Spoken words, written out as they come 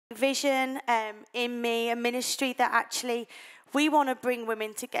vision in me, a ministry that actually we want to bring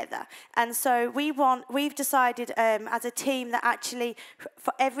women together. And so we've decided as a team that actually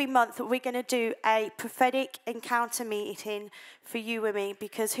for every month we're going to do a prophetic encounter meeting for you women,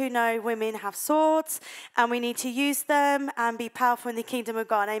 because who know, women have swords and we need to use them and be powerful in the kingdom of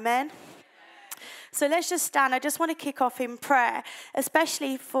God. Amen. So let's just stand. I just want to kick off in prayer,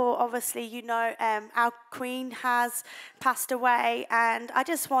 especially for, obviously, you know, our Queen has passed away, and I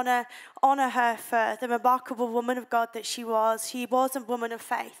just want to honor her for the remarkable woman of God that she was. She was a woman of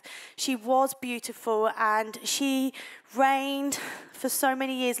faith. She was beautiful, and she reigned for so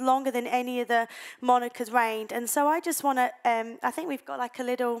many years, longer than any of the monarchs reigned. And so I just want to, I think we've got like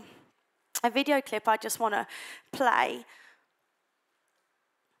a video clip I just want to play.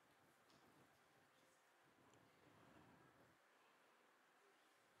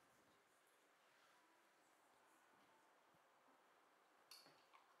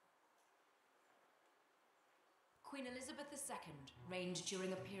 Queen Elizabeth II reigned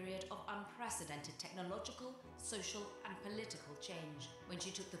during a period of unprecedented technological, social, and political change. When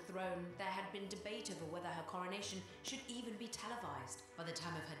she took the throne, there had been debate over whether her coronation should even be televised. By the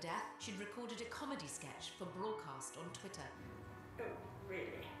time of her death, she'd recorded a comedy sketch for broadcast on Twitter. Oh,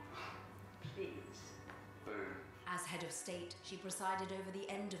 really? Please. Boom. As head of state, she presided over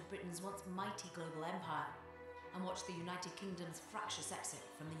the end of Britain's once mighty global empire and watched the United Kingdom's fractious exit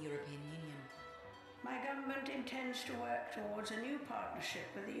from the European Union. My government intends to work towards a new partnership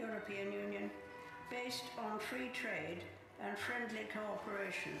with the European Union based on free trade and friendly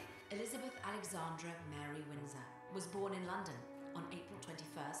cooperation. Elizabeth Alexandra Mary Windsor was born in London on April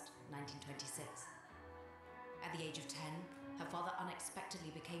 21st, 1926. At the age of 10, her father unexpectedly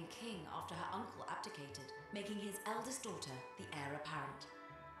became king after her uncle abdicated, making his eldest daughter the heir apparent.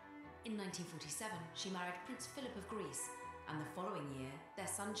 In 1947, she married Prince Philip of Greece, and the following year, their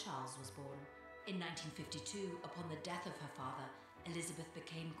son Charles was born. In 1952, upon the death of her father, Elizabeth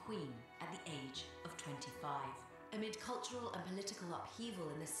became queen at the age of 25. Amid cultural and political upheaval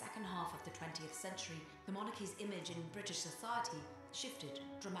in the second half of the 20th century, the monarchy's image in British society shifted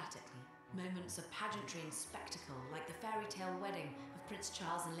dramatically. Moments of pageantry and spectacle, like the fairy tale wedding of Prince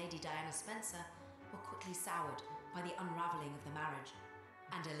Charles and Lady Diana Spencer, were quickly soured by the unravelling of the marriage,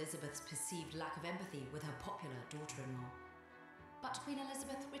 and Elizabeth's perceived lack of empathy with her popular daughter-in-law. But Queen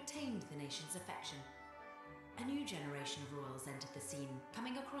Elizabeth retained the nation's affection. A new generation of royals entered the scene,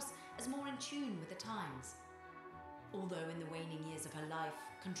 coming across as more in tune with the times. Although in the waning years of her life,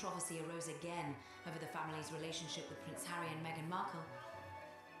 controversy arose again over the family's relationship with Prince Harry and Meghan Markle,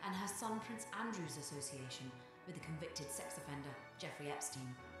 and her son Prince Andrew's association with the convicted sex offender Jeffrey Epstein.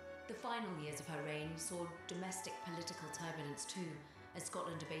 The final years of her reign saw domestic political turbulence too, as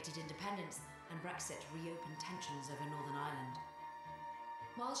Scotland debated independence and Brexit reopened tensions over Northern Ireland.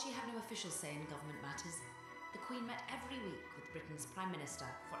 While she had no official say in government matters, the Queen met every week with Britain's Prime Minister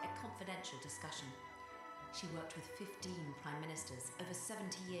for a confidential discussion. She worked with 15 Prime Ministers over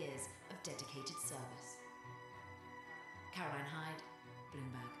 70 years of dedicated service. Caroline Hyde,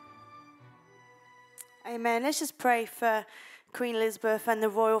 Bloomberg. Amen. Let's just pray for Queen Elizabeth and the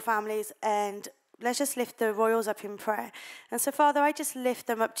royal families, and let's just lift the royals up in prayer. And so, Father, I just lift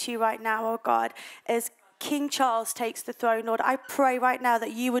them up to you right now, oh God, as King Charles takes the throne, Lord. I pray right now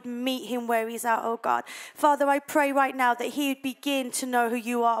that you would meet him where he's at, oh God. Father, I pray right now that he would begin to know who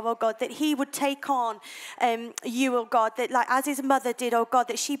you are, oh God, that he would take on you, oh God, that like as his mother did, oh God,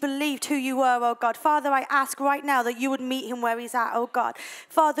 that she believed who you were, oh God. Father, I ask right now that you would meet him where he's at, oh God.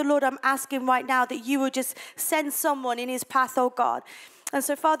 Father, Lord, I'm asking right now that you would just send someone in his path, oh God. And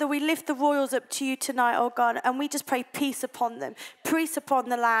so, Father, we lift the royals up to you tonight, oh God, and we just pray peace upon them, peace upon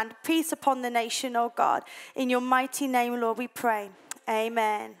the land, peace upon the nation, oh God. In your mighty name, Lord, we pray.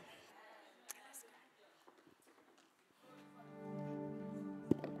 Amen.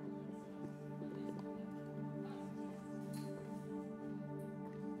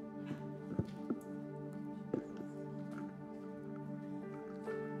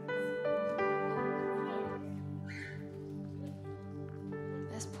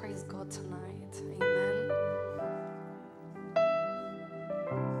 Let's praise God tonight. Amen.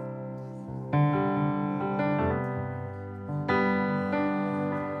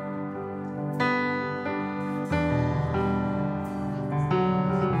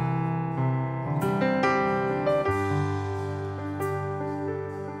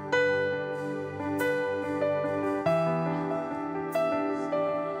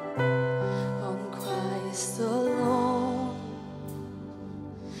 On Christ alone,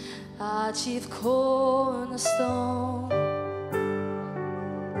 our chief cornerstone,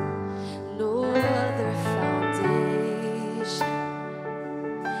 no other foundation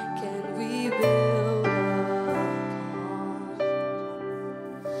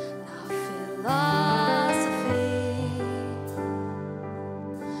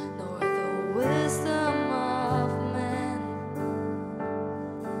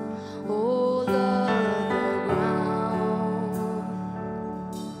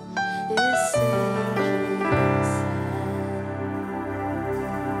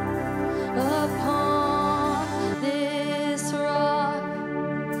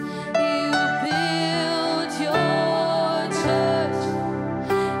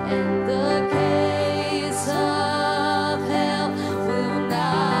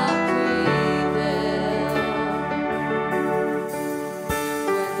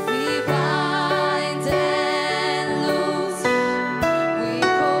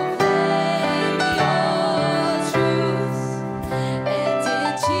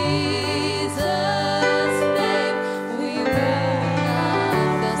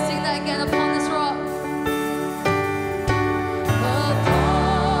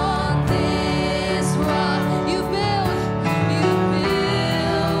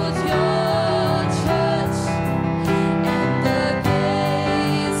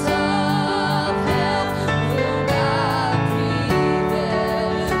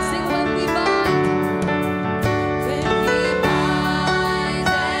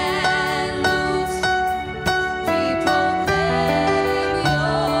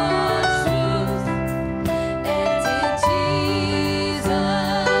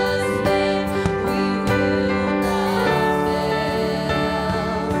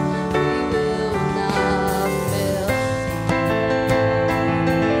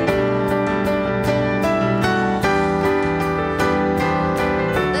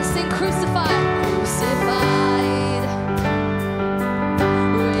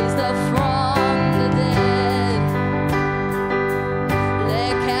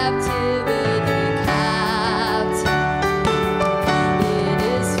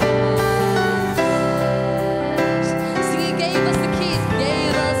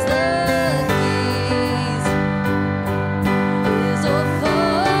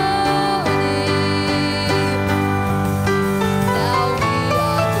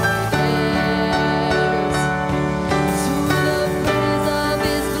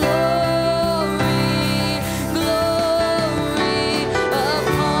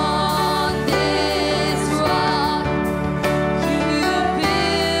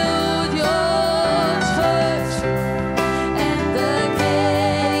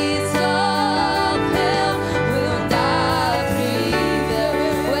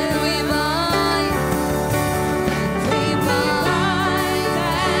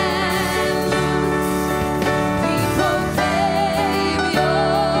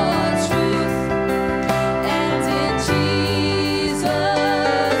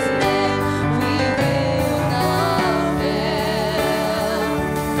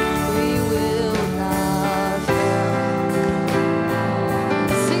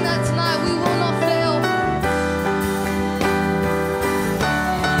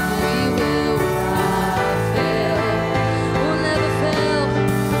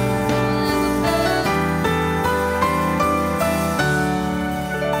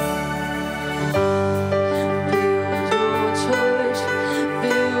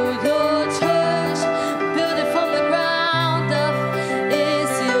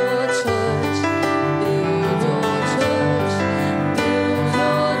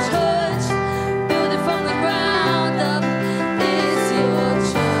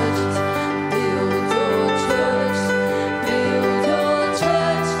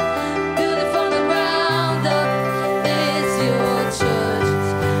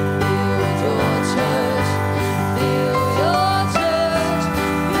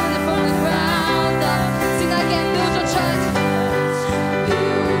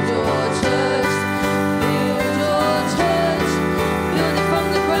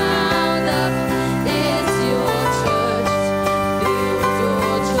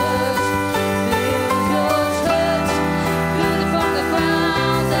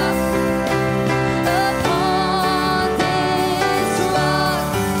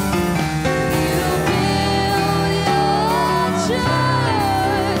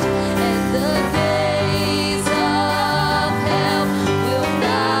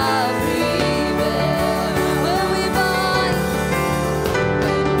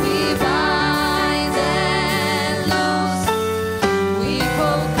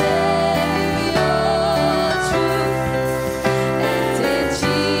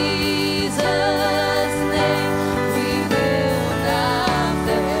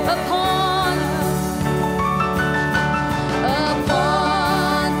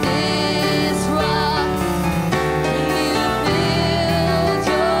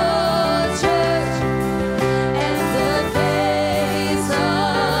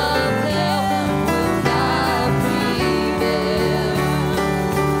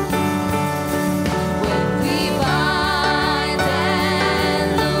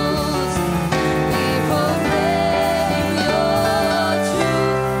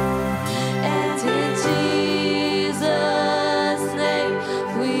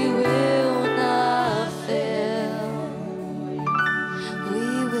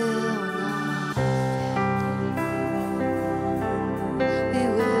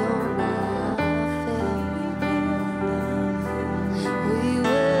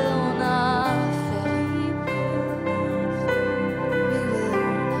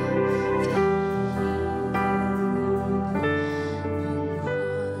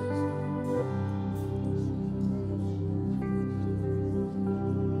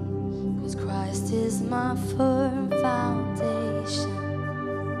is my firm foundation,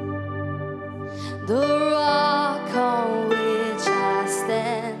 the rock on which I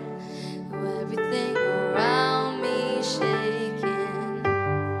stand. When everything around me shaking,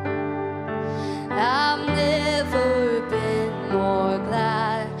 I've never been more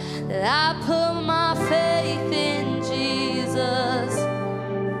glad that I put my faith in Jesus,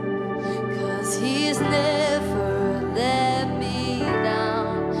 'cause He's never let me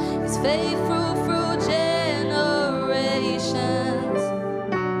down. He's faithful through generations.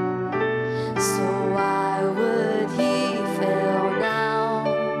 So why would He fail now?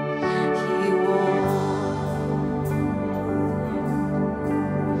 He won't.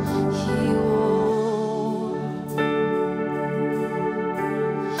 He won't.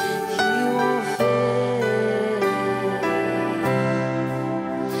 He won't fail.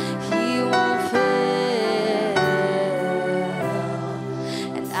 He won't fail.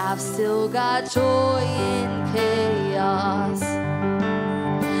 And I've still got joy in chaos.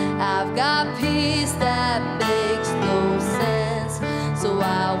 I've got peace that makes no sense, so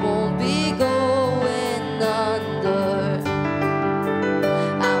I won't be going under.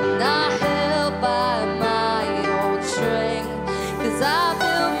 I'm not held by my own strength, 'cause I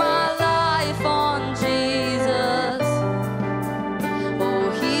built my life on Jesus. Oh,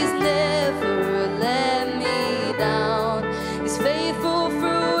 He's never let me down. He's faithful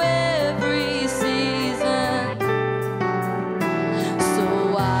through every season. So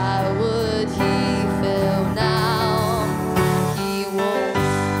why would He fail now? He won't.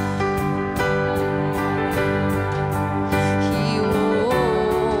 He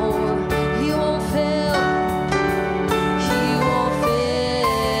won't. He won't fail. He won't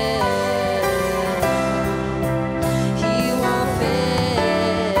fail. He won't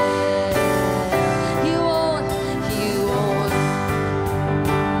fail. He won't. He won't.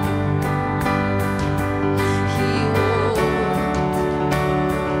 He won't.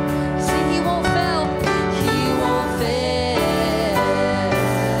 See, He won't fail. He won't fail.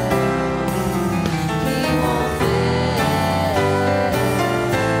 He won't fail.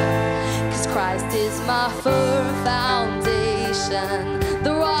 'Cause Christ is my firm foundation,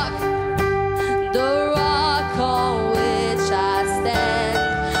 the rock on which I stand.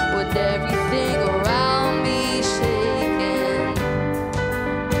 When everything around me shaking,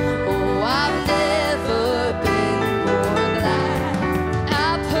 oh, I've never been more glad I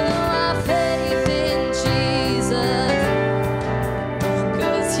put my faith in Jesus,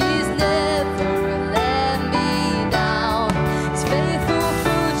 'cause He's never let me down. He's faithful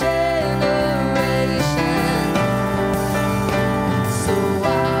through generations.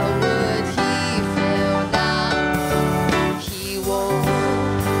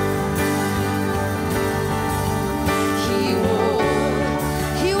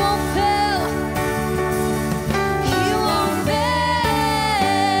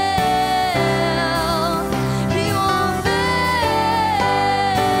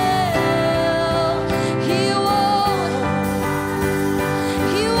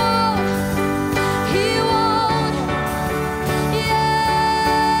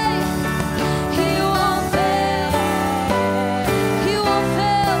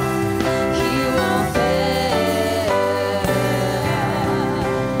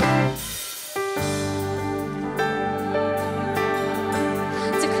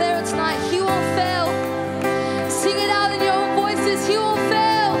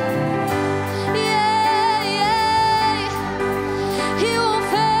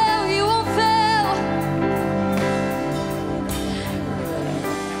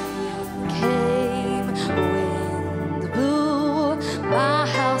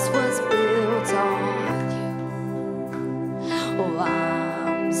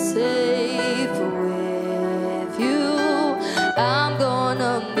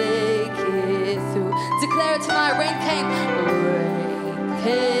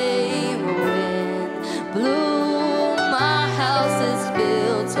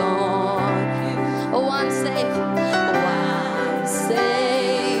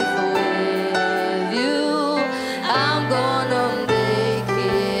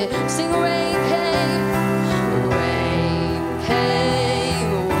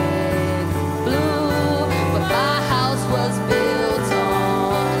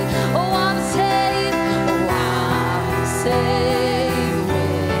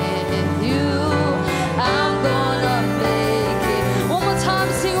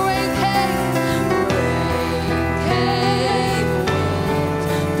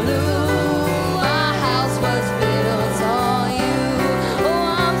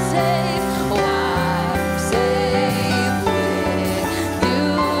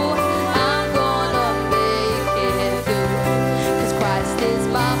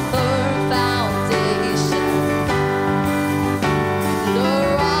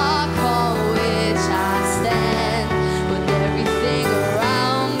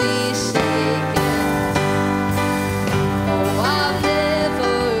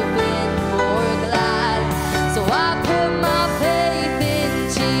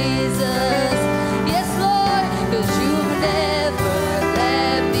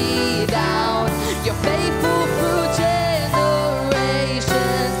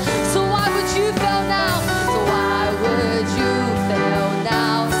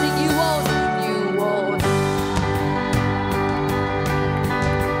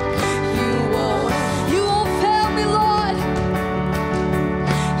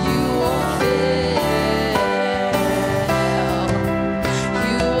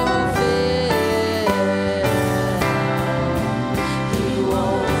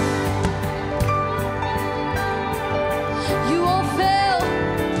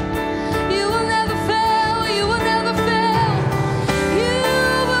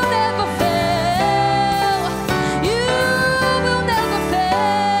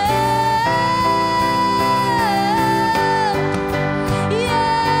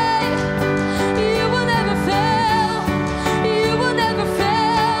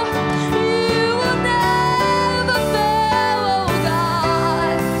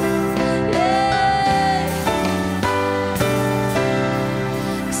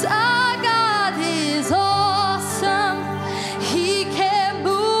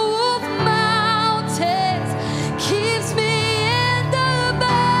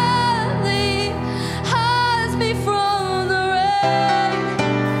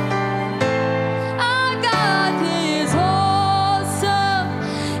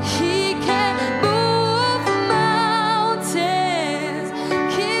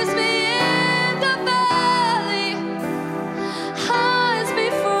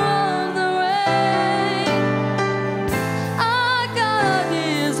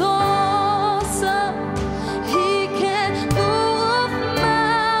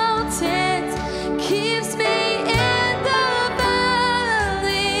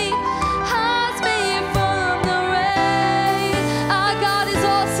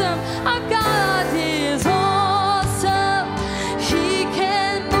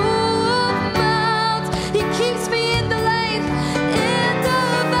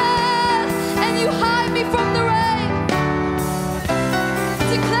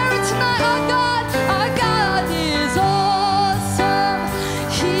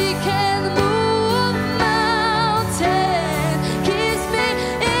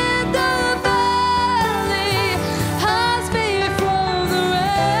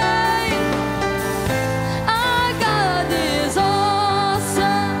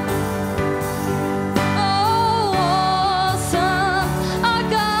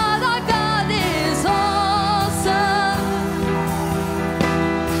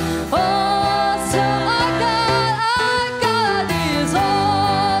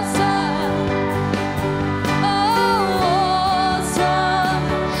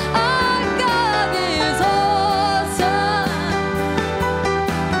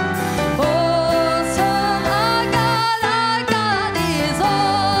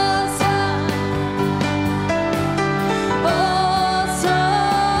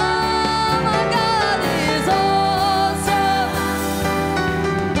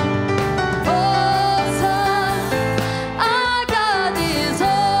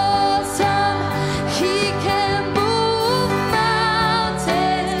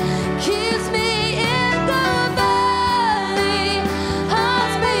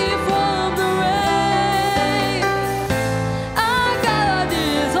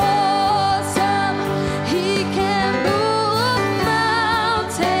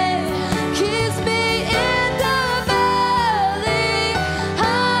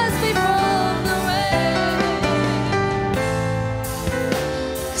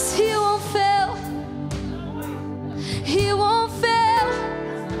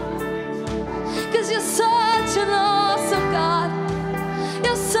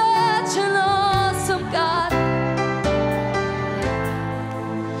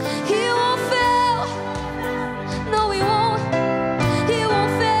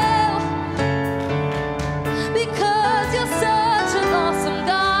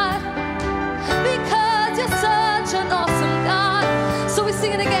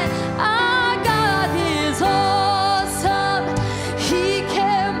 it again. Our God is awesome. He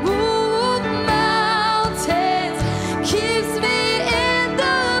can move mountains, keeps me in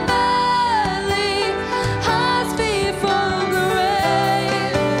the valley, hides me from the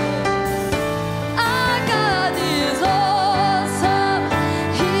rain. Our God is awesome.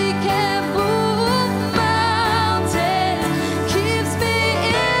 He can move mountains, keeps me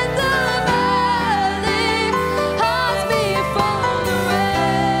in the valley, hides me from the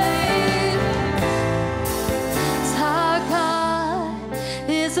rain. Our God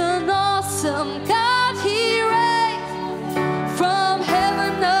is an awesome God. He reigns from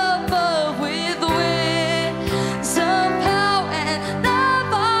heaven above with wisdom, power, and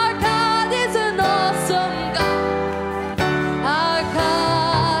love. Our God is an awesome God. Our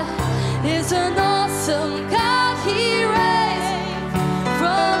God is an awesome God. He reigns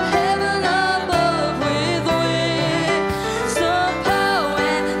from heaven above with wisdom, power,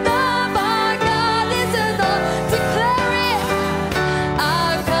 and love. Our God is an awesome. Declare it.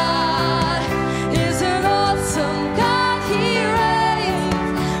 Our God is an awesome God. He reigns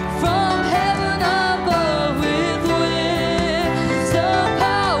from heaven above with wisdom,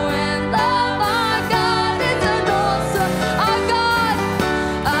 power, and love. Our God is an awesome. Our God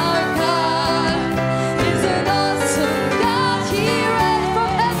is an awesome God. He reigns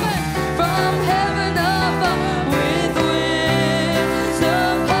from heaven above with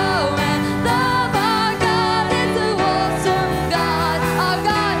wisdom, power, and love. Our God is an awesome God. Our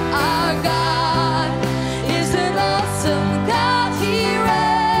God is an awesome God. He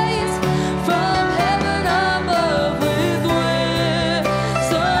reigns from heaven above with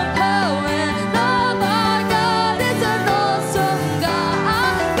wisdom, power, and love. Our God is an awesome God.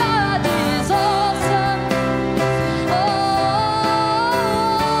 Our God is awesome.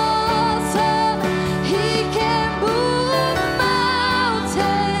 Awesome. He can move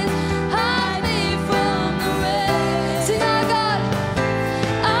mountains, hide me from the rain. Sing our God.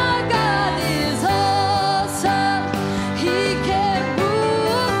 Our God is awesome. He can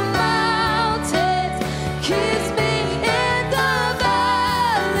move mountains, keeps me in the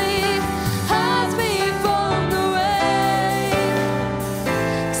valley, hides me from the rain.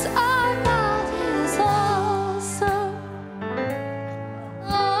 'Cause our God is awesome.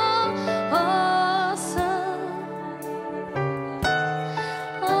 Oh, awesome.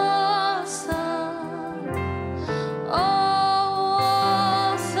 Awesome.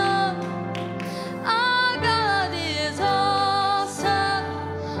 Awesome. Our God is awesome.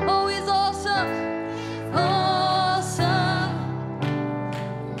 Oh, He's awesome. Awesome.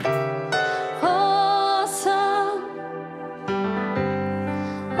 Awesome.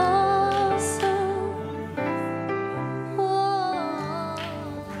 Awesome.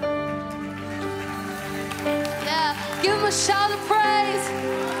 Yeah, give Him a shout of praise.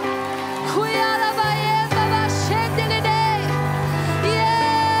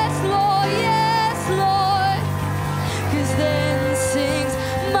 Yes, Lord, yes, Lord. 'Cause then sings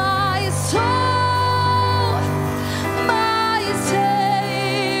my soul, my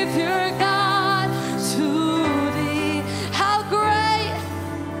Savior God, to Thee. How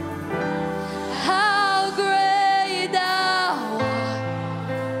great Thou art.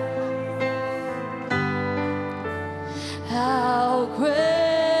 How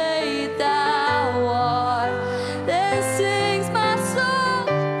great Thou art. Then sings my soul,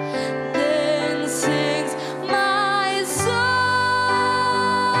 then sings my soul,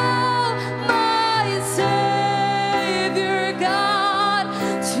 my Savior God,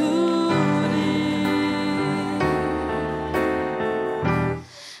 to Thee.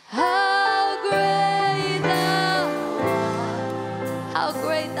 How great Thou art. How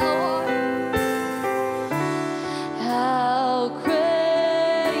great Thou art. How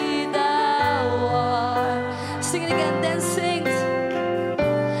great Thou art. Sing it again. Then sings,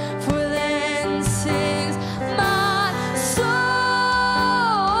 for then sings my soul,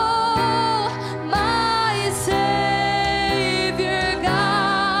 my Savior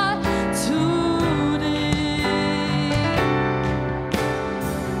God, to Thee.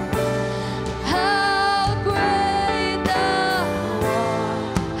 How great Thou art.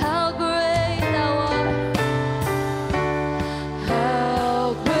 How great Thou art.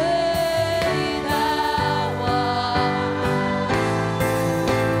 How great Thou art.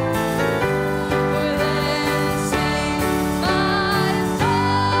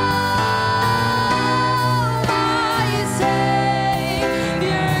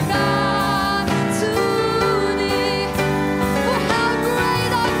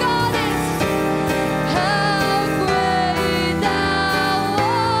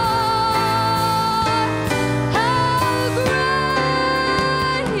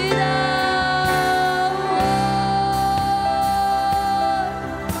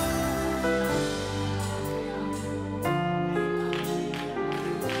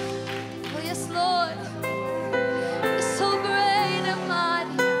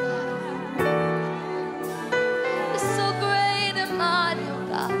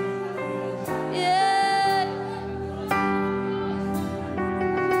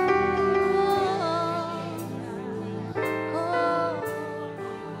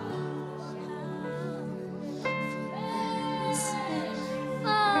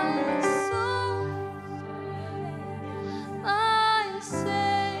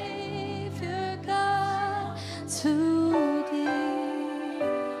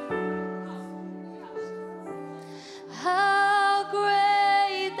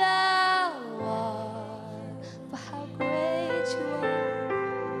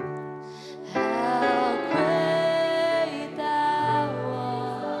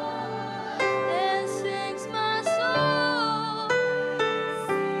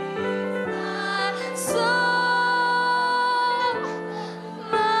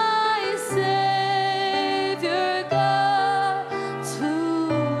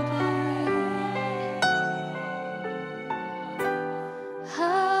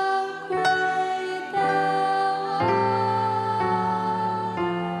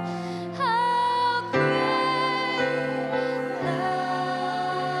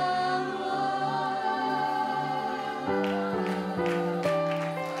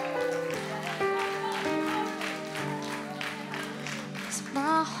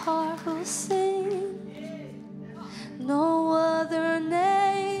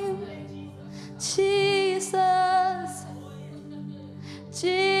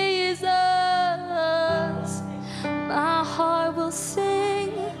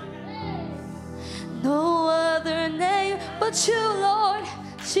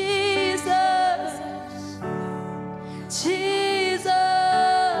 Jesus, Jesus,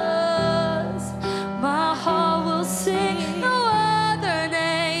 my heart will sing no other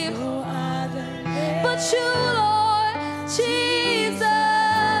name but you, Lord. Jesus,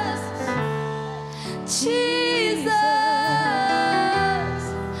 Jesus,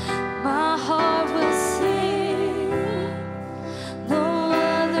 my heart will sing no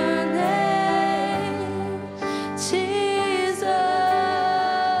other name. Jesus,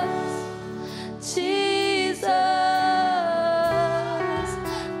 Jesus,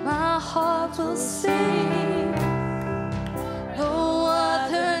 my heart will sing no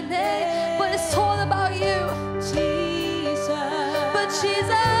other name. But it's all about you, Jesus. But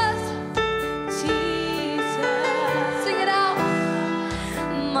Jesus, Jesus, sing it out.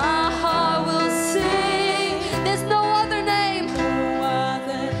 My heart will sing. There's no other name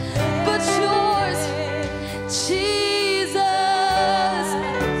but yours, Jesus,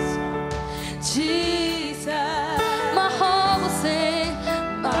 Jesus. My heart will sing.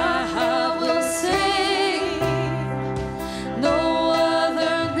 My heart will sing. No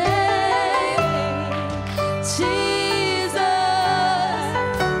other name, Jesus,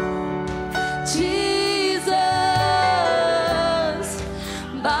 Jesus.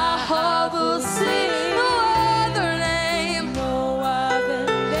 My heart will sing. No other name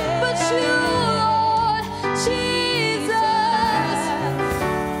but you, Lord. Jesus,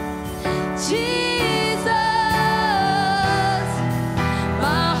 Jesus.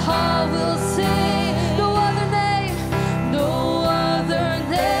 My heart will sing. No other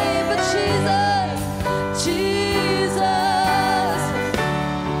name but Jesus, Jesus,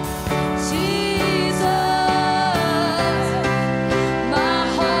 Jesus. My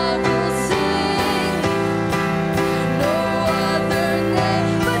heart will sing. No other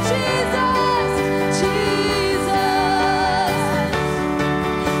name but Jesus, Jesus,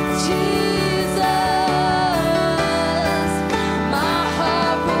 Jesus. My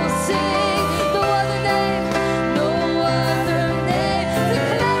heart will sing. No other name, no other name.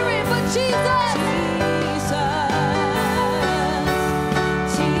 Declare it, but Jesus,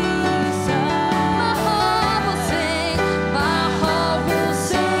 Jesus. My heart will sing. My heart will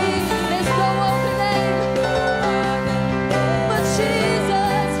sing. There's no other name but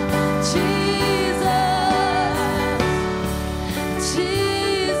Jesus, Jesus,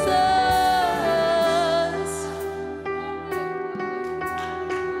 Jesus.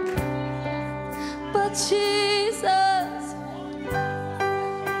 But Jesus,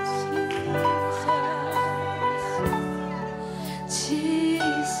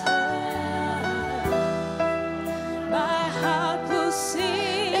 Jesus, my heart will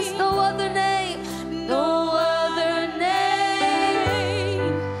sing. There's no other name, no other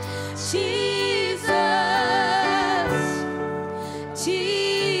name. Jesus,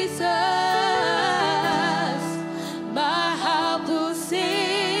 Jesus, my heart will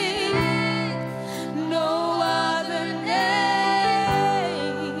sing. No other name.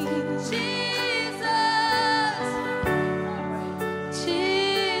 Jesus,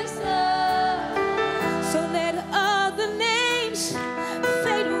 Jesus.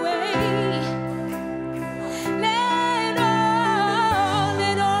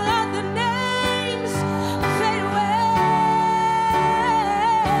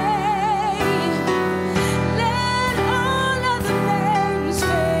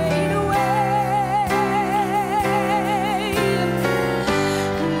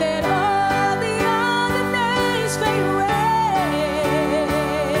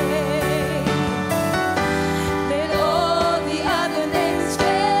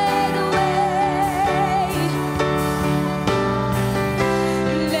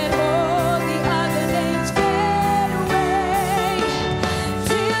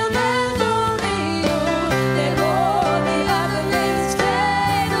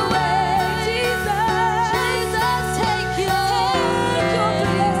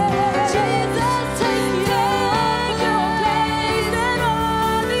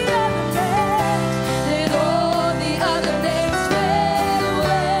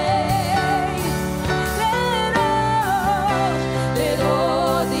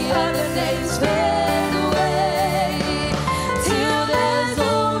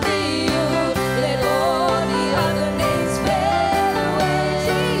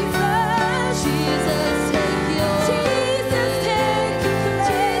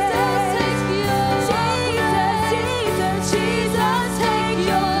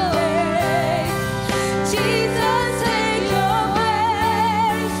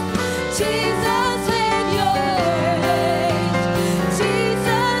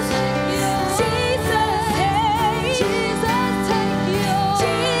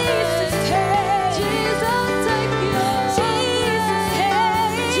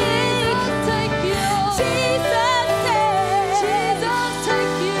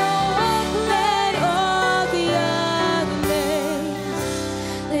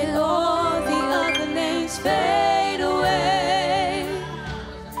 Let all the other names fade away.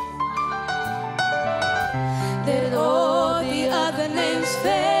 Let all the other names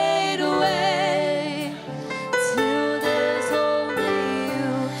fade away. Till there's only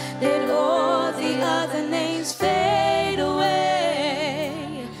you. Let all the other names fade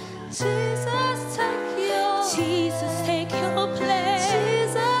away. Jesus, take your place.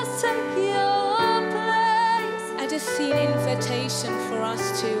 Jesus, take your place. I just see an invitation for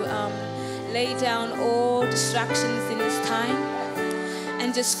us to lay down all distractions in this time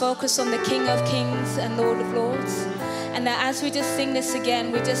and just focus on the King of Kings and Lord of Lords. And that as we just sing this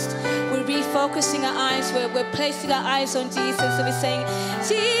again, we're refocusing our eyes, we're placing our eyes on Jesus, and we're saying,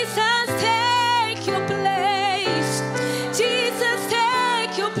 Jesus, take your place. Jesus,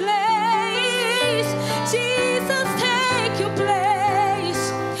 take your place. Jesus, take your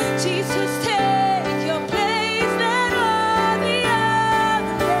place. Jesus, take your place.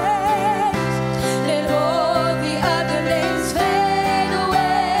 Let all the other names fade away.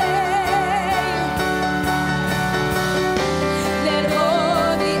 Let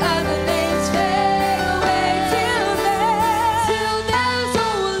all the other names fade away till there's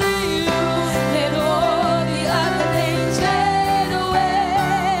only you. Let all the other names fade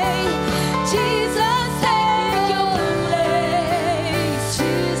away. Jesus, take your place.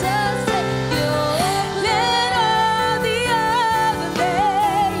 Jesus, take your. Let all the other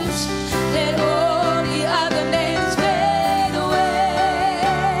names. Let all the other names fade away.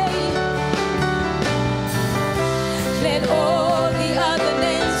 Let all the other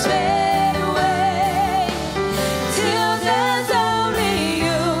names fade away till there's only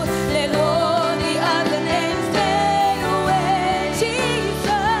you. Let all the other names fade away.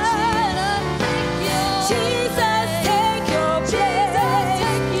 Jesus, Jesus, take your place.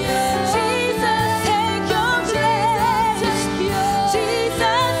 Jesus, take your place. Jesus, take your place.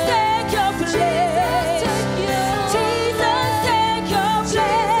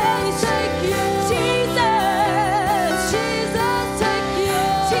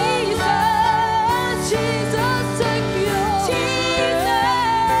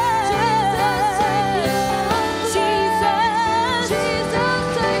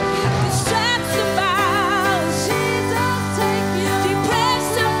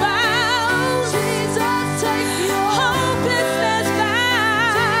 Jesus, take your place.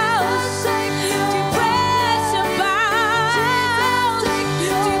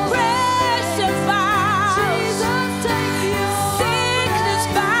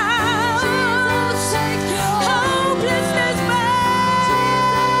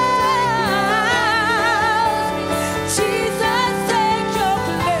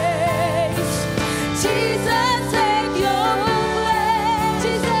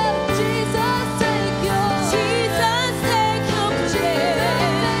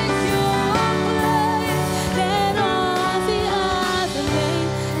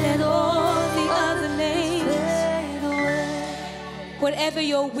 Whatever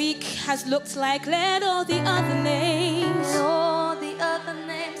your week has looked like, let all the other names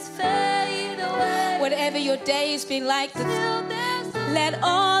fade away. Whatever your day has been like, let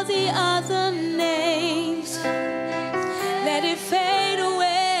all the other names, let it fade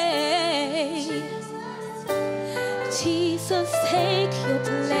away. Jesus, take your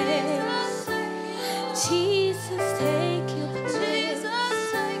place. Jesus, take your place.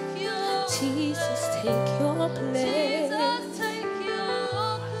 Jesus, take your place.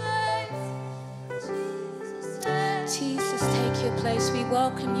 Jesus, take your place. We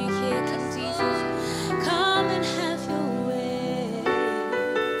welcome you here, King Jesus. Come and have your way.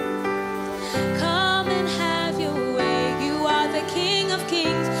 Come and have your way. You are the King of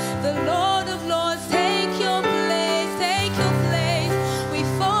Kings, the Lord of Lords. Take your place, take your place. We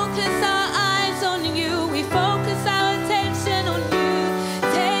focus our eyes on you. We focus our attention on you.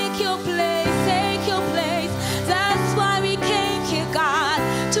 Take your place, take your place. That's why we came here, God,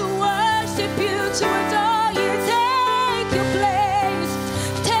 to worship you, to adore you. Take your place,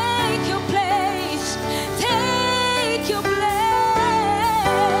 take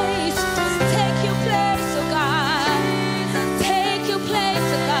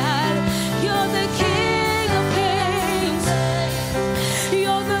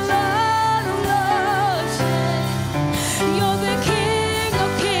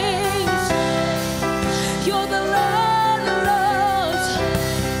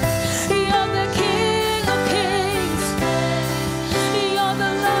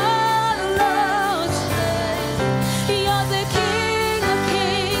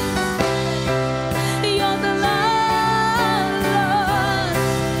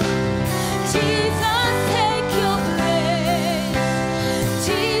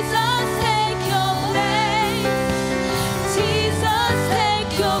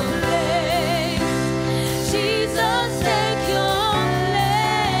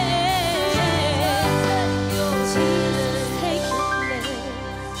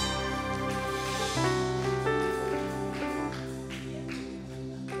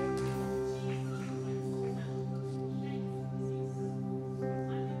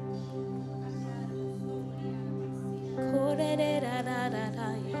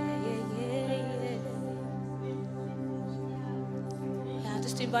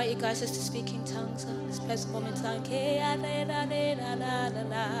to invite you guys just to speak in tongues at this present moment in time.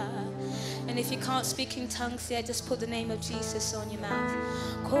 And if you can't speak in tongues yet, just put the name of Jesus on your mouth.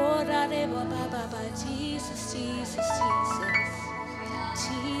 Jesus, Jesus, Jesus.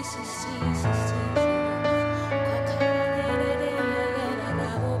 Jesus, Jesus, Jesus.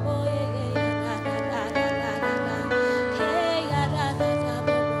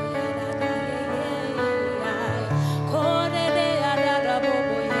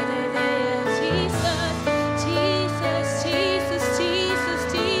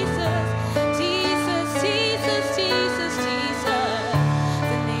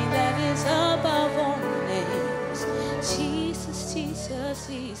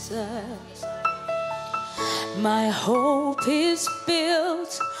 My hope is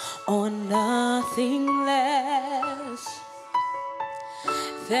built on nothing less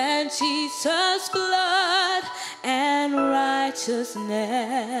than Jesus' blood and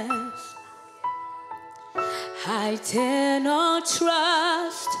righteousness. I dare not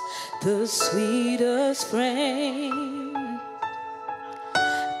trust the sweetest frame,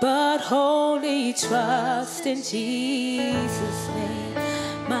 but wholly trust in Jesus' name.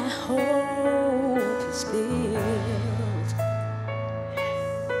 My hope is built.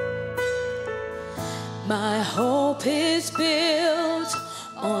 My hope is built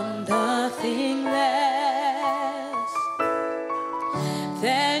on nothing less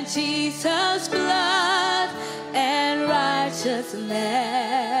than Jesus' blood and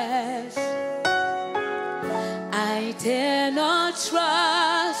righteousness. I dare not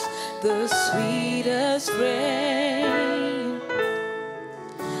trust the sweetest frame,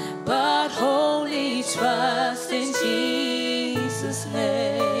 but wholly trust in Jesus'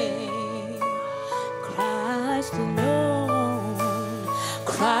 name. Christ alone,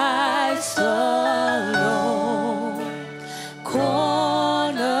 Christ alone,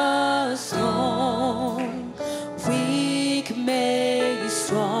 cornerstone, weak made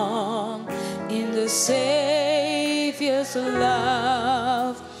strong in the Savior's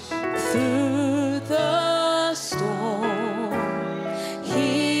love. Through the storm,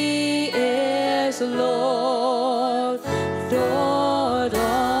 He is Lord, Lord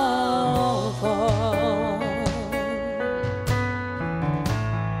of all.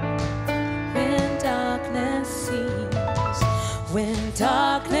 When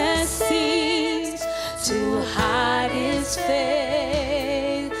darkness seems to hide His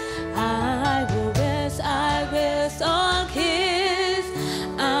face, I rest on His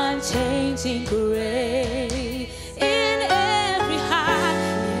unchanging grace. In every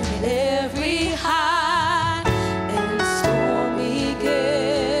high and stormy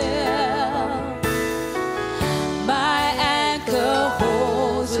gale, my anchor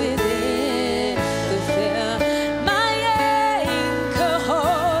holds within the veil. My anchor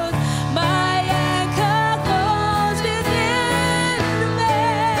holds within the veil.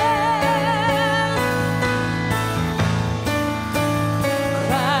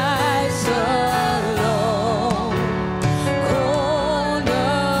 Christ alone,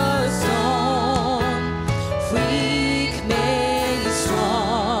 cornerstone, weak made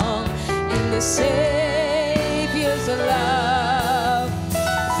strong in the Savior's love.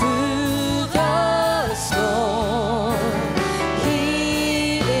 Through the storm,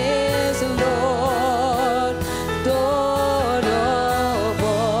 He is Lord, Lord of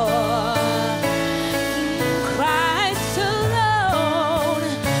all. Christ alone,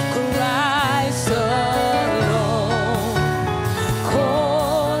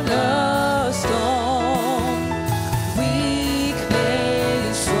 cornerstone, weak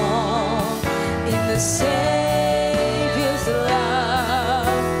made strong in the Savior's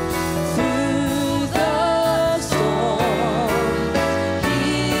love. Through the storm,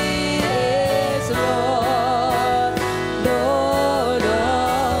 He is Lord, Lord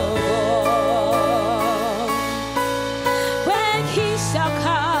of all. When He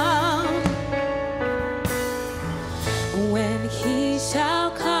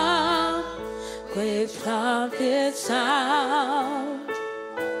shall come, with trumpet sound,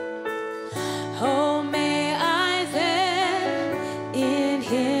 oh, may I then in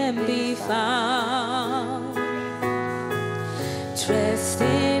Him be found, dressed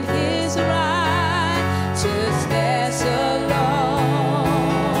in His righteousness alone,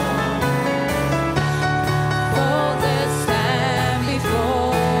 faultless stand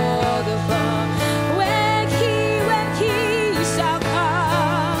before the throne. When He shall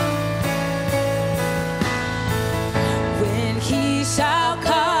come, when He shall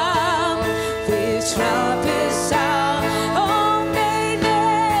come with trumpet sound, oh, may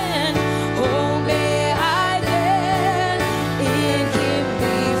then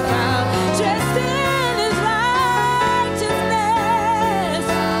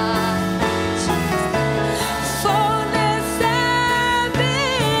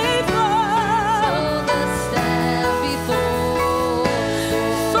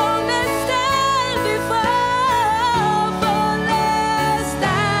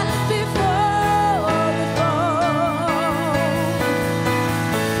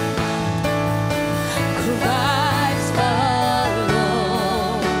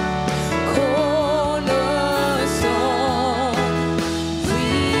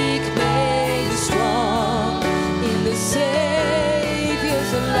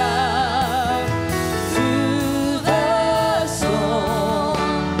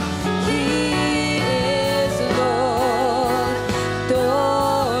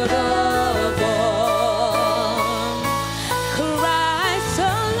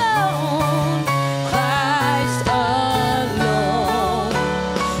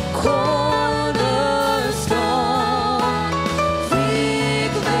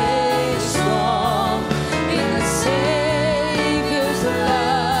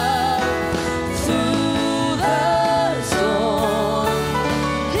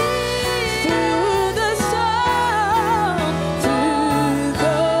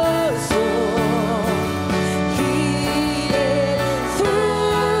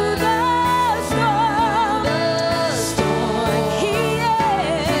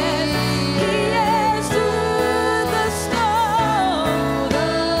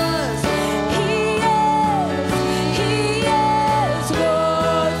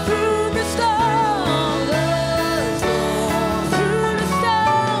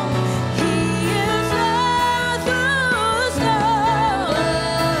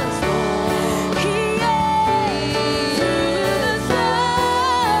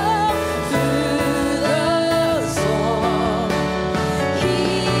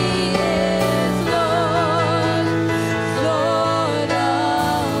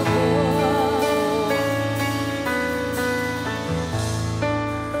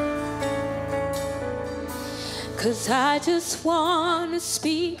 'Cause I just want to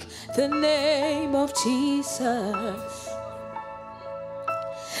speak the name of Jesus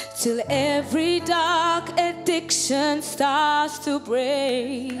till every dark addiction starts to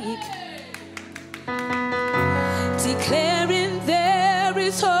break, declaring there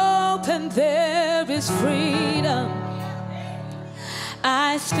is hope and there is freedom.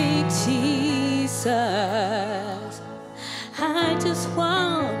 I speak Jesus. I just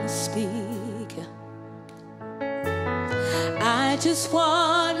want to speak. I just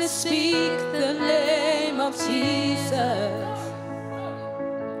want to speak the name of Jesus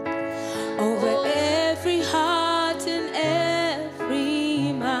over every heart and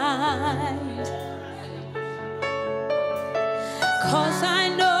every mind. 'Cause I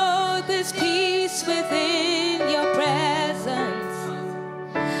know there's peace within your presence.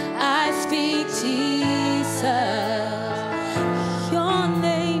 I speak Jesus. Your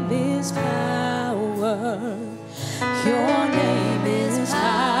name is power. Your name is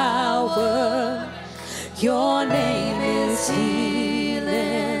power. Your name is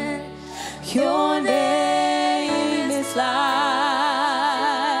healing. Your name is life.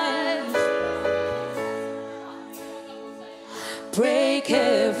 Break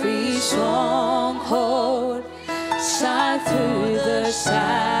every stronghold. Shine through the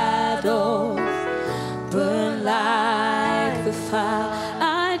shadows. Burn like the fire.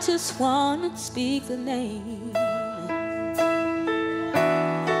 I just want to speak the name.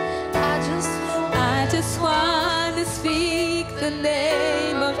 I just want to speak the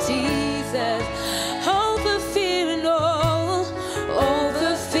name of Jesus over fear and all,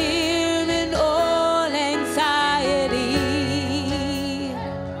 over fear and all anxiety.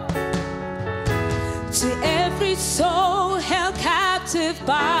 To every soul held captive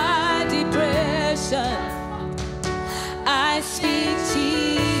by depression, I speak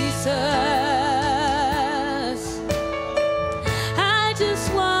Jesus. I just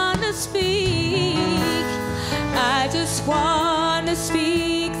want to speak. I just want to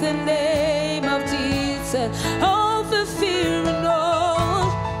speak the name of Jesus over fear and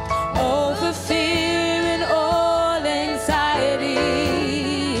all, over fear and all anxiety.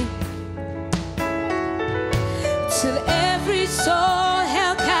 Till every soul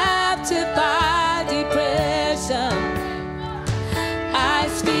held captive by depression, I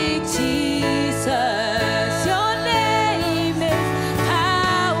speak Jesus. Your name is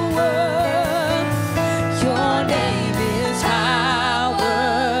power. Your name is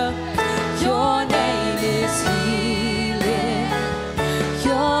power. Your name is healing.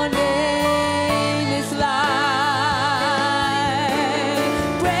 Your name is life.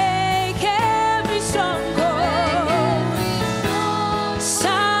 Break every stronghold.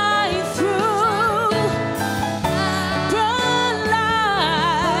 Shine through. Burn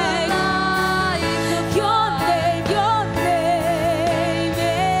like your name. Your name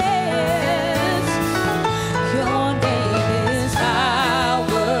is. Your name is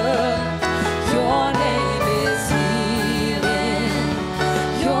power. Your name is healing.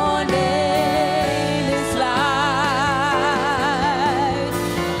 Your name is life.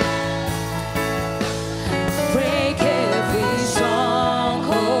 Break every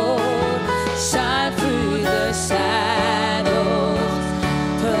stronghold. Shine through the shadows.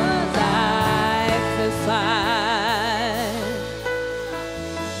 Burn like the fire.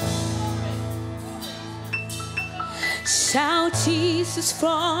 Shout Jesus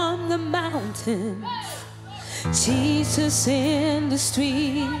from the mountains, Jesus in the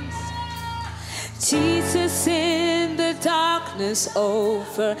streets, Jesus in the darkness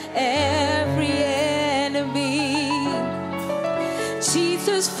over every enemy.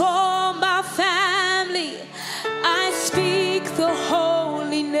 Jesus for my family, I speak the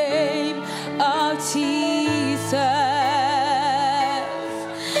holy name of Jesus.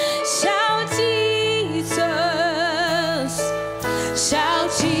 Shout Jesus, shout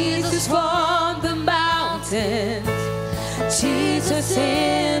Jesus from the mountains, Jesus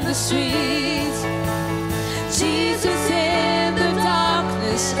in the streets, Jesus in the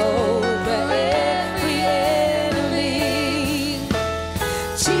darkness over every enemy.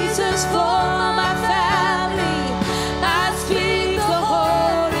 Jesus for my family, I speak the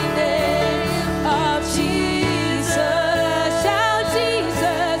holy name of Jesus. Shout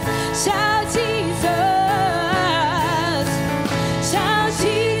Jesus, shout Jesus, shout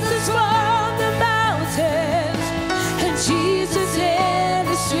Jesus from the mountains and Jesus in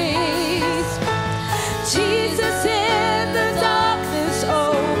the streets,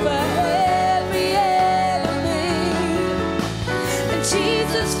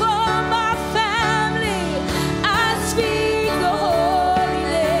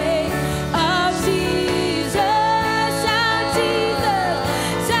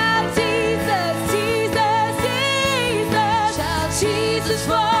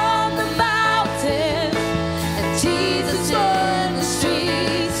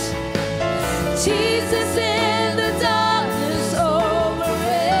 Jesus in the darkness over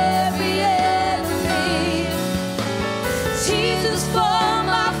every enemy. Jesus for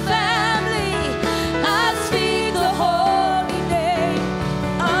my family, I speak the holy name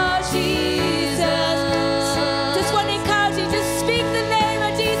of Jesus. Just want to encourage you, just speak the name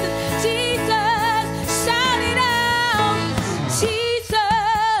of Jesus. Jesus, shout it out.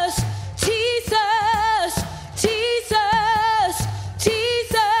 Jesus, Jesus, Jesus,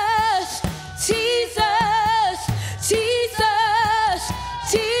 Jesus, Jesus, Jesus,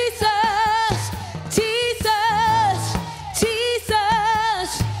 Jesus, Jesus, Jesus,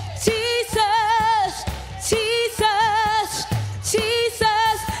 Jesus, Jesus,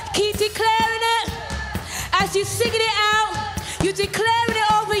 Jesus. Keep declaring it. As you sing it out, you declaring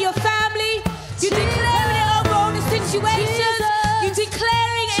it over your family. You declaring it over all the situations. You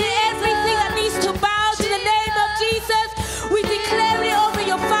declaring it everything that needs to bow to the name of Jesus. We declare it over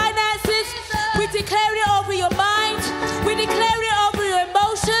your finances. We declare it over your mind. We declare it over your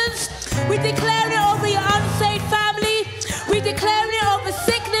emotions. We declare it over your unsaved family. We declare it over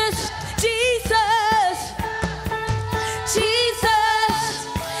sickness. Jesus, Jesus,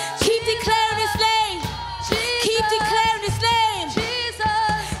 keep declaring His name. Keep declaring His name.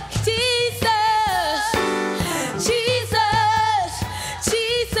 Jesus, Jesus, Jesus,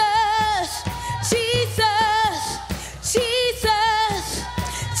 Jesus, Jesus, Jesus,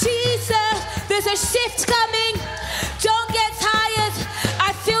 Jesus. There's a shift coming. Don't get tired.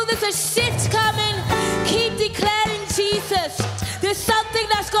 I feel there's a shift coming. Keep declaring Jesus. There's something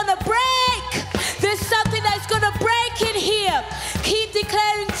that's going to break. There's something that's going to break in here. Keep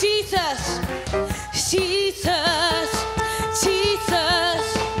declaring Jesus. Jesus, Jesus,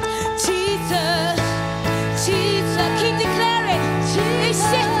 Jesus, Jesus. Keep declaring. It's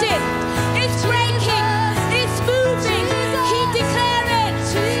shifting. It's breaking. It's moving. Keep declaring.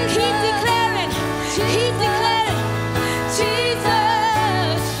 Keep declaring. Keep declaring.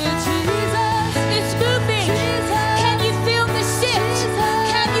 Jesus, Jesus. It's moving. Can you feel the shift?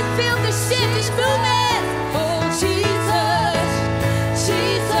 Can you feel the shift? It's moving. Oh, Jesus,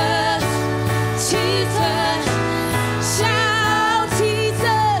 Jesus, Jesus. Shout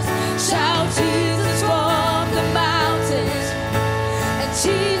Jesus, shout Jesus from the mountains and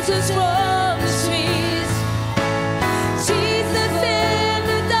Jesus from the streets. Jesus in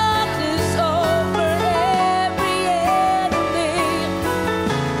the darkness over every enemy.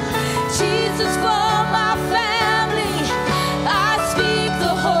 Jesus for my family, I speak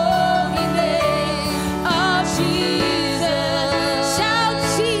the holy name of Jesus. Shout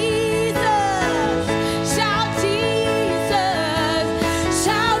Jesus, shout Jesus,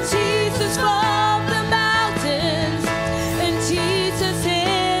 shout Jesus from the mountains and Jesus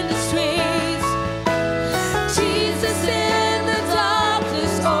in the streets. Jesus in the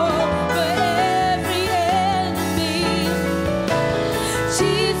darkness over every enemy.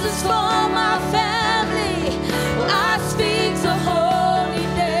 Jesus for my family, I speak the holy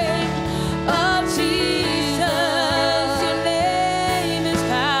name of Jesus. Your name is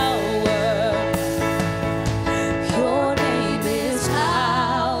power. Your name is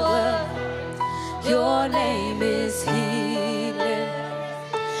power. Your name is healing.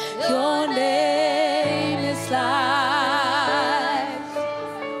 Your name is life.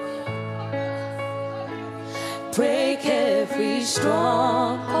 Break every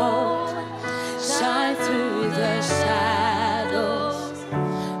stronghold. Shine through the shadows.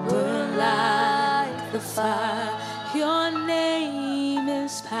 Burn like the fire. Your name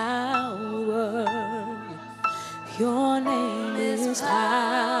is power. Your name is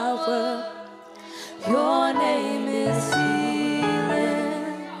power. Your name is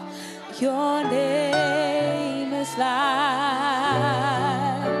healing. Your name is life.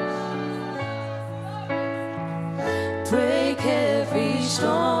 Break every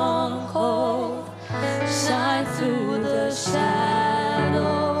stronghold. Shine through the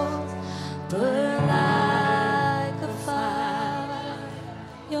shadows. Burn like a fire.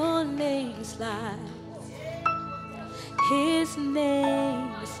 Your name is life. His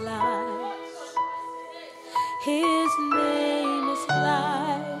name is life. His name is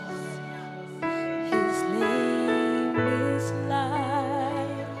life. His name is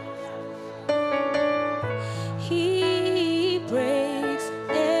life. He breaks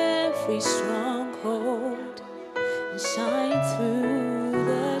every stronghold and shine through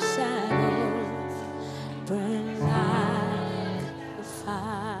the shadows. Burn like a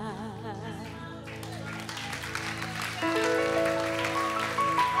fire.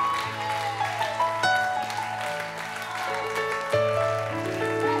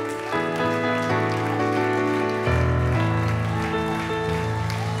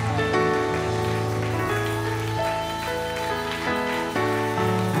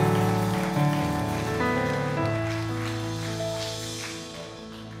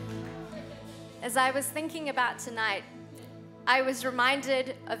 As I was thinking about tonight, I was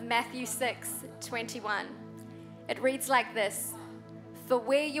reminded of Matthew 6:21. It reads like this: "For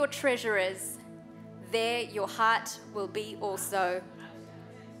where your treasure is, there your heart will be also."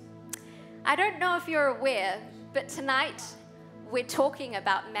 I don't know if you're aware, but tonight we're talking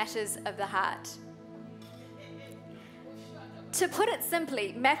about matters of the heart. To put it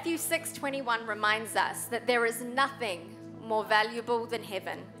simply, Matthew 6:21 reminds us that there is nothing more valuable than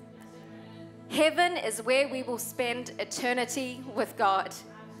heaven. Heaven is where we will spend eternity with God.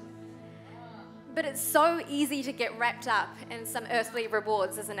 But it's so easy to get wrapped up in some earthly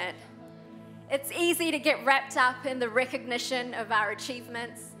rewards, isn't it? It's easy to get wrapped up in the recognition of our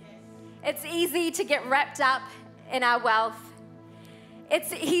achievements. It's easy to get wrapped up in our wealth.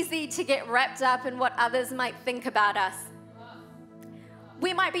 It's easy to get wrapped up in what others might think about us.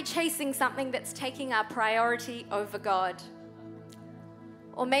 We might be chasing something that's taking our priority over God.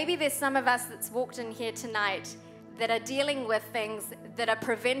 Or maybe there's some of us that's walked in here tonight that are dealing with things that are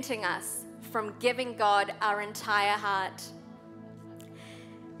preventing us from giving God our entire heart.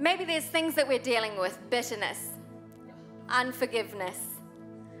 Maybe there's things that we're dealing with: bitterness, unforgiveness,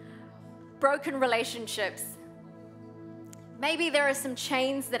 broken relationships. Maybe there are some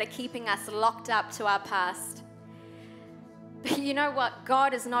chains that are keeping us locked up to our past. But you know what?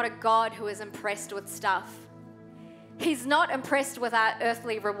 God is not a God who is impressed with stuff. He's not impressed with our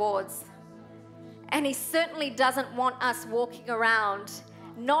earthly rewards. And He certainly doesn't want us walking around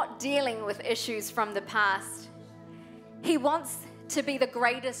not dealing with issues from the past. He wants to be the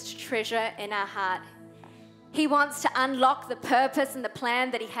greatest treasure in our heart. He wants to unlock the purpose and the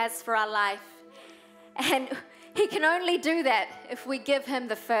plan that He has for our life. And He can only do that if we give Him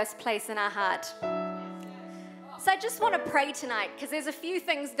the first place in our heart. So I just want to pray tonight, because there's a few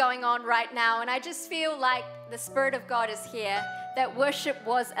things going on right now, and I just feel like the Spirit of God is here. That worship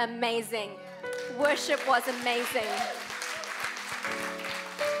was amazing. Worship was amazing.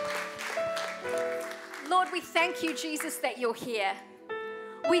 Lord, we thank You, Jesus, that You're here.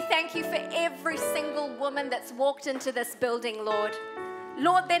 We thank You for every single woman that's walked into this building, Lord.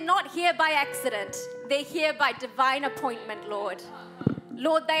 Lord, they're not here by accident. They're here by divine appointment, Lord.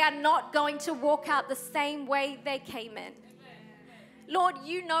 Lord, they are not going to walk out the same way they came in. Lord,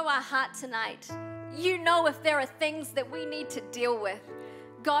 You know our heart tonight. You know if there are things that we need to deal with.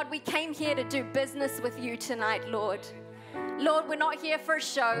 God, we came here to do business with You tonight, Lord. Lord, we're not here for a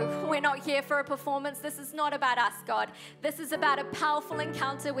show. We're not here for a performance. This is not about us, God. This is about a powerful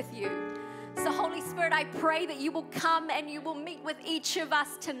encounter with You. So, Holy Spirit, I pray that You will come and You will meet with each of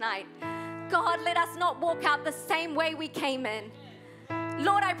us tonight. God, let us not walk out the same way we came in.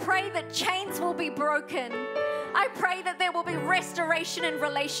 Lord, I pray that chains will be broken. I pray that there will be restoration in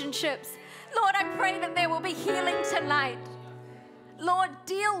relationships. Lord, I pray that there will be healing tonight. Lord,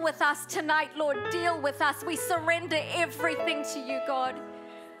 deal with us tonight. Lord, deal with us. We surrender everything to You, God.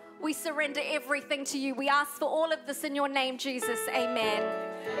 We surrender everything to You. We ask for all of this in Your name, Jesus. Amen.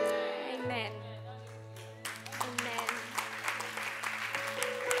 Amen. Amen.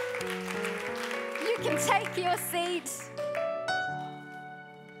 You can take your seat.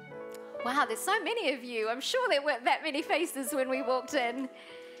 Wow, there's so many of you. I'm sure there weren't that many faces when we walked in.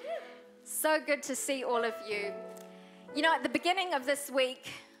 So good to see all of you. You know, at the beginning of this week,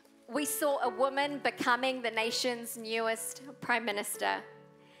 we saw a woman becoming the nation's newest prime minister.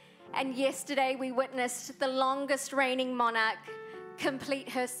 And yesterday, we witnessed the longest reigning monarch complete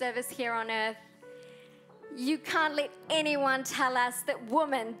her service here on earth. You can't let anyone tell us that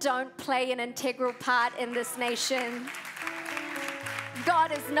women don't play an integral part in this nation.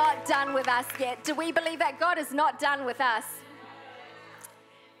 God is not done with us yet. Do we believe that God is not done with us?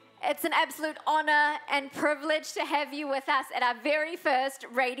 It's an absolute honor and privilege to have you with us at our very first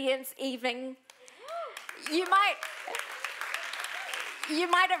Radiance evening. You might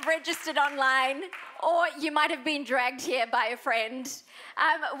have registered online, or you might have been dragged here by a friend.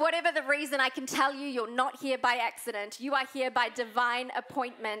 Whatever the reason, I can tell you, you're not here by accident. You are here by divine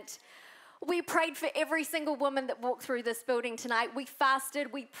appointment. We prayed for every single woman that walked through this building tonight. We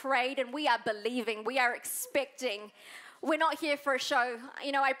fasted, we prayed, and we are believing. We are expecting. We're not here for a show.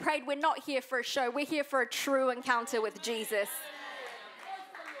 You know, I prayed, we're not here for a show. We're here for a true encounter with Jesus.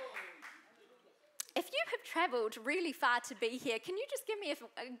 If you have traveled really far to be here, can you just give me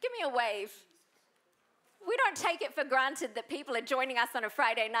a wave? We don't take it for granted that people are joining us on a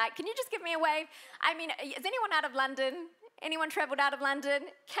Friday night. Can you just give me a wave? I mean, is anyone out of London? Anyone traveled out of London?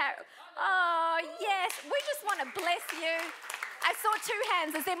 Oh, yes. We just want to bless you. I saw 2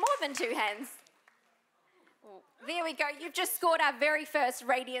 hands. Is there more than 2 hands? There we go. You've just scored our very first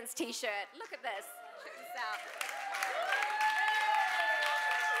Radiance t-shirt. Look at this. Check this out.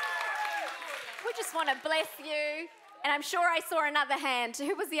 We just want to bless you. And I'm sure I saw another hand.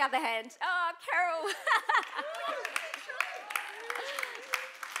 Who was the other hand? Oh, Carol.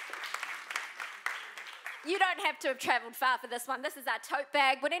 You don't have to have traveled far for this one. This is our tote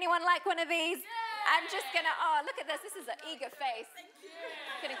bag. Would anyone like one of these? Yeah. I'm just going to, oh, look at this. This is an eager face. Thank you.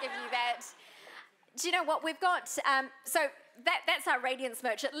 I'm going to give you that. Do you know what we've got? So that's our Radiance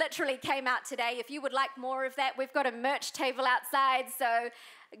merch. It literally came out today. If you would like more of that, we've got a merch table outside. So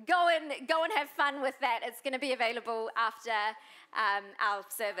go and have fun with that. It's going to be available after our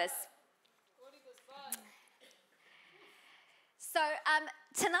service. So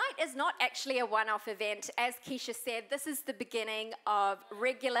tonight is not actually a one-off event. As Keisha said, this is the beginning of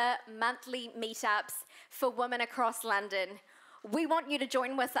regular monthly meetups for women across London. We want you to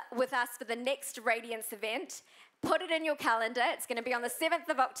join with us for the next Radiance event. Put it in your calendar. It's going to be on the 7th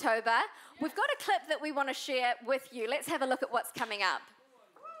of October. We've got a clip that we want to share with you. Let's have a look at what's coming up.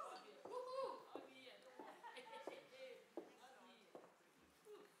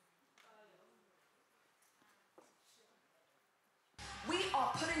 We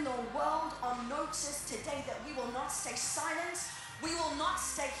are putting the world on notice today that we will not stay silent, we will not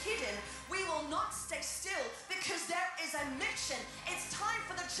stay hidden, we will not stay still, because there is a mission. It's time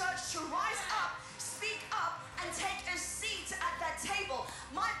for the church to rise up, speak up, and take a seat at that table.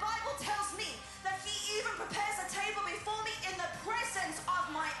 My Bible tells me that He even prepares a table before me in the presence of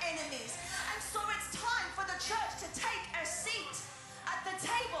my enemies. And so it's time for the church to take a seat at the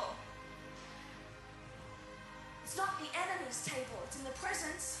table. It's not the enemy's table, it's in the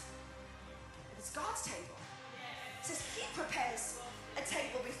presence. It's God's table. It says He prepares a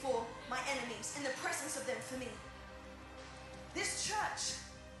table before my enemies in the presence of them for me. This church,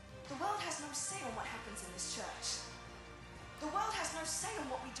 the world has no say on what happens in this church. The world has no say on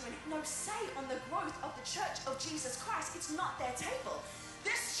what we do, and no say on the growth of the church of Jesus Christ. It's not their table.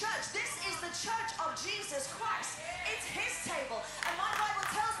 This church, this is the church of Jesus Christ. It's His table. And my Bible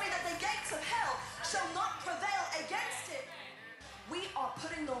tells me that the gates of hell shall not prevail against it. We are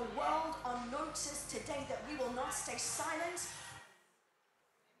putting the world on notice today that we will not stay silent.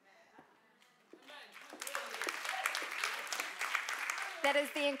 That is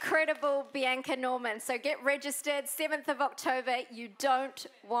the incredible Bianca Norman. So get registered, 7th of October. You don't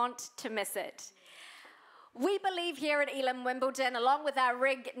want to miss it. We believe here at Elim Wimbledon, along with our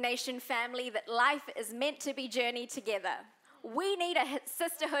Rig Nation family, that life is meant to be journeyed together. We need a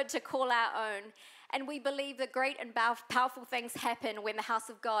sisterhood to call our own. And we believe that great and powerful things happen when the house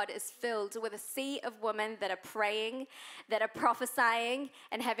of God is filled with a sea of women that are praying, that are prophesying,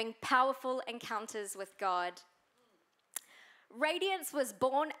 and having powerful encounters with God. Radiance was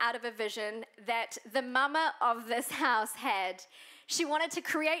born out of a vision that the mama of this house had. She wanted to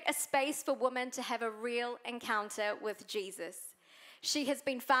create a space for women to have a real encounter with Jesus. She has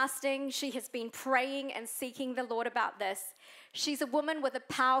been fasting, she has been praying and seeking the Lord about this. She's a woman with a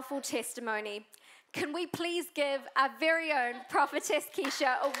powerful testimony. Can we please give our very own prophetess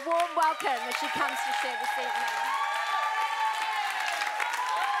Keisha a warm welcome as she comes to share this evening?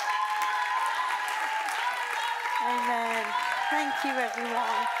 Amen. Thank you,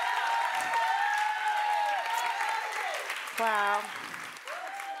 everyone. Wow.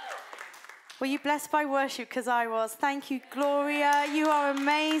 Were you blessed by worship? Because I was. Thank you, Gloria. You are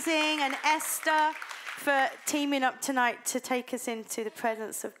amazing. And Esther for teaming up tonight to take us into the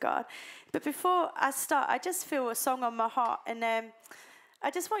presence of God. But before I start, I just feel a song on my heart. And I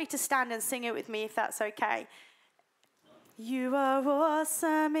just want you to stand and sing it with me, if that's okay. You are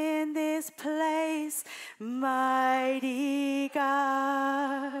awesome in this place, mighty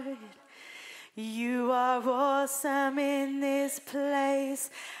God. You are awesome in this place,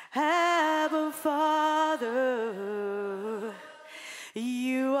 Abba Father.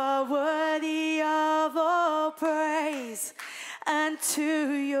 You are worthy of all praise, and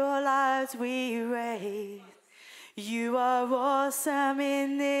to your lives we raise. You are awesome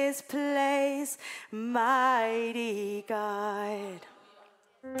in this place, mighty God.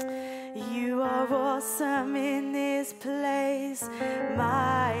 You are awesome in this place,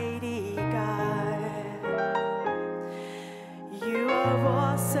 mighty God. You are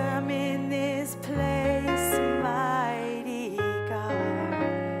awesome in this place, mighty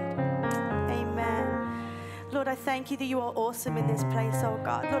God. Amen. Lord, I thank thank you that you are awesome in this place, oh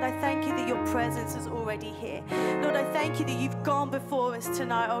God. Lord, I thank you that your presence is already here. Lord, I thank you that you've gone before us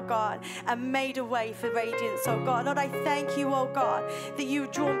tonight, oh God, and made a way for Radiance, oh God. Lord, I thank you, oh God, that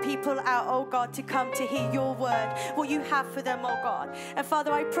you've drawn people out, oh God, to come to hear your word, what you have for them, oh God. And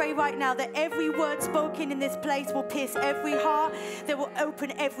Father, I pray right now that every word spoken in this place will pierce every heart, that will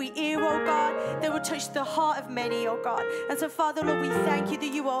open every ear, oh God, that will touch the heart of many, oh God. And so, Father, Lord, we thank you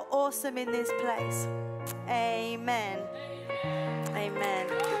that you are awesome in this place. Amen. Amen.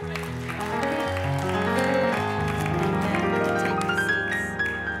 Take your seats.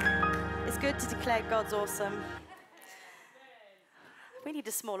 It's good to declare God's awesome. We need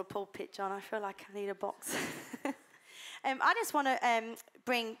a smaller pulpit, John. I feel like I need a box. I just want to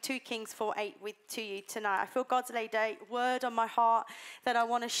bring 2 Kings 4:8 to you tonight. I feel God's laid a word on my heart that I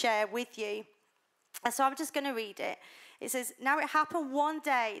want to share with you. And so I'm just going to read it. It says, "Now it happened one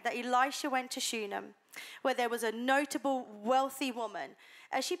day that Elisha went to Shunem, where there was a notable wealthy woman.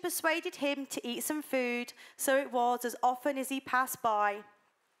 As she persuaded him to eat some food, so it was as often as he passed by,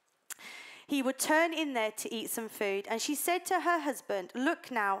 he would turn in there to eat some food. And she said to her husband, 'Look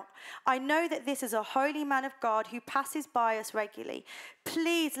now, I know that this is a holy man of God who passes by us regularly.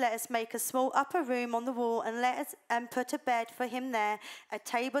 Please let us make a small upper room on the wall and put a bed for him there, a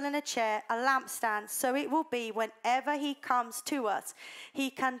table and a chair, a lampstand, so it will be whenever he comes to us, he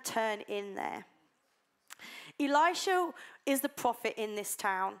can turn in there.'" Elisha is the prophet in this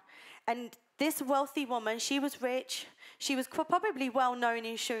town. And this wealthy woman, she was rich. She was probably well known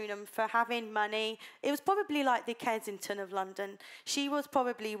in Shunem for having money. It was probably like the Kensington of London. She was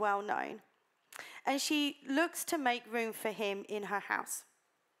probably well known. And she looks to make room for him in her house.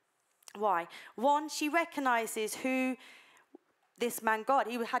 Why? One, she recognizes who this man God.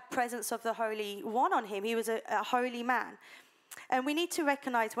 He had presence of the Holy One on him. He was a holy man. And we need to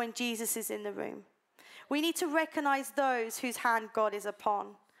recognize when Jesus is in the room. We need to recognize those whose hand God is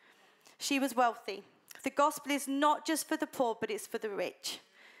upon. She was wealthy. The gospel is not just for the poor, but it's for the rich.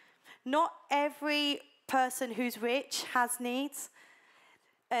 Not every person who's rich has needs.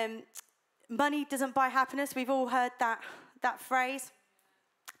 Money doesn't buy happiness. We've all heard that phrase.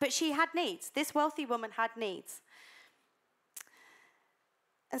 But she had needs. This wealthy woman had needs.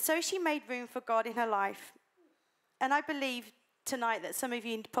 And so she made room for God in her life. And I believe tonight that some of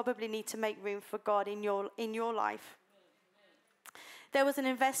you probably need to make room for God in your life. There was an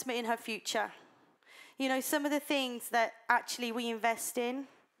investment in her future. You know, some of the things that actually we invest in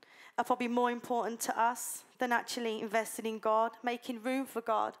are probably more important to us than actually investing in God, making room for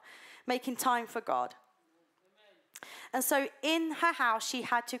God, making time for God. And so in her house, she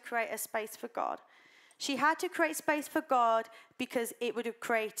had to create a space for God. She had to create space for God because it would have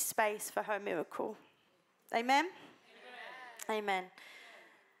created space for her miracle. Amen? Amen.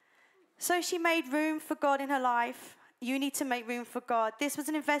 So she made room for God in her life. You need to make room for God. This was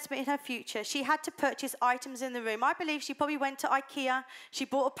an investment in her future. She had to purchase items in the room. I believe she probably went to IKEA. She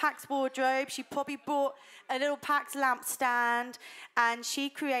bought a Pax wardrobe. She probably bought a little Pax lampstand. And she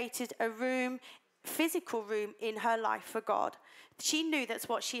created a room, physical room in her life for God. She knew that's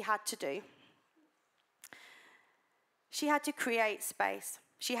what she had to do. She had to create space.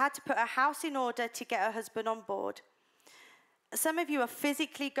 She had to put her house in order to get her husband on board. Some of you are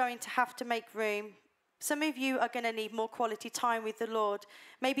physically going to have to make room. Some of you are going to need more quality time with the Lord.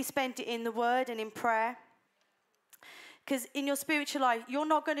 Maybe spend it in the Word and in prayer. Because in your spiritual life, you're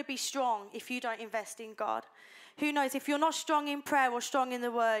not going to be strong if you don't invest in God. Who knows, if you're not strong in prayer or strong in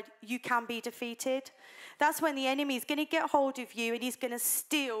the Word, you can be defeated. That's when the enemy is going to get hold of you and he's going to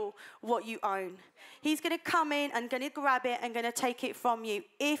steal what you own. He's going to come in and going to grab it and going to take it from you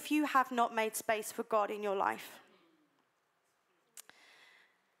if you have not made space for God in your life.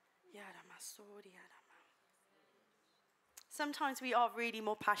 Sometimes we are really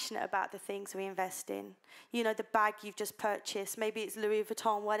more passionate about the things we invest in. You know, the bag you've just purchased, maybe it's Louis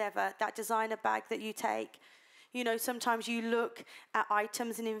Vuitton, whatever, that designer bag that you take. You know, sometimes you look at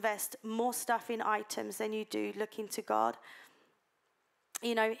items and invest more stuff in items than you do look into God.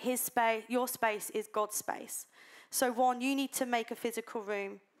 You know, his space, your space is God's space. So one, you need to make a physical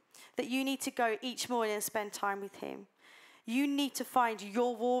room that you need to go each morning and spend time with him. You need to find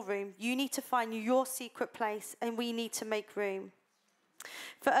your war room. You need to find your secret place, and we need to make room.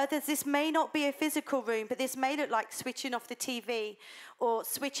 For others, this may not be a physical room, but this may look like switching off the TV or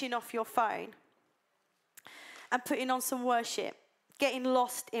switching off your phone and putting on some worship, getting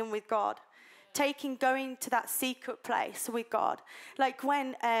lost in with God, going to that secret place with God. Like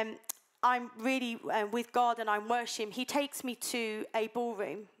when I'm really with God and I'm worshiping, he takes me to a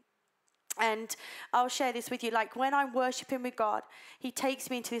ballroom. And I'll share this with you. Like when I'm worshiping with God, he takes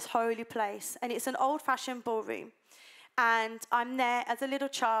me into this holy place. And it's an old-fashioned ballroom. And I'm there as a little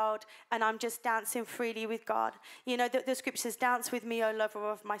child, and I'm just dancing freely with God. You know, the scripture says, dance with me, O lover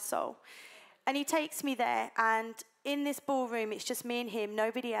of my soul. And he takes me there, and in this ballroom, it's just me and him,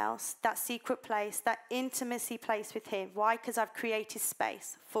 nobody else, that secret place, that intimacy place with him. Why? Because I've created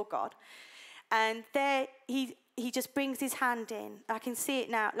space for God. And there, he just brings his hand in. I can see it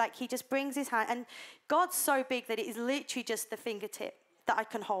now. Like, he just brings his hand. And God's so big that it is literally just the fingertip that I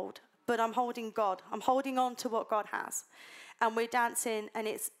can hold. But I'm holding God. I'm holding on to what God has. And we're dancing, and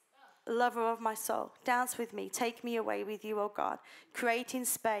it's lover of my soul. Dance with me. Take me away with you, oh God. Creating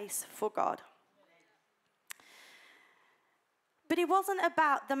space for God. But it wasn't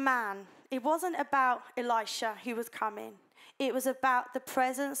about the man. It wasn't about Elisha who was coming. It was about the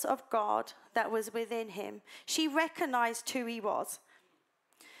presence of God that was within him. She recognized who he was.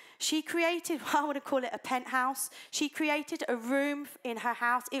 She created, I want to call it a penthouse. She created a room in her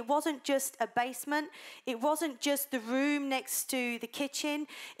house. It wasn't just a basement. It wasn't just the room next to the kitchen.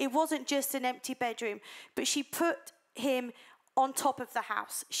 It wasn't just an empty bedroom. But she put him on top of the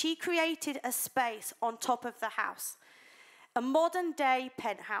house. She created a space on top of the house. A modern day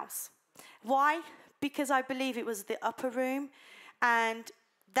penthouse. Why? Because I believe it was the upper room, and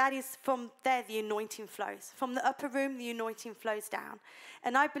that is from there the anointing flows. From the upper room, the anointing flows down.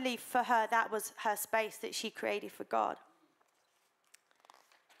 And I believe for her, that was her space that she created for God.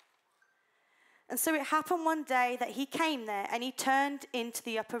 And so it happened one day that he came there, and he turned into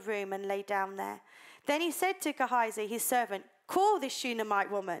the upper room and lay down there. Then he said to Gehazi, his servant, call this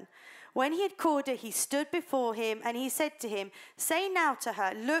Shunammite woman. When he had called her, he stood before him, and he said to him, say now to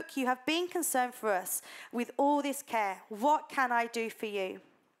her, look, you have been concerned for us with all this care. What can I do for you?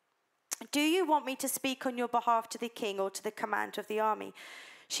 Do you want me to speak on your behalf to the king or to the commander of the army?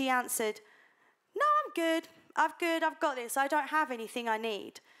 She answered, no, I'm good. I've got this. I don't have anything I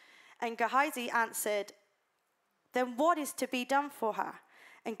need. And Gehazi answered, then what is to be done for her?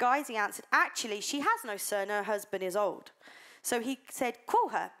 And Gehazi answered, actually, she has no son. Her husband is old. So he said, call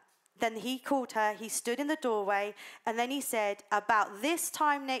her. Then he called her, he stood in the doorway, and then he said, about this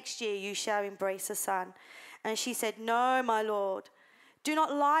time next year you shall embrace a son. And she said, no, my lord, do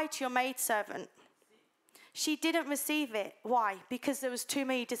not lie to your maidservant. She didn't receive it. Why? Because there was too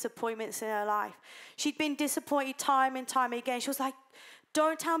many disappointments in her life. She'd been disappointed time and time again. She was like,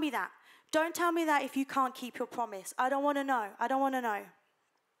 don't tell me that. Don't tell me that if you can't keep your promise. I don't want to know. I don't want to know.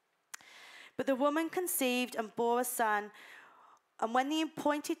 But the woman conceived and bore a son. And when the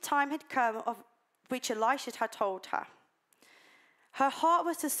appointed time had come, of which Elisha had told her, her heart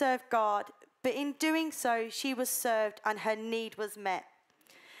was to serve God, but in doing so, she was served and her need was met.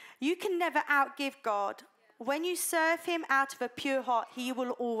 You can never outgive God. When you serve him out of a pure heart, he will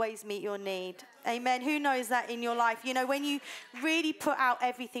always meet your need. Amen. Who knows that in your life? You know, when you really put out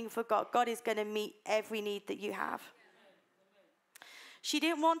everything for God, God is going to meet every need that you have. She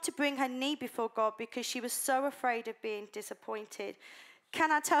didn't want to bring her need before God because she was so afraid of being disappointed.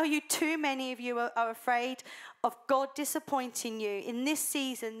 Can I tell you, too many of you are afraid of God disappointing you. In this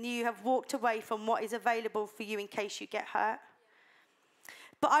season, you have walked away from what is available for you in case you get hurt.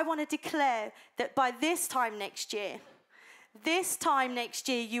 But I want to declare that by this time next year,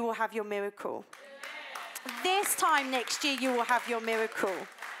 you will have your miracle. This time next year, you will have your miracle.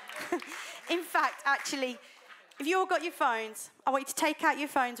 In fact, actually, if you all got your phones, I want you to take out your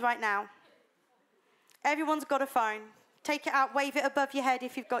phones right now. Everyone's got a phone. Take it out, wave it above your head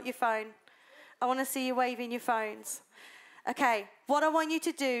if you've got your phone. I want to see you waving your phones. Okay, what I want you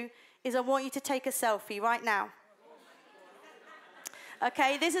to do is I want you to take a selfie right now.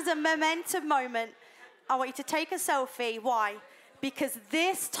 Okay, this is a momentum moment. I want you to take a selfie. Why? Because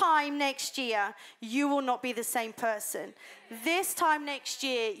this time next year, you will not be the same person. This time next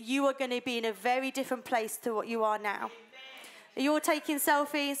year, you are going to be in a very different place to what you are now. Are you all taking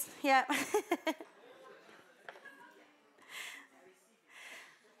selfies? Yeah.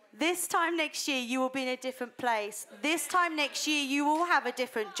 This time next year, you will be in a different place. This time next year, you will have a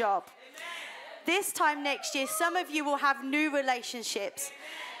different job. This time next year, some of you will have new relationships.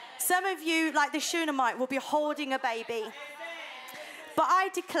 Some of you, like the Shunammite, will be holding a baby. But I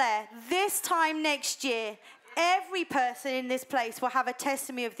declare, this time next year, every person in this place will have a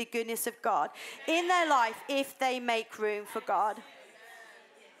testimony of the goodness of God in their life if they make room for God.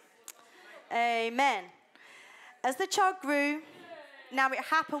 Amen. As the child grew, now it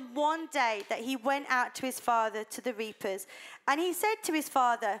happened one day that he went out to his father to the reapers. And he said to his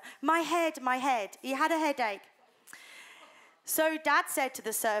father, my head, my head. He had a headache. So dad said to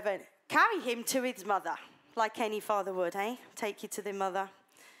the servant, carry him to his mother. Like any father would, eh? Take you to the mother.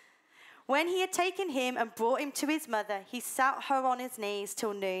 When he had taken him and brought him to his mother, he sat her on his knees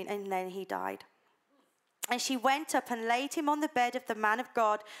till noon, and then he died. And she went up and laid him on the bed of the man of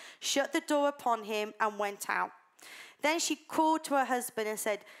God, shut the door upon him, and went out. Then she called to her husband and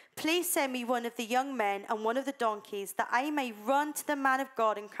said, "Please send me one of the young men and one of the donkeys, that I may run to the man of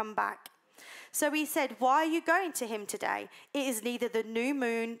God and come back." So he said, "Why are you going to him today? It is neither the new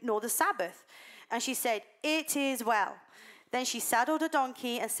moon nor the Sabbath." And she said, "It is well." Then she saddled a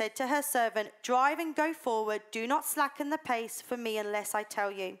donkey and said to her servant, "Drive and go forward. Do not slacken the pace for me unless I tell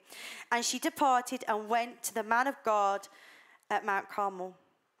you." And she departed and went to the man of God at Mount Carmel.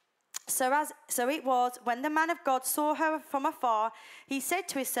 So it was, when the man of God saw her from afar, he said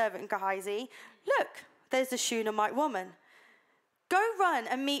to his servant Gehazi, "Look, there's the Shunammite woman. Go run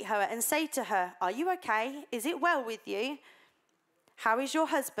and meet her and say to her, 'Are you okay? Is it well with you? How is your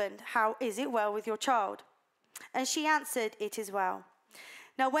husband? How is it well with your child?' And she answered, 'It is well.'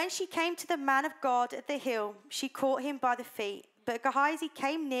 Now when she came to the man of God at the hill, she caught him by the feet. But Gehazi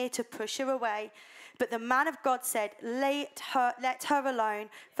came near to push her away. But the man of God said, let her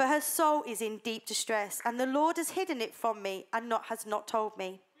alone, for her soul is in deep distress, and the Lord has hidden it from me and has not told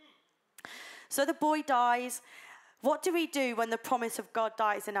me." So the boy dies. What do we do when the promise of God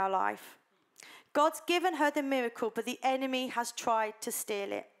dies in our life? God's given her the miracle, but the enemy has tried to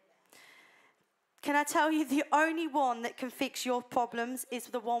steal it. Can I tell you, the only one that can fix your problems is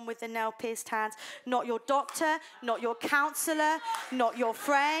the one with the nail-pierced hands. Not your doctor, not your counselor, not your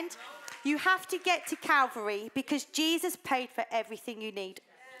friend. You have to get to Calvary because Jesus paid for everything you need.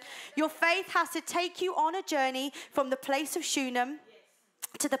 Your faith has to take you on a journey from the place of Shunem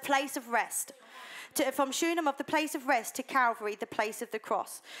to the place of rest. From Shunem, of the place of rest, to Calvary, the place of the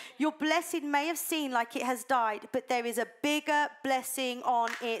cross. Your blessing may have seemed like it has died, but there is a bigger blessing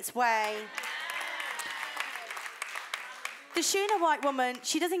on its way. The Shunammite woman,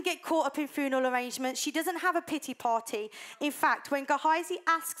 she doesn't get caught up in funeral arrangements. She doesn't have a pity party. In fact, when Gehazi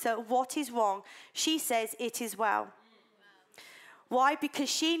asks her what is wrong, she says, "It is well." Why? Because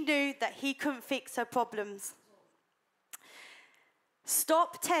she knew that he couldn't fix her problems.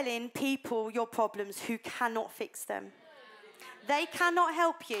 Stop telling people your problems who cannot fix them. They cannot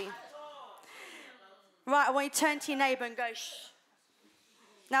help you. Right, I want you to turn to your neighbour and go, "Shh."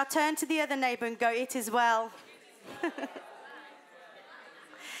 Now turn to the other neighbour and go, "It is well."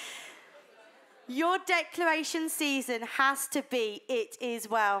 Your declaration season has to be, "It is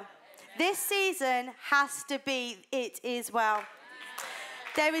well." This season has to be, "It is well."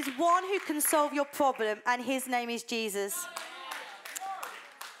 There is one who can solve your problem, and his name is Jesus.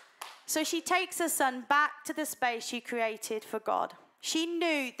 So she takes her son back to the space she created for God. She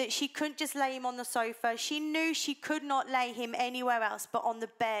knew that she couldn't just lay him on the sofa. She knew she could not lay him anywhere else but on the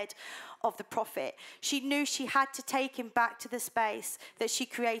bed of the prophet. She knew she had to take him back to the space that she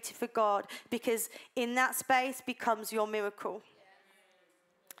created for God, because in that space becomes your miracle.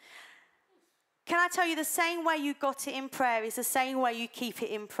 Can I tell you, the same way you got it in prayer is the same way you keep it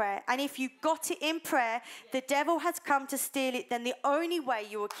in prayer. And if you got it in prayer, the devil has come to steal it, then the only way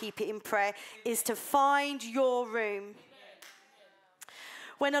you will keep it in prayer is to find your room.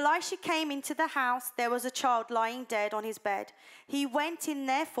 When Elisha came into the house, there was a child lying dead on his bed. He went in,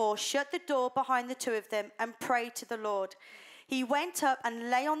 therefore, shut the door behind the two of them, and prayed to the Lord. He went up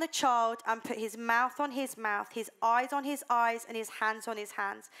and lay on the child and put his mouth on his mouth, his eyes on his eyes, and his hands on his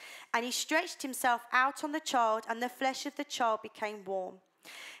hands. And he stretched himself out on the child, and the flesh of the child became warm.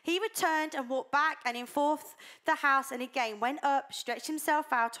 He returned and walked back and in forth the house, and again went up, stretched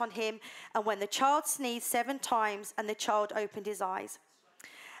himself out on him. And when the child sneezed 7 times, and the child opened his eyes.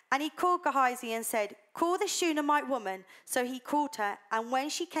 And he called Gehazi and said, "Call the Shunammite woman." So he called her, and when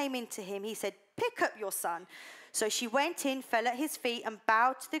she came in to him, he said, "Pick up your son." So she went in, fell at his feet, and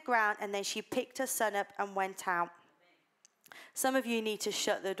bowed to the ground, and then she picked her son up and went out. Some of you need to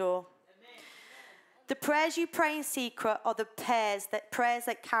shut the door. The prayers you pray in secret are the prayers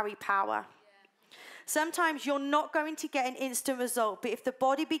that carry power. Sometimes you're not going to get an instant result, but if the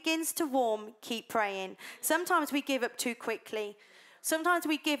body begins to warm, keep praying. Sometimes we give up too quickly. Sometimes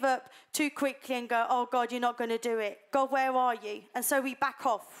we give up too quickly and go, "Oh God, you're not going to do it. God, where are you?" And so we back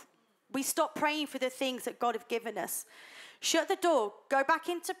off. We stop praying for the things that God has given us. Shut the door, go back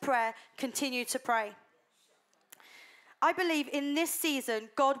into prayer, continue to pray. I believe in this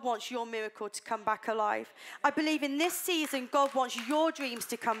season, God wants your miracle to come back alive. I believe in this season, God wants your dreams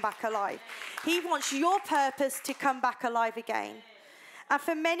to come back alive. He wants your purpose to come back alive again. And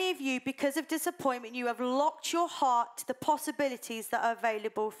for many of you, because of disappointment, you have locked your heart to the possibilities that are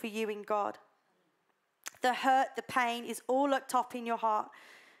available for you in God. The hurt, the pain is all locked up in your heart.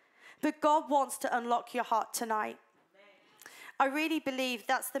 But God wants to unlock your heart tonight. I really believe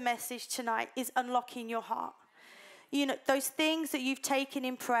that's the message tonight, is unlocking your heart. You know, those things that you've taken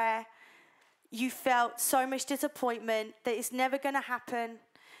in prayer, you felt so much disappointment that it's never going to happen.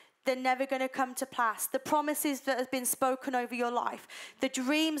 They're never going to come to pass. The promises that have been spoken over your life, the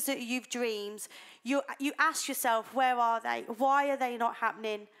dreams that you've dreamed, you ask yourself, where are they? Why are they not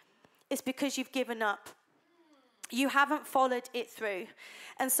happening? It's because you've given up. You haven't followed it through.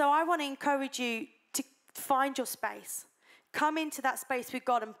 And so I want to encourage you to find your space. Come into that space with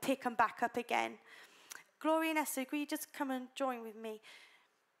God and pick them back up again. Gloria and Esther, will you just come and join with me?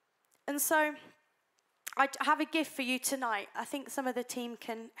 And so I have a gift for you tonight. I think some of the team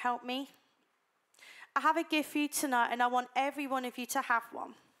can help me. I have a gift for you tonight, and I want every one of you to have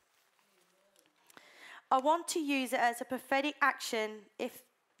one. I want to use it as a prophetic action. If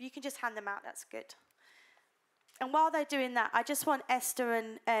you can just hand them out, that's good. And while they're doing that, I just want Esther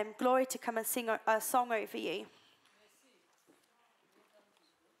and Gloria to come and sing a song over you.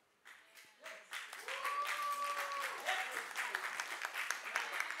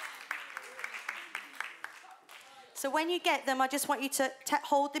 So when you get them, I just want you to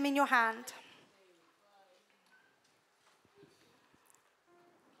hold them in your hand.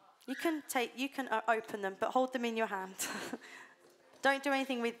 You can open them, but hold them in your hand. Don't do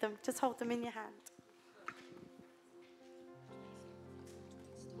anything with them. Just hold them in your hand.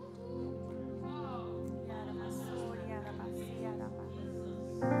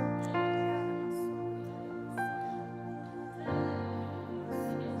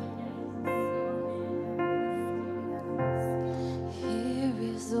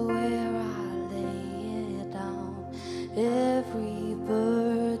 Every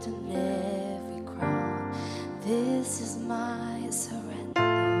burden, every crown, this is my surrender.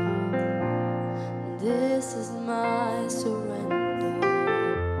 This is my surrender.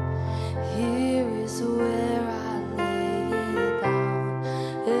 Here is where I lay it down.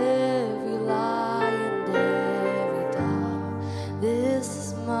 Every lie and every doubt, this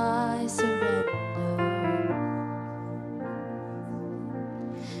is my surrender.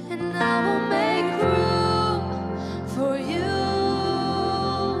 And I will make room for you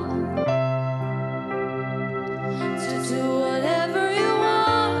to do whatever you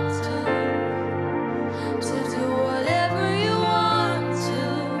want to do whatever you want to,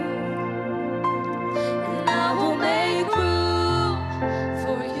 and I will make room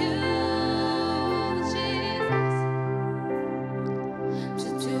for you, Jesus, to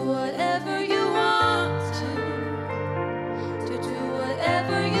do whatever you want to do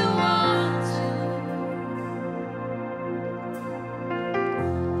whatever you want to.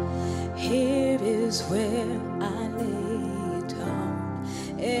 Here is where I lay down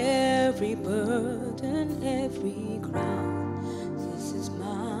every burden, every crown. This is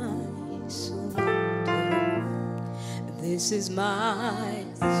my surrender. This is my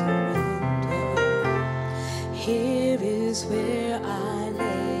surrender. Here is where I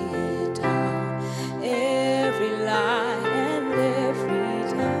lay it down. Every lie and every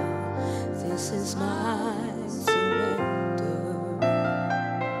doubt. This is my surrender.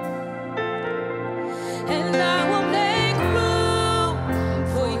 And I will make room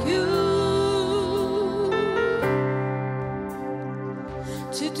for you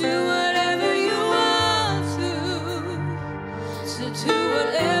to do whatever you want to do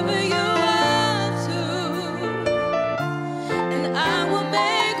whatever you want to, and I will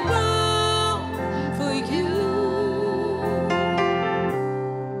make room for you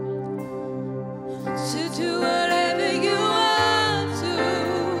to do whatever you want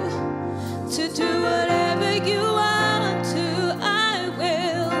to do whatever you want to. I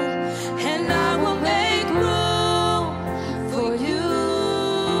will, and I will make room for you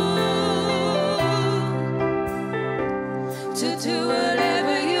to do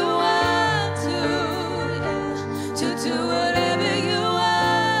whatever you want to do whatever you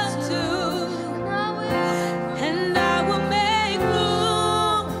want to. And I will make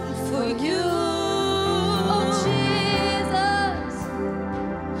room for you, oh Jesus,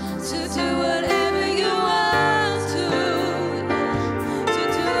 to do whatever you want to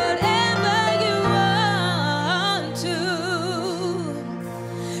do whatever you want to.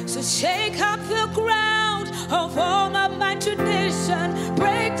 So shake up the ground of all of my tradition,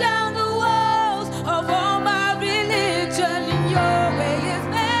 break down the walls of all my religion. Your way is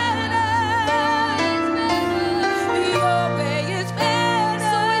better. Your way is better.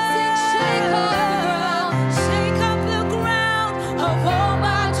 So we sing, shake up the ground of all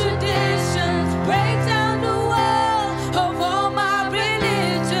my traditions, break down the wall of all my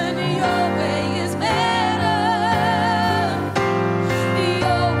religion. Your way is better.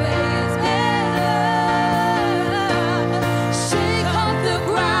 Your way is better. Shake up the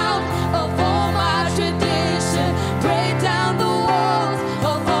ground of all my traditions.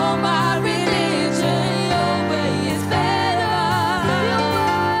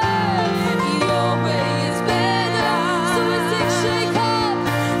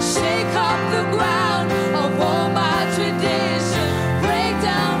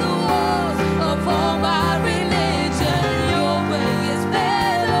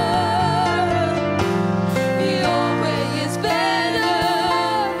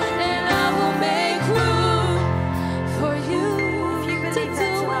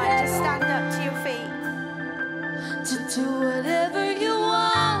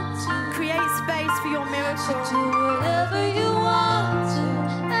 do whatever you want to,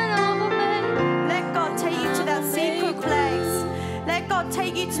 and I will make. Let God take you to that secret place. Let God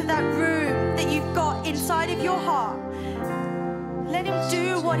take you to that room that you've got inside of your heart. Let him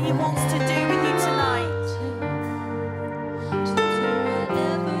do what he wants to do with you tonight. To do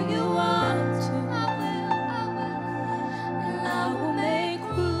whatever you want to, and I will make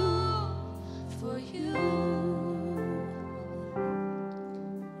room for you.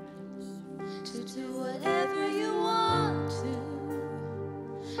 To do whatever you want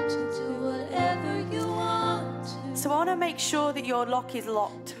to do whatever you want to. So I want to make sure that your lock is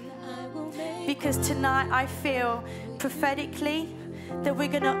locked. I will make Because tonight I feel prophetically that we're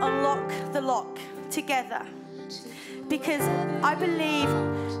going to unlock the lock together. Because I believe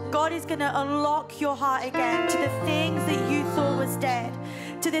God is going to unlock your heart again to the things that you thought was dead,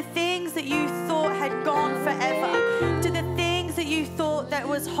 to the things that you thought had gone forever, to the things that you thought that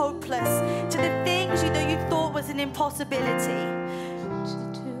was hopeless, to the things that you thought was an impossibility.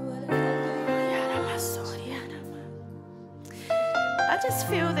 I just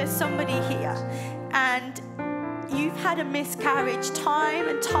feel there's somebody here and you've had a miscarriage time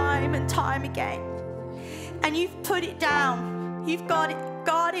and time and time again. And you've put it down. You've got it.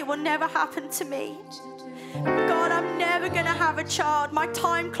 God, it will never happen to me. God, I'm never going to have a child. My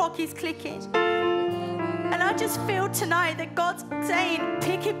time clock is clicking. And I just feel tonight that God's saying,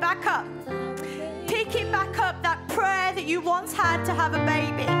 pick it back up. Pick it back up, that prayer that you once had to have a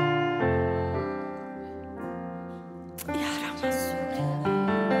baby.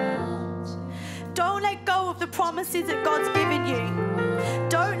 Don't let go of the promises that God's given you.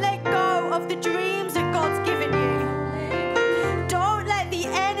 Don't let go of the dreams that God's given you. Don't let the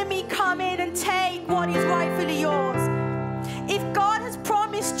enemy come in and take what is rightfully yours. If God has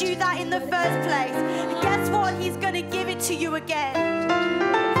promised you that in the first place, guess what? He's going to give it to you again.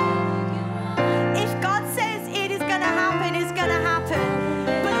 If God says it is going to happen, it's going to happen.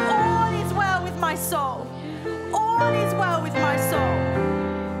 But all is well with my soul. All is well with my soul.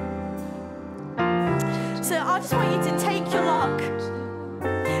 So I just want you to take your lock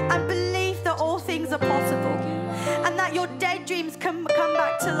and believe that all things are possible and that your dead dreams can come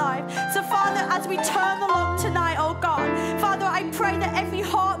back to life. So Father, as we turn the lock tonight, oh God, Father, I pray that every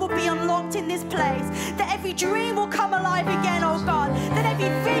heart will be unlocked in this place, that every dream will come alive again, oh God, that every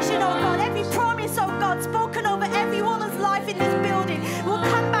vision, oh God, every promise, oh God, spoken over every woman's life in this building will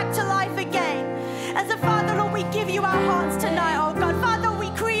come back to life again. And so Father, Lord, we give you our hearts tonight, oh God. Father, we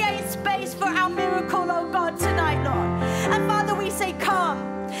create space for our miracle, oh God, tonight, Lord. And Father, we say, come,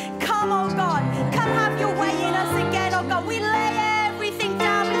 oh God, come have your way in us again, oh God. We lay everything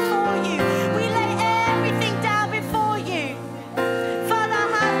down before you. We lay everything down before you. Father,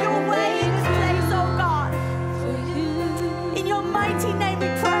 have your way in this place, oh God. In your mighty name we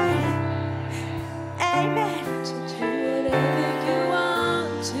pray. Amen.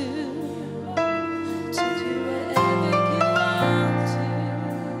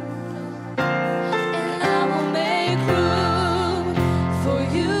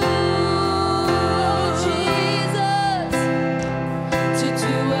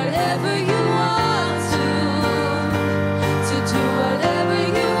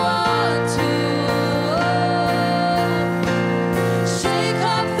 Shake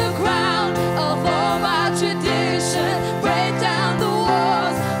up the ground of all my traditions.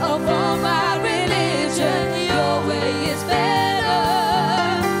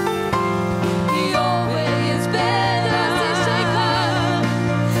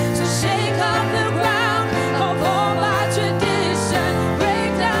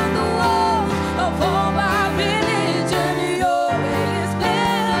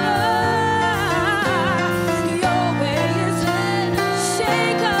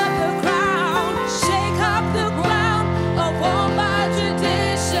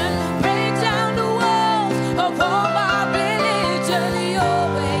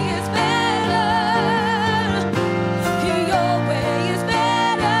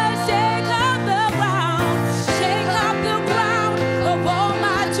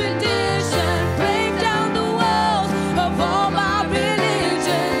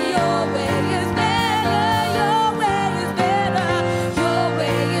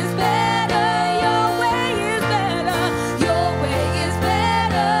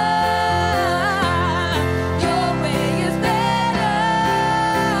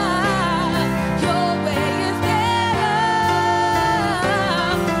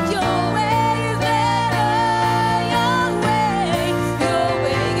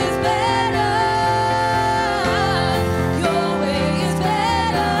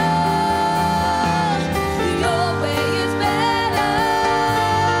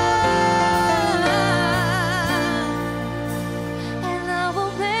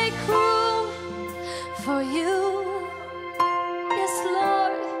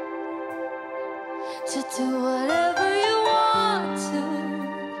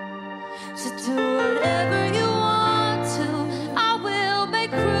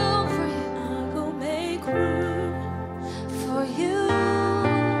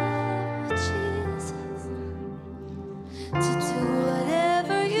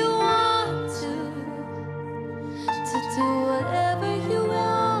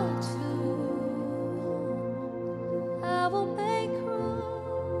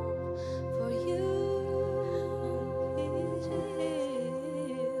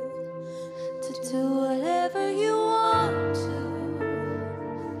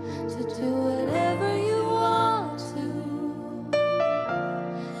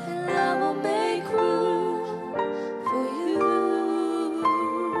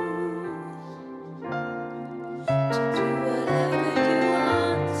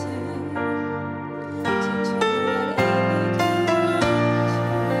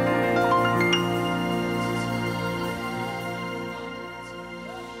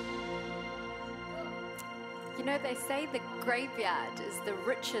 You know, they say the graveyard is the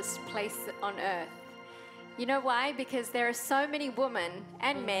richest place on earth. You know why? Because there are so many women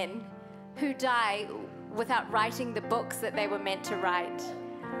and men who die without writing the books that they were meant to write,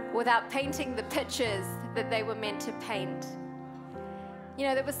 without painting the pictures that they were meant to paint. You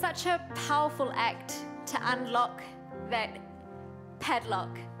know, there was such a powerful act to unlock that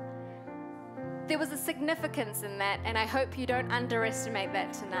padlock. There was a significance in that, and I hope you don't underestimate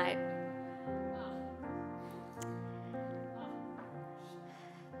that tonight.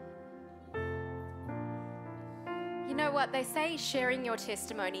 You know what? They say sharing your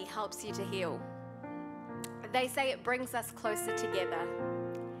testimony helps you to heal. They say it brings us closer together.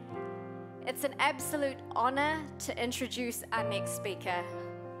 It's an absolute honor to introduce our next speaker.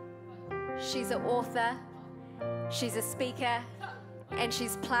 She's an author, she's a speaker, and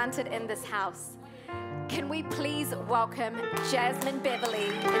she's planted in this house. Can we please welcome Jasmine Beverley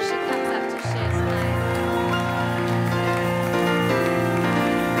as she comes up to share tonight?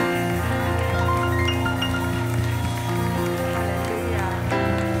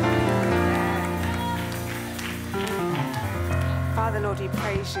 Father, Lord, we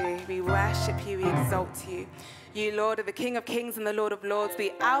praise you, we worship you, we exalt you. You, Lord, are the King of Kings and the Lord of Lords,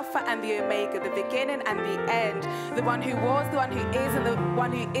 the Alpha and the Omega, the beginning and the end, the one who was, the one who is, and the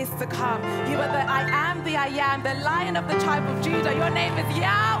one who is to come. You are the I am, the Lion of the tribe of Judah. Your name is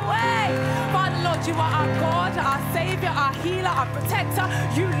Yahweh. Father, Lord, you are our God, our Savior, our healer, our protector.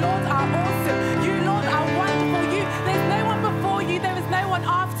 You, Lord, are awesome. You, Lord, are wonderful. There's no one before you. There is no one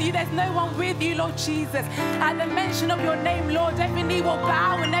after you. There's no one with you, Lord Jesus. At the mention of your name, Lord, every knee will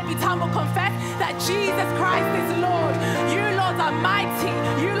bow and every tongue will confess that Jesus Christ is Lord. You, Lord, are mighty.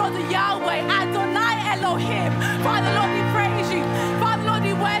 You, Lord, are Yahweh, Adonai Elohim. Father, Lord, we praise you. Father, Lord,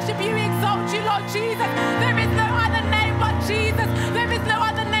 we worship you, we exalt you, Lord Jesus. There is no other name but Jesus. There is no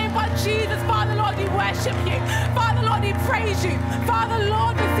other name but Jesus. Father, Lord, we worship you. Father, Lord, we praise you. Father,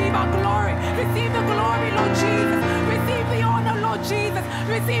 Lord, receive our glory. Receive the glory, Lord Jesus. Receive the honor, Lord Jesus.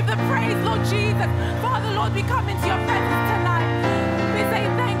 Receive the praise, Lord Jesus. Father, Lord, we come into your presence tonight. We say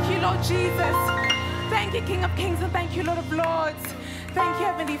thank you, Lord Jesus. Thank you, King of Kings, and thank you, Lord of Lords. Thank you,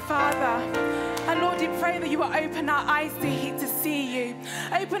 Heavenly Father. And Lord, we pray that you will open our eyes to see you.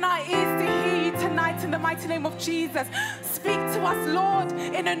 Open our ears to hear you tonight in the mighty name of Jesus. Speak to us, Lord,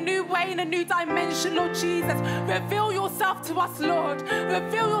 in a new way, in a new dimension, Lord Jesus. Reveal yourself to us, Lord.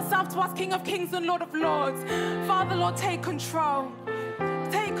 Reveal yourself to us, King of Kings and Lord of Lords. Father, Lord, take control.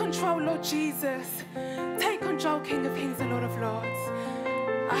 Take control, Lord Jesus. Take control, King of Kings and Lord of Lords.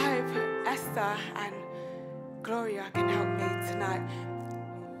 I hope Esther and Gloria can help me tonight.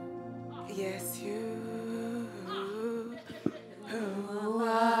 Yes, you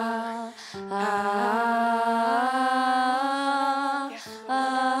are.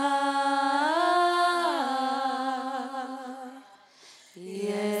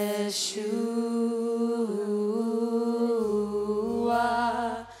 Yes, you are.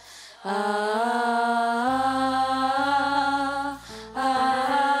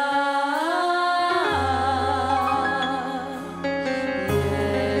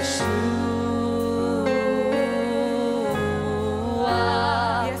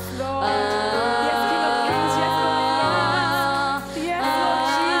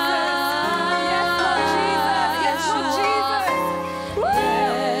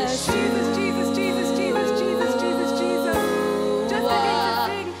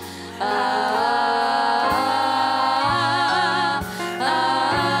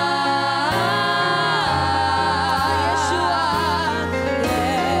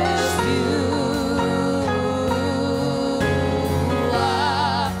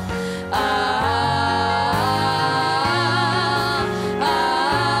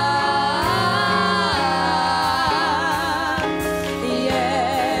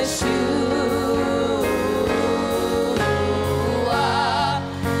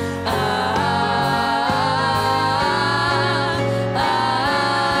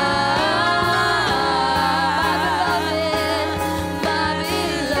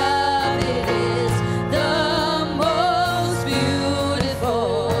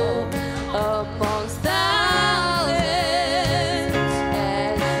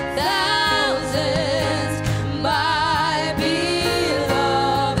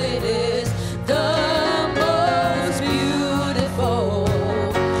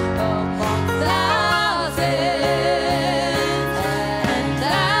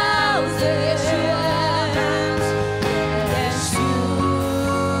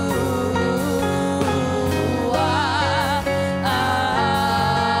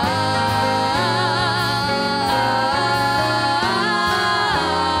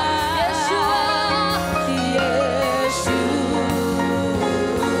 Yeah.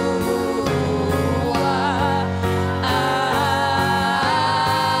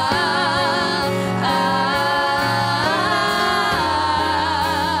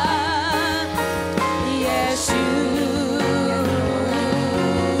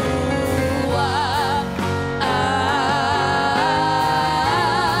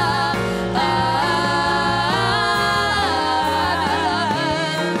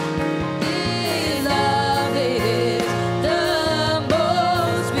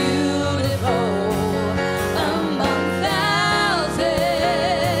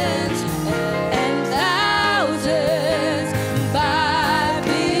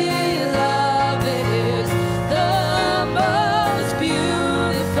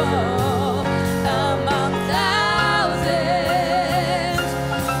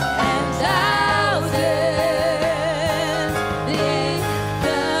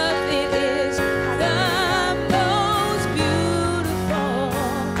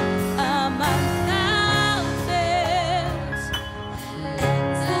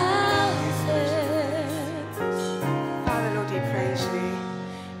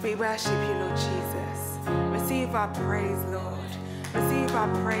 worship you, Lord Jesus. Receive our praise, Lord. Receive our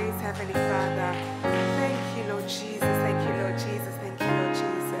praise, Heavenly Father. Thank you, Lord Jesus. Thank you, Lord Jesus. Thank you, Lord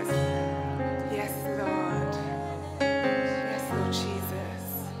Jesus. Yes, Lord. Yes, Lord Jesus.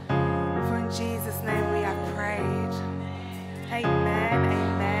 For in Jesus' name we have prayed. Amen,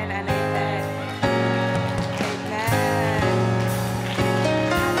 amen, and amen. Amen.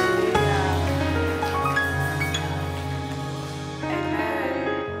 Hallelujah. Amen.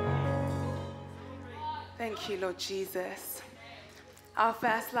 Thank you, Lord Jesus. I'd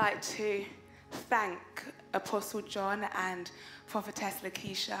first like to thank Apostle Jon and Prophetess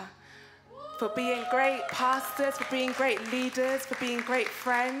Lucisha for being great pastors, for being great leaders, for being great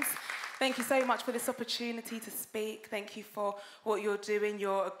friends. Thank you so much for this opportunity to speak. Thank you for what you're doing.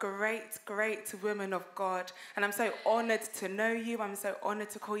 You're a great, great woman of God. And I'm so honored to know you. I'm so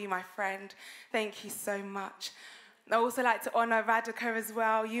honored to call you my friend. Thank you so much. I'd also like to honor Radhika as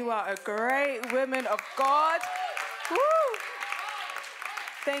well. You are a great woman of God. Woo!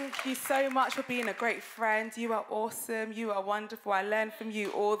 Thank you so much for being a great friend. You are awesome. You are wonderful. I learn from you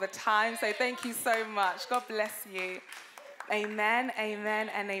all the time. So thank you so much. God bless you. Amen, amen,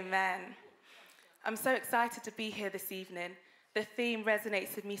 and amen. I'm so excited to be here this evening. The theme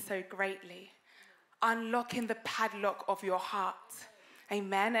resonates with me so greatly. Unlocking the padlock of your heart.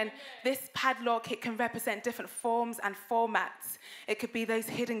 Amen. And this padlock, it can represent different forms and formats. It could be those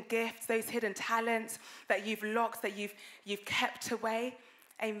hidden gifts, those hidden talents that you've locked, that you've kept away.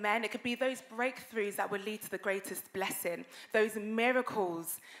 Amen. It could be those breakthroughs that will lead to the greatest blessing. Those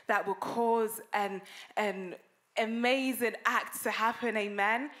miracles that will cause an amazing act to happen.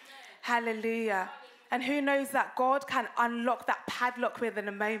 Amen. Hallelujah. And who knows that God can unlock that padlock within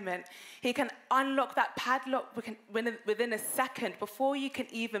a moment. He can unlock that padlock within a second before you can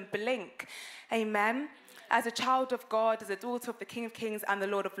even blink. Amen. As a child of God, as a daughter of the King of Kings and the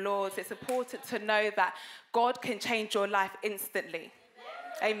Lord of Lords, it's important to know that God can change your life instantly.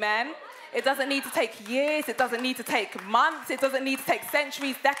 Amen. It doesn't need to take years. It doesn't need to take months. It doesn't need to take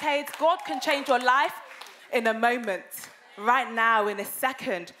centuries, decades. God can change your life in a moment, right now, in a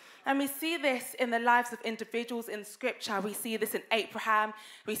second. And we see this in the lives of individuals in Scripture. We see this in Abraham.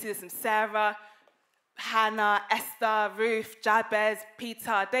 We see this in Sarah, Hannah, Esther, Ruth, Jabez,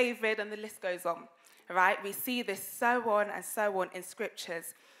 Peter, David, and the list goes on, right? We see this so on and so on in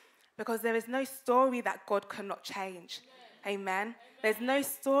Scriptures because there is no story that God cannot change. Amen. There's no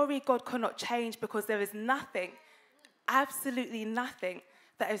story God cannot change because there is nothing, absolutely nothing,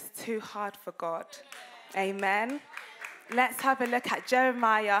 that is too hard for God. Amen. Let's have a look at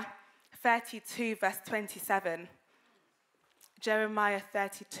Jeremiah 32, verse 27. Jeremiah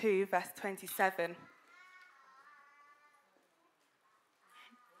 32, verse 27.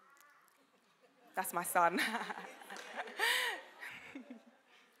 That's my son.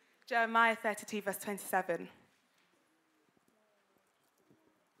 Jeremiah 32, verse 27.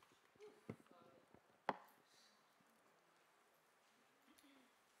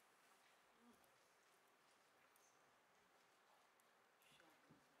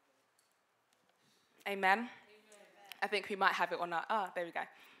 Amen. I think we might have it on our... there we go.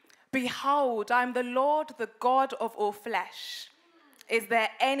 Behold, I'm the Lord, the God of all flesh. Is there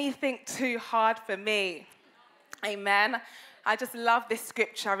anything too hard for me? Amen. I just love this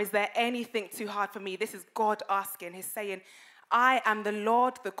scripture. Is there anything too hard for me? This is God asking. He's saying, I am the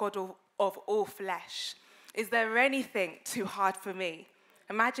Lord, the God of all flesh. Is there anything too hard for me?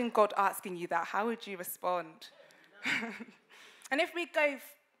 Imagine God asking you that. How would you respond? And if we go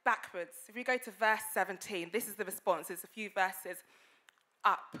backwards, if we go to verse 17, this is the response. There's a few verses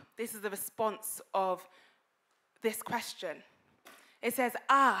up. This is the response of this question. It says,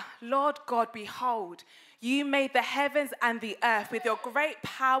 Lord God, behold, you made the heavens and the earth with your great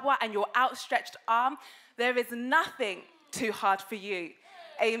power and your outstretched arm. There is nothing too hard for you.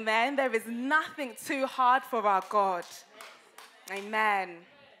 Amen. There is nothing too hard for our God. Amen.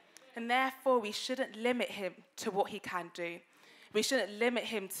 And therefore, we shouldn't limit him to what he can do. We shouldn't limit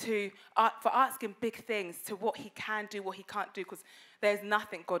him for asking big things to what he can do, what he can't do, because there's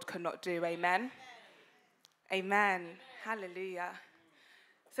nothing God cannot do. Amen? Amen. Hallelujah.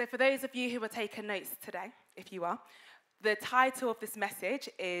 So for those of you who are taking notes today, if you are, the title of this message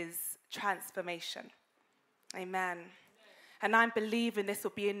is Transformation. Amen. And I'm believing this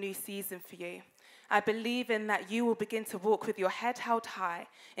will be a new season for you. I believe in that you will begin to walk with your head held high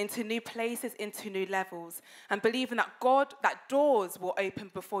into new places, into new levels. And believing that that doors will open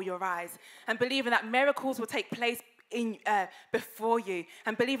before your eyes. And believing that miracles will take place before you.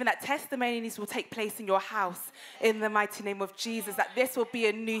 And believing that testimonies will take place in your house in the mighty name of Jesus. That this will be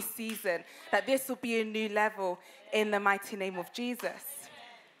a new season. That this will be a new level in the mighty name of Jesus.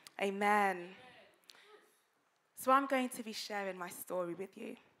 Amen. So I'm going to be sharing my story with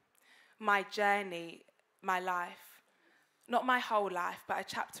you, my journey, my life. Not my whole life, but a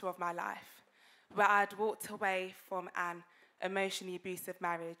chapter of my life, where I'd walked away from an emotionally abusive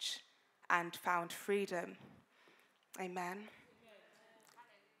marriage and found freedom. Amen.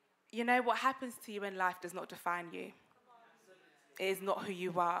 You know, what happens to you in life does not define you. It is not who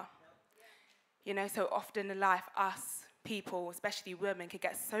you are. You know, so often in life, us people, especially women, can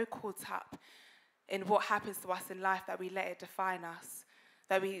get so caught up in what happens to us in life that we let it define us.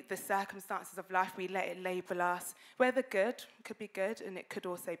 That the circumstances of life, we let it label us. Whether good, it could be good, and it could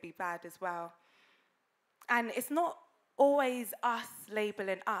also be bad as well. And it's not always us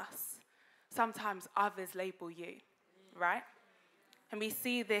labeling us. Sometimes others label you, right? And we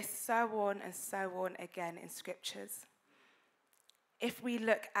see this so on again in scriptures. If we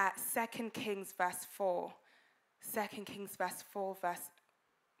look at 2 Kings verse 4, 2 Kings verse 4, verse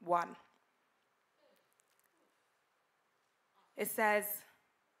 1. It says,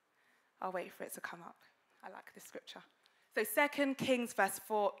 I'll wait for it to come up. I like this scripture. So 2 Kings verse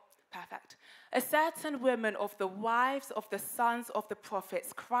 4, perfect. A certain woman of the wives of the sons of the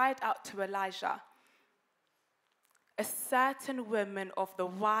prophets cried out to Elijah. A certain woman of the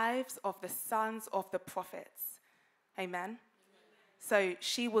wives of the sons of the prophets. Amen. So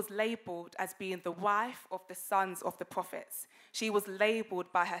she was labeled as being the wife of the sons of the prophets. She was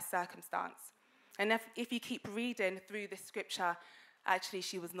labeled by her circumstance. And if you keep reading through this scripture, actually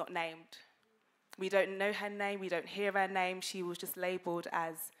she was not named. We don't know her name, we don't hear her name. She was just labeled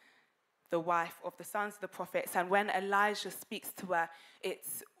as the wife of the sons of the prophets. And when Elijah speaks to her,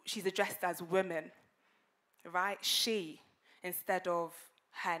 she's addressed as woman, right? She, instead of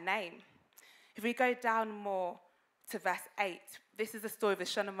her name. If we go down more to verse 8, this is the story of the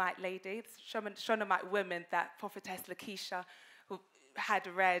Shunammite lady, the Shunammite woman that prophetess Lucisha had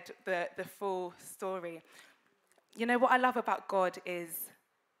read the full story. You know, what I love about God is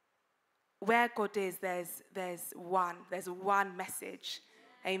where God is, there's one message.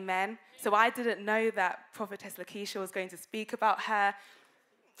 Amen. So I didn't know that prophetess Lucisha was going to speak about her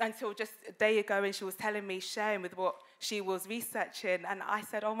until just a day ago, and she was telling me, sharing with what she was researching, and I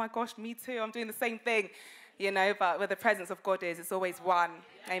said, oh my gosh, me too, I'm doing the same thing, you know, but where the presence of God is, it's always one.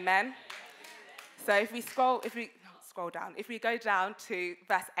 Amen. So if we go down to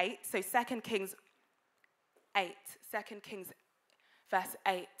verse 8, so 2 Kings verse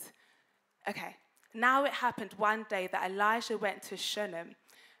 8. Okay. Now it happened one day that Elijah went to Shunem,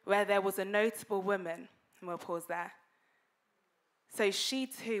 where there was a notable woman, and we'll pause there. So she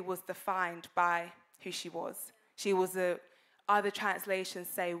too was defined by who she was. She was other translations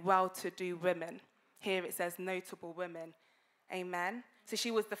say well-to-do women. Here it says notable women. Amen. So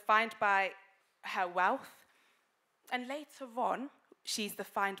she was defined by her wealth. And later on, she's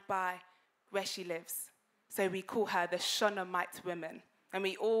defined by where she lives. So we call her the Shunammite woman. And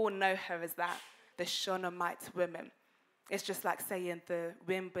we all know her as that, the Shunammite woman. It's just like saying the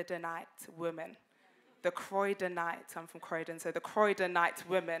Wimbledonite woman. The Croydonite, I'm from Croydon, so the Croydonite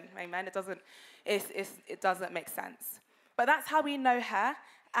woman. Amen. It doesn't make sense. But that's how we know her,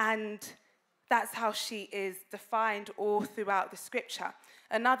 and that's how she is defined all throughout the scripture.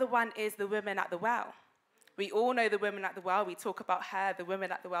 Another one is the woman at the well. We all know the woman at the well. We talk about her, the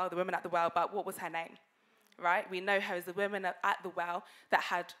woman at the well, but what was her name? Right? We know her as the woman at the well that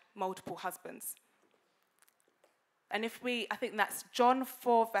had multiple husbands. And I think that's John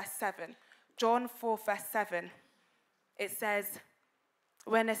 4, verse 7. John 4, verse 7. It says,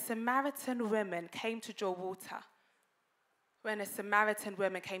 when a Samaritan woman came to draw water,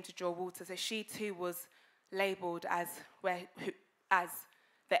 so she too was labeled as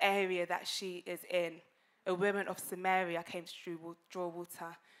the area that she is in. A woman of Samaria came to draw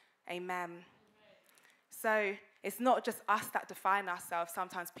water. Amen. So it's not just us that define ourselves.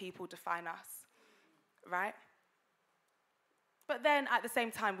 Sometimes people define us, right? But then at the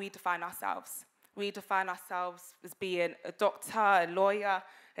same time, we define ourselves. We define ourselves as being a doctor, a lawyer,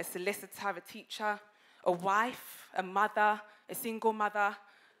 a solicitor, a teacher, a wife, a mother, a single mother,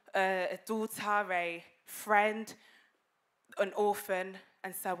 a daughter, a friend, an orphan,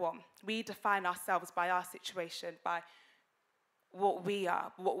 and so on. We define ourselves by our situation, by what we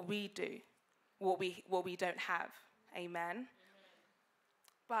are, what we do, what we don't have. Amen.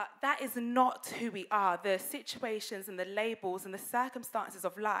 But that is not who we are. The situations and the labels and the circumstances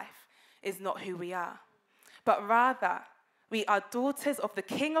of life is not who we are. But rather, we are daughters of the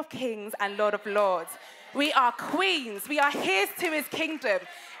King of Kings and Lord of Lords. We are queens. We are his to his kingdom.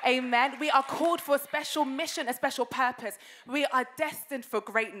 Amen. We are called for a special mission, a special purpose. We are destined for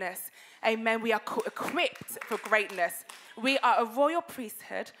greatness. Amen. We are equipped for greatness. We are a royal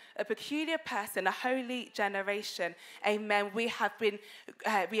priesthood, a peculiar person, a holy generation. Amen. We have been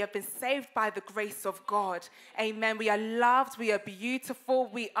saved by the grace of God. Amen. We are loved. We are beautiful.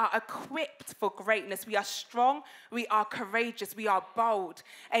 We are equipped for greatness. We are strong. We are courageous. We are bold.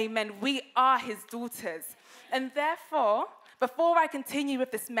 Amen. We are his daughters. And therefore, before I continue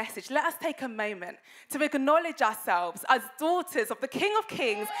with this message, let us take a moment to acknowledge ourselves as daughters of the King of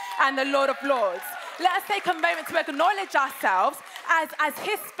Kings and the Lord of Lords. Let us take a moment to acknowledge ourselves as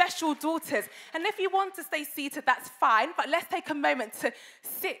his special daughters. And if you want to stay seated, that's fine, but let's take a moment to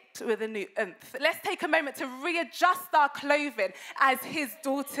sit with a new oomph. Let's take a moment to readjust our clothing as his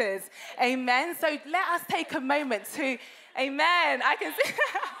daughters. Amen. So let us take a moment to, amen. I can see,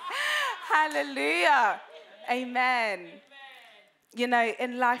 hallelujah. Amen. You know,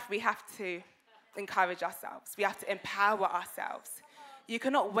 in life, we have to encourage ourselves. We have to empower ourselves. You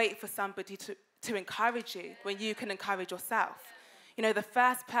cannot wait for somebody to encourage you when you can encourage yourself. You know, the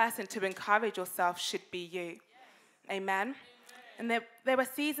first person to encourage yourself should be you. Amen? And there were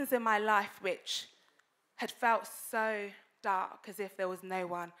seasons in my life which had felt so dark, as if there was no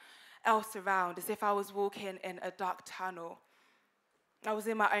one else around, as if I was walking in a dark tunnel. I was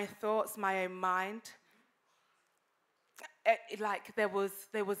in my own thoughts, my own mind. Like there was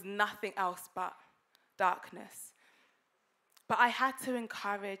nothing else but darkness. But I had to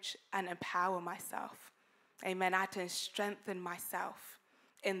encourage and empower myself. Amen. I had to strengthen myself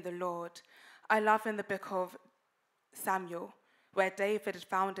in the Lord. I love in the book of Samuel, where David had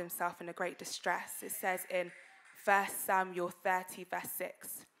found himself in a great distress. It says in 1 Samuel 30, verse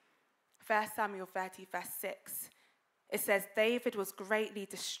 6. 1 Samuel 30, verse 6. It says, David was greatly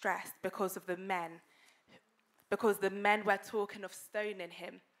distressed because the men were talking of stoning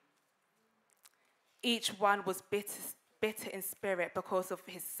him. Each one was bitter in spirit because of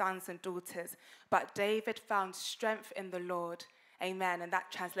his sons and daughters. But David found strength in the Lord. Amen. And that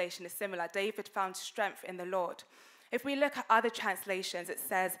translation is similar. David found strength in the Lord. If we look at other translations, it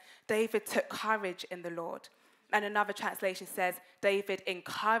says, David took courage in the Lord. And another translation says, David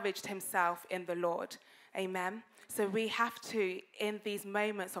encouraged himself in the Lord. Amen. So we have to, in these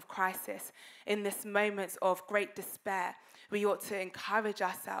moments of crisis, in these moments of great despair, we ought to encourage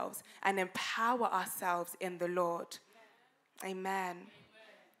ourselves and empower ourselves in the Lord. Amen.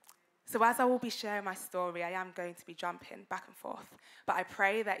 So as I will be sharing my story, I am going to be jumping back and forth, but I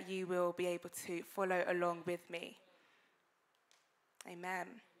pray that you will be able to follow along with me. Amen.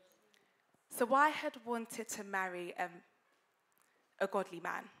 So I had wanted to marry a godly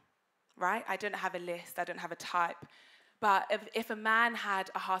man. Right? I don't have a list, I don't have a type. But if a man had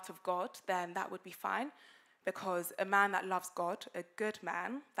a heart of God, then that would be fine. Because a man that loves God, a good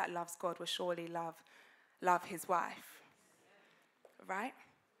man that loves God, will surely love his wife. Right?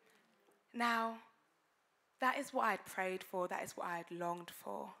 Now, that is what I'd prayed for, that is what I had longed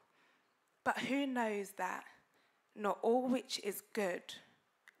for. But who knows that not all which is good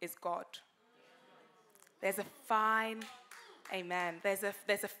is God? There's a fine... Amen. There's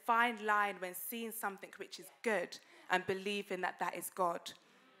a fine line when seeing something which is good and believing that that is God.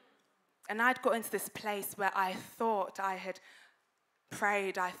 And I'd got into this place where I thought I had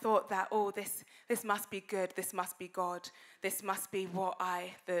prayed. I thought that, this must be good. This must be God. This must be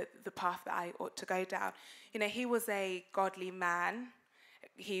the path that I ought to go down. You know, he was a godly man.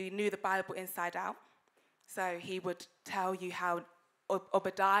 He knew the Bible inside out. So he would tell you how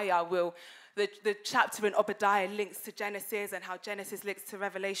Obadiah the chapter in Obadiah links to Genesis and how Genesis links to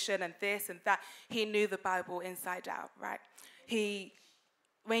Revelation and this and that. He knew the Bible inside out, right?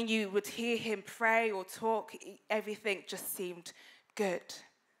 When you would hear him pray or talk, everything just seemed good,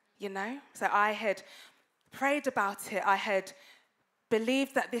 you know? So I had prayed about it. I had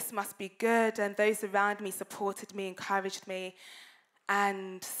believed that this must be good, and those around me supported me, encouraged me,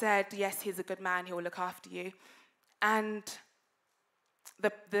 and said, yes, he's a good man, he will look after you. And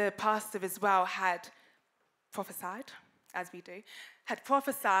the pastor as well had prophesied, as we do, had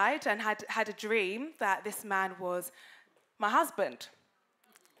prophesied and had a dream that this man was my husband,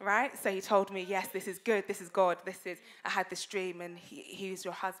 right? So he told me, yes, this is good, this is God, I had this dream and he's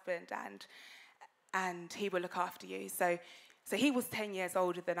your husband and he will look after you. So he was 10 years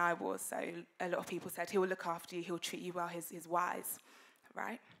older than I was, so a lot of people said, he will look after you, he'll treat you well, he's wise,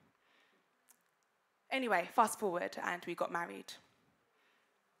 right? Anyway, fast forward and we got married.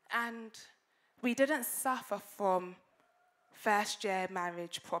 And we didn't suffer from first-year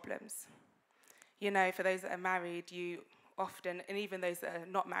marriage problems. You know, for those that are married, you often, and even those that are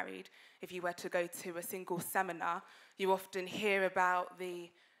not married, if you were to go to a single seminar, you often hear about the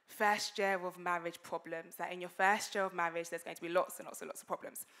first year of marriage problems, that in your first year of marriage, there's going to be lots and lots and lots of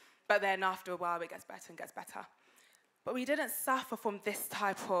problems. But then after a while, it gets better and gets better. But we didn't suffer from this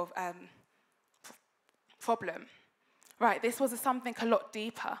type of problem. Right, this was something a lot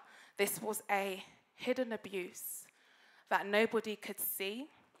deeper. This was a hidden abuse that nobody could see,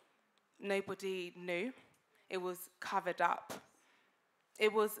 nobody knew. It was covered up.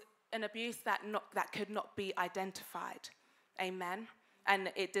 It was an abuse that could not be identified. Amen.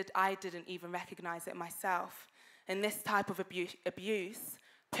 And I didn't even recognize it myself. And this type of abuse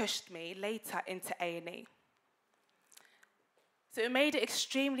pushed me later into A&E. So it made it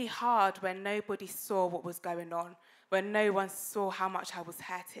extremely hard when nobody saw what was going on, when no one saw how much I was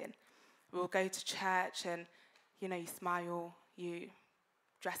hurting. We'll go to church and, you smile, you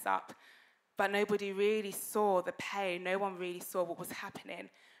dress up, but nobody really saw the pain. No one really saw what was happening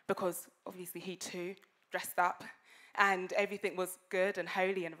because obviously he too dressed up and everything was good and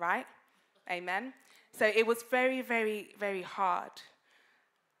holy and right. Amen. So it was very, very, very hard.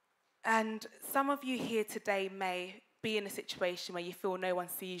 And some of you here today may be in a situation where you feel no one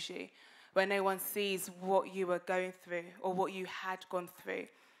sees you, where no one sees what you were going through or what you had gone through.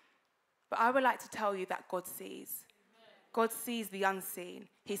 But I would like to tell you that God sees. God sees the unseen.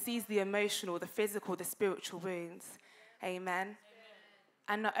 He sees the emotional, the physical, the spiritual wounds. Amen.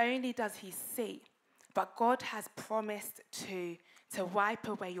 And not only does he see, but God has promised to wipe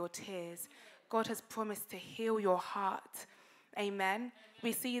away your tears. God has promised to heal your heart. Amen.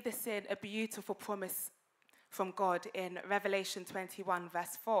 We see this in a beautiful promise from God in Revelation 21,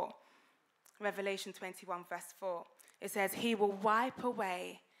 verse 4. Revelation 21, verse 4. It says, he will wipe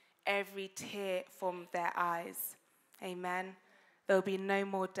away every tear from their eyes. Amen. There'll be no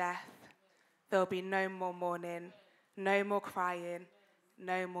more death. There'll be no more mourning, no more crying,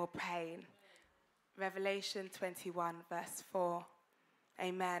 no more pain. Revelation 21, verse 4.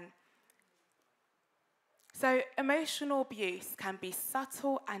 Amen. So emotional abuse can be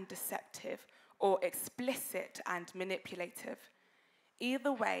subtle and deceptive, or explicit and manipulative.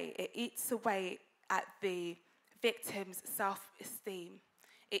 Either way, it eats away at the victim's self-esteem.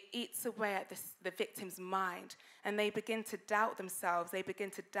 It eats away at the victim's mind, and they begin to doubt themselves. They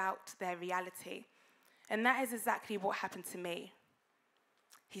begin to doubt their reality. And that is exactly what happened to me.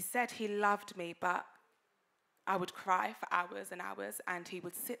 He said he loved me, but I would cry for hours and hours, and he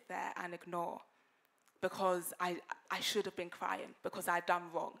would sit there and ignore, because I should have been crying, because I'd done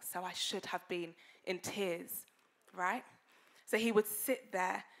wrong, so I should have been in tears, right? So he would sit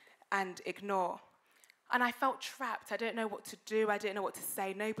there and ignore. And I felt trapped. I didn't know what to do. I didn't know what to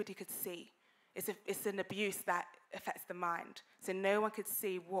say. Nobody could see. It's an abuse that affects the mind. So no one could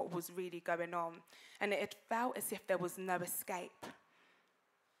see what was really going on. And it felt as if there was no escape.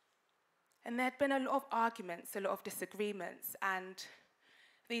 And there had been a lot of arguments, a lot of disagreements. And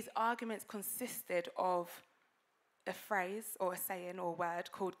these arguments consisted of a phrase or a saying or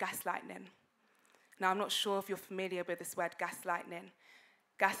word called gaslighting. Now, I'm not sure if you're familiar with this word, gaslighting.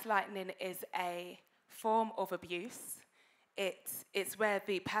 Gaslighting is a form of abuse. It's where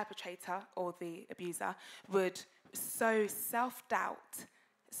the perpetrator or the abuser would sow self-doubt,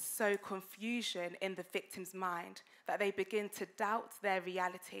 sow confusion in the victim's mind, that they begin to doubt their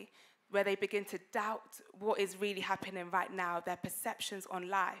reality, where they begin to doubt what is really happening right now, their perceptions on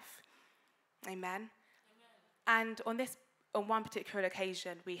life. Amen? And on one particular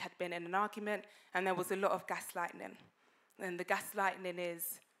occasion, we had been in an argument, and there was a lot of gaslighting. And the gaslighting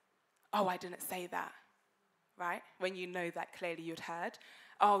is, oh, I didn't say that, right? When you know that clearly you'd heard.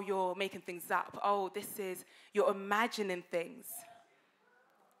 Oh, you're making things up. Oh, you're imagining things.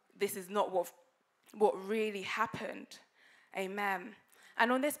 This is not what really happened. Amen.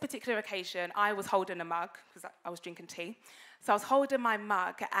 And on this particular occasion, I was holding a mug, because I was drinking tea. So I was holding my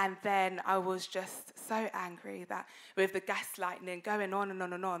mug, and then I was just so angry that with the gaslighting going on and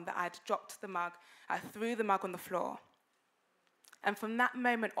on and on, that I'd dropped the mug. I threw the mug on the floor. And from that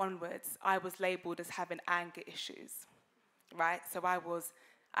moment onwards, I was labelled as having anger issues, right? So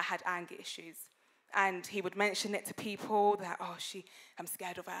I had anger issues. And he would mention it to people that, I'm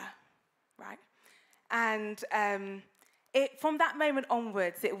scared of her, right? And from that moment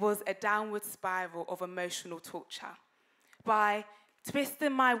onwards, it was a downward spiral of emotional torture. By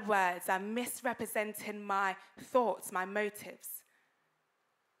twisting my words and misrepresenting my thoughts, my motives,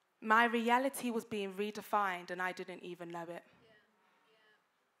 my reality was being redefined, and I didn't even know it.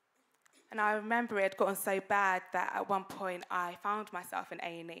 And I remember it had gotten so bad that at one point I found myself in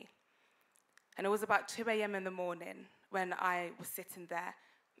A&E. And it was about 2 a.m. in the morning when I was sitting there,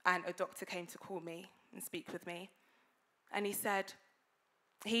 and a doctor came to call me and speak with me. And he said,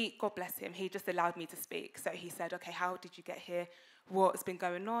 God bless him, he just allowed me to speak. So he said, okay, how did you get here? What's been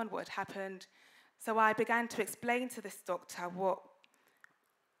going on? What had happened? So I began to explain to this doctor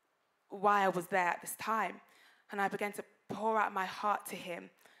why I was there at this time. And I began to pour out my heart to him.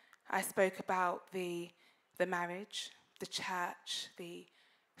 I spoke about the marriage, the church, the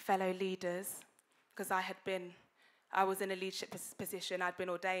fellow leaders, because I was in a leadership position. I'd been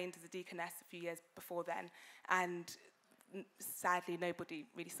ordained as a deaconess a few years before then, and sadly nobody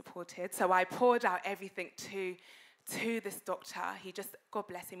really supported. So I poured out everything to this doctor. God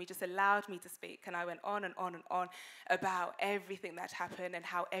bless him, he just allowed me to speak, and I went on and on and on about everything that happened and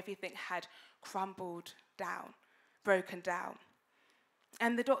how everything had crumbled down, broken down.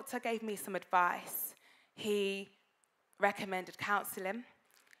 And the doctor gave me some advice. He recommended counselling.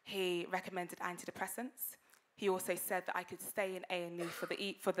 He recommended antidepressants. He also said that I could stay in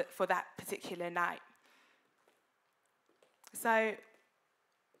A&E for that particular night. So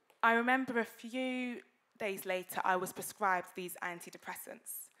I remember a few days later, I was prescribed these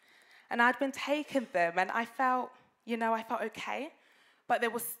antidepressants. And I'd been taking them, and I felt okay. But there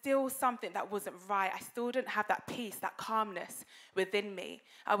was still something that wasn't right. I still didn't have that peace, that calmness within me.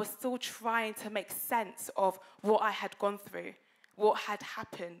 I was still trying to make sense of what I had gone through, what had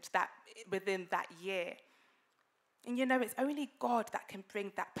happened within that year. And it's only God that can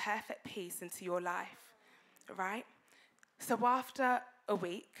bring that perfect peace into your life, right? So after a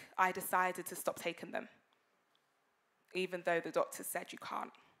week, I decided to stop taking them, even though the doctor said you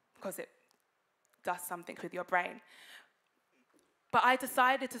can't, because it does something with your brain. But I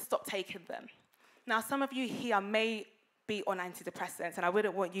decided to stop taking them. Now, some of you here may be on antidepressants, and I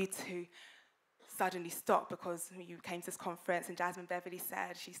wouldn't want you to suddenly stop because you came to this conference and Jasmine Beverley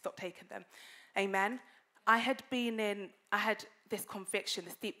said she stopped taking them. Amen. I had this conviction,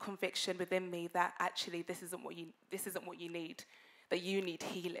 this deep conviction within me that actually this isn't what you need, that you need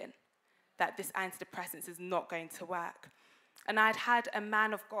healing, that this antidepressants is not going to work. And I'd had a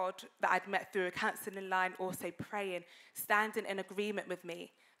man of God that I'd met through a counselling line also praying, standing in agreement with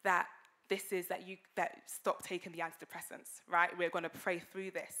me that that stop taking the antidepressants, right? We're going to pray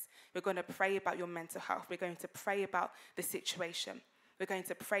through this. We're going to pray about your mental health. We're going to pray about the situation. We're going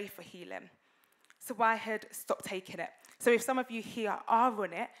to pray for healing. So I had stopped taking it. So if some of you here are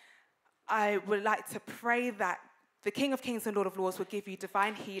on it, I would like to pray that the King of Kings and Lord of Lords will give you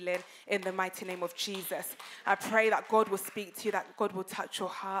divine healing in the mighty name of Jesus. I pray that God will speak to you, that God will touch your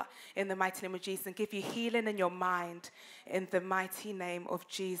heart in the mighty name of Jesus and give you healing in your mind in the mighty name of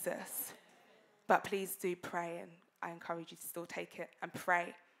Jesus. But please do pray, and I encourage you to still take it and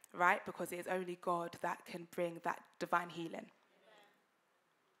pray, right? Because it is only God that can bring that divine healing.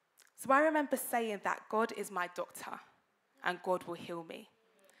 So I remember saying that God is my doctor and God will heal me.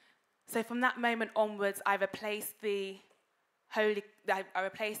 So from that moment onwards, I replaced the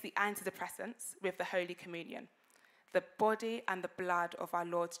antidepressants with the Holy Communion, the body and the blood of our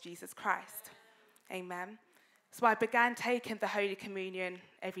Lord Jesus Christ. Amen. So I began taking the Holy Communion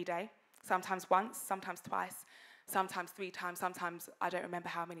every day, sometimes once, sometimes twice, sometimes 3 times, sometimes I don't remember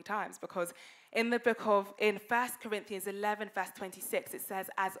how many times, because in 1 Corinthians 11, verse 26, it says,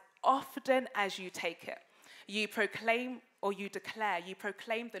 as often as you take it, you proclaim or you declare, you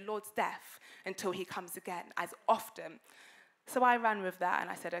proclaim the Lord's death until he comes again, as often. So I ran with that and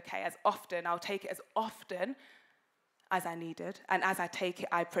I said, okay, as often, I'll take it as often as I needed. And as I take it,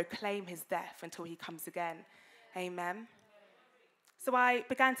 I proclaim his death until he comes again. Amen. So I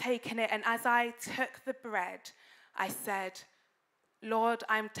began taking it, and as I took the bread, I said, Lord,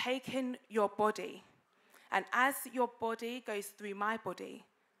 I'm taking your body. And as your body goes through my body,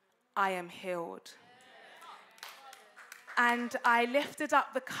 I am healed. And I lifted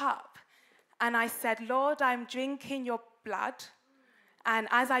up the cup and I said, Lord, I'm drinking your blood. And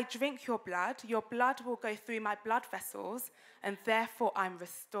as I drink your blood will go through my blood vessels, and therefore I'm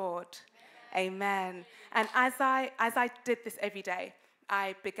restored. Amen. And as I did this every day,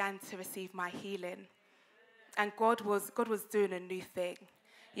 I began to receive my healing. And God was doing a new thing.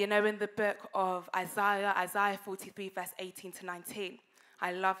 In the book of Isaiah 43, verse 18 to 19.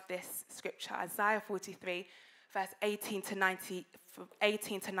 I love this scripture, Isaiah 43, verse 18 to 19.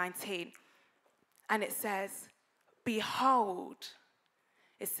 And it says, behold,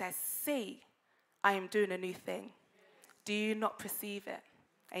 it says, see, I am doing a new thing. Do you not perceive it?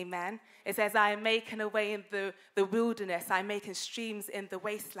 Amen. It says, I am making a way in the wilderness. I'm making streams in the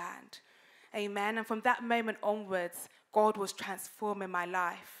wasteland. Amen. And from that moment onwards, God was transforming my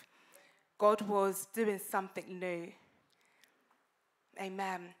life. God was doing something new.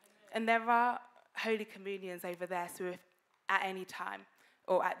 Amen. And there are Holy Communions over there, so if at any time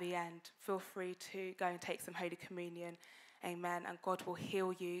or at the end, feel free to go and take some Holy Communion Amen. And God will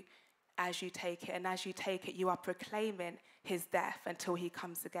heal you as you take it. And as you take it, you are proclaiming his death until he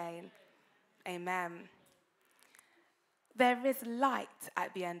comes again. Amen. There is light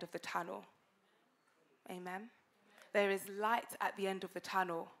at the end of the tunnel. Amen. There is light at the end of the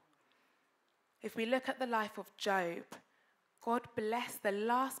tunnel. If we look at the life of Job, God blessed the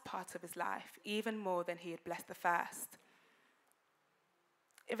last part of his life even more than he had blessed the first.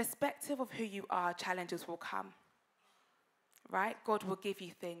 Irrespective of who you are, challenges will come. Right? God will give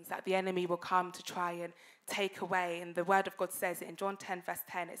you things that the enemy will come to try and take away. And the word of God says it in John 10, verse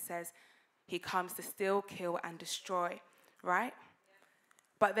 10, it says, he comes to steal, kill, and destroy. Right?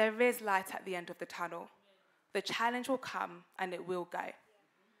 But there is light at the end of the tunnel. The challenge will come and it will go.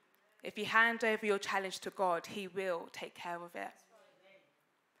 If you hand over your challenge to God, he will take care of it.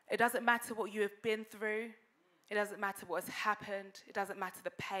 It doesn't matter what you have been through. It doesn't matter what has happened. It doesn't matter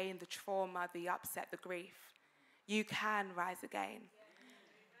the pain, the trauma, the upset, the grief. You can rise again.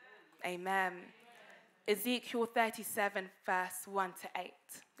 Amen. Ezekiel 37, verse 1 to 8.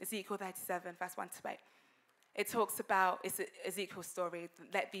 Ezekiel 37, verse 1 to 8. It talks about, it's Ezekiel's story,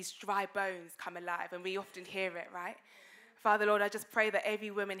 let these dry bones come alive. And we often hear it, right? Father, Lord, I just pray that every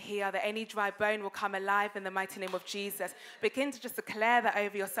woman here, that any dry bone will come alive in the mighty name of Jesus. Begin to just declare that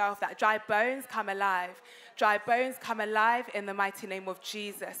over yourself, that dry bones come alive. Dry bones come alive in the mighty name of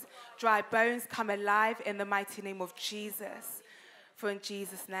Jesus. Dry bones come alive in the mighty name of Jesus. For in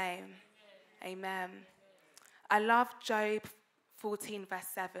Jesus' name, amen. I love Job 14, verse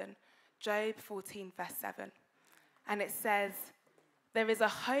 7. Job 14, verse 7. And it says, there is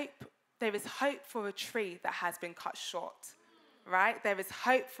hope for a tree that has been cut short, right? There is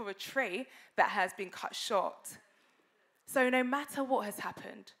hope for a tree that has been cut short. So no matter what has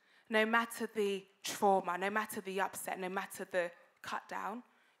happened, no matter the trauma, no matter the upset, no matter the cut down,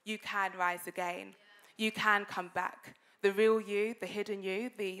 you can rise again. You can come back. The real you, the hidden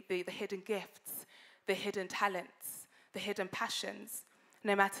hidden gifts, the hidden talents, the hidden passions,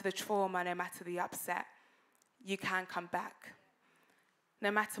 no matter the trauma, no matter the upset, you can come back.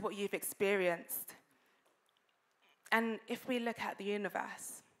 No matter what you've experienced. And if we look at the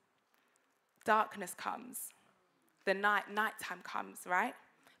universe, darkness comes. The nighttime comes, right?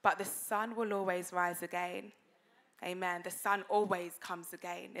 But the sun will always rise again. Amen. The sun always comes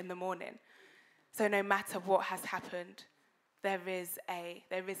again in the morning. So no matter what has happened, there is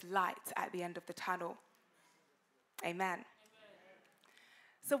light at the end of the tunnel. Amen.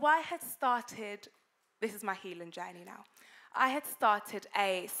 So I had started, this is my healing journey now. I had started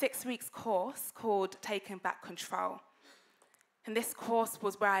a 6 weeks course called Taking Back Control. And this course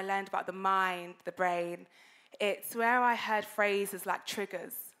was where I learned about the mind, the brain. It's where I heard phrases like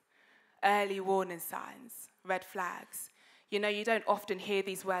triggers, early warning signs, red flags. You know, you don't often hear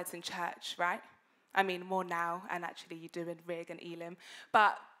these words in church, right? I mean, more now, and actually you do in Rig and Elim.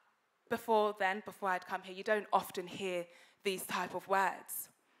 But before I'd come here, you don't often hear these type of words.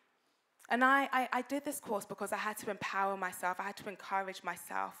 And I did this course because I had to empower myself. I had to encourage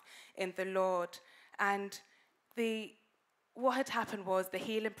myself in the Lord. And what had happened was the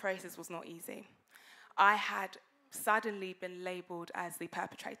healing process was not easy. I had suddenly been labeled as the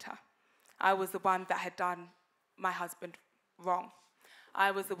perpetrator. I was the one that had done my husband wrong.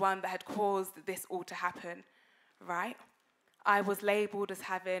 I was the one that had caused this all to happen, right? I was labeled as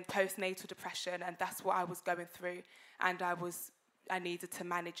having postnatal depression, and that's what I was going through, and I needed to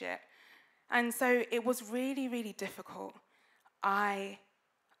manage it. And so it was really, really difficult. I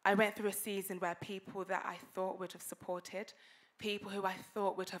went through a season where people that I thought would have supported, people who I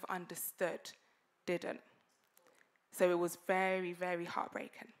thought would have understood, didn't. So it was very, very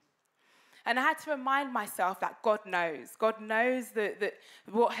heartbreaking. And I had to remind myself that God knows. God knows that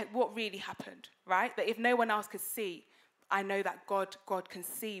what really happened, right? That if no one else could see, I know that God can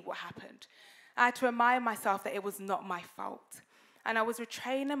see what happened. I had to remind myself that it was not my fault. And I was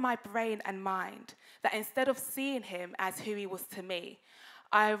retraining my brain and mind that instead of seeing him as who he was to me,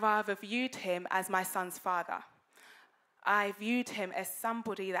 I rather viewed him as my son's father. I viewed him as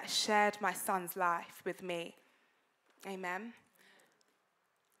somebody that shared my son's life with me. Amen.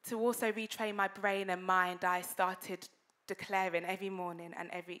 To also retrain my brain and mind, I started declaring every morning and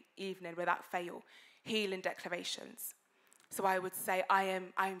every evening without fail, healing declarations. So I would say, I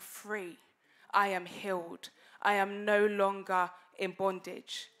am free. I am healed. I am no longer in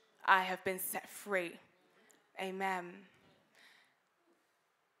bondage. I have been set free. Amen.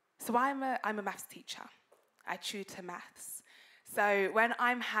 So I'm a maths teacher. I tutor maths. So when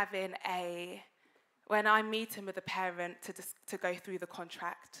I'm meeting with a parent to go through the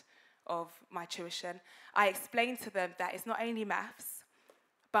contract of my tuition, I explain to them that it's not only maths,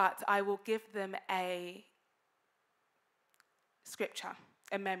 but I will give them a scripture,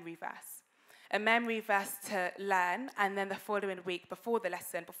 a memory verse. A memory verse to learn, and then the following week, before the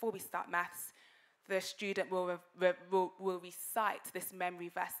lesson, before we start maths, the student will recite this memory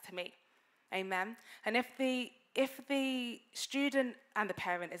verse to me. Amen. And if the student and the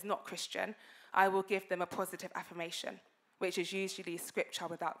parent is not Christian, I will give them a positive affirmation, which is usually scripture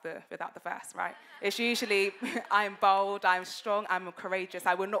without the verse, right? It's usually, I'm bold, I'm strong, I'm courageous,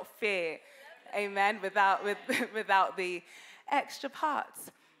 I will not fear. Amen. Without the extra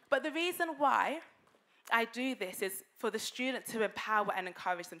parts. But the reason why I do this is for the student to empower and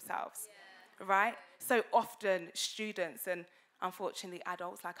encourage themselves, right? So often students, and unfortunately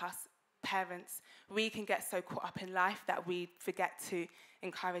adults like us, parents, we can get so caught up in life that we forget to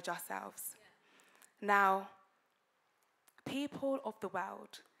encourage ourselves. Now, people of the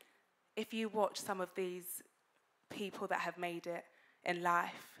world, if you watch some of these people that have made it in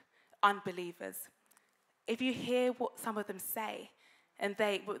life, unbelievers, if you hear what some of them say, and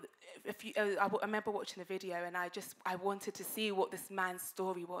I remember watching the video, and I wanted to see what this man's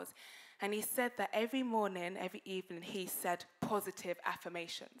story was. And he said that every morning, every evening, he said positive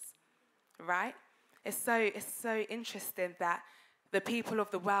affirmations, right? It's so interesting that the people of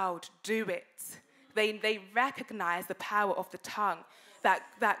the world do it. They recognize the power of the tongue, that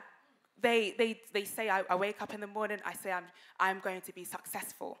they say, I wake up in the morning, I say I'm going to be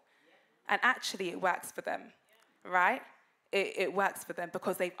successful. And actually it works for them, right? It works for them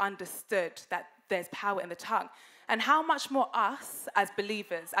because they've understood that there's power in the tongue. And how much more us as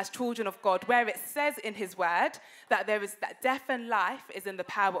believers, as children of God, where it says in his word that that death and life is in the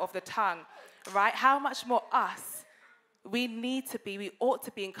power of the tongue, right? How much more us, we ought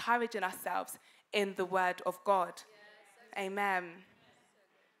to be encouraging ourselves in the word of God. Amen.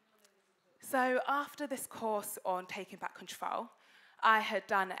 So after this course on taking back control, I had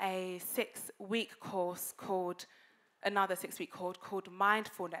done a 6-week course called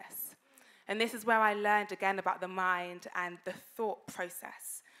mindfulness. And this is where I learned again about the mind and the thought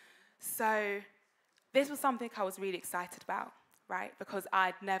process. So this was something I was really excited about, right? Because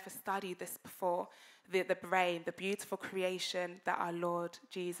I'd never studied this before, the brain, the beautiful creation that our Lord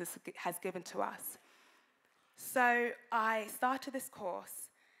Jesus has given to us. So I started this course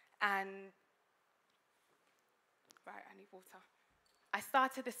and... Right, I need water. I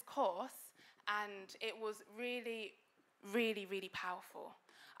started this course and it was really, really, really powerful.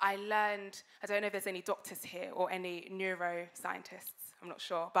 I learned, I don't know if there's any doctors here or any neuroscientists, I'm not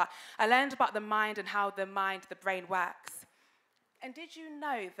sure, but I learned about the mind and how the brain works. And did you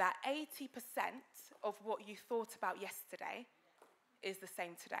know that 80% of what you thought about yesterday is the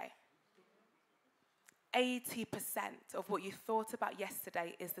same today? 80% of what you thought about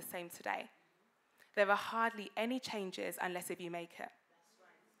yesterday is the same today. There are hardly any changes unless if you make it.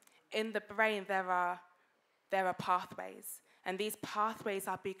 In the brain, there are pathways, and these pathways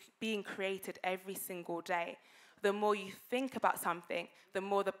are being created every single day. The more you think about something, the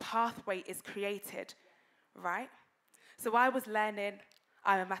more the pathway is created, right? So I was learning,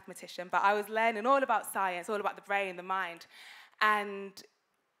 I'm a mathematician, but I was learning all about science, all about the brain, the mind, and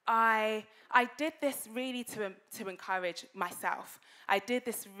I did this really to encourage myself. I did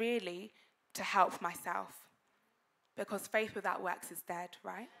this really to help myself, because faith without works is dead,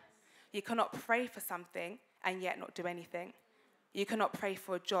 right? You cannot pray for something and yet not do anything. You cannot pray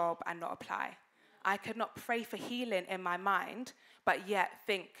for a job and not apply. I could not pray for healing in my mind, but yet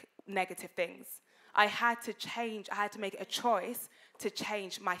think negative things. I had to make a choice to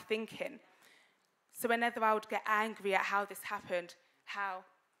change my thinking. So whenever I would get angry at how this happened, how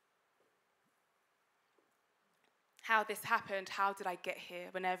this happened, how did I get here?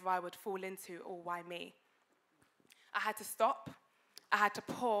 Whenever I would fall into, oh, why me? I had to stop, I had to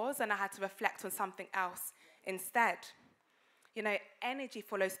pause, and I had to reflect on something else instead. You know, energy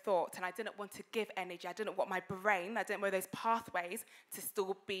follows thought, and I didn't want to give energy. I didn't want my brain, I didn't want those pathways to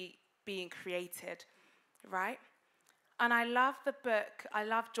still be being created, right? And I love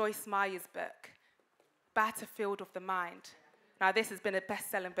Joyce Meyer's book, Battlefield of the Mind. Now, this has been a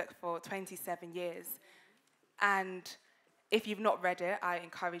best-selling book for 27 years. And if you've not read it, I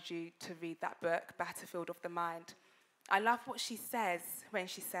encourage you to read that book, Battlefield of the Mind. I love what she says when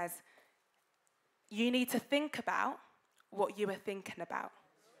she says, you need to think about what you were thinking about,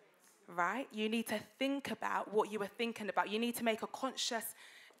 right? You need to think about what you were thinking about. You need to make a conscious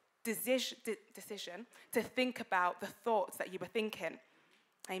decision to think about the thoughts that you were thinking.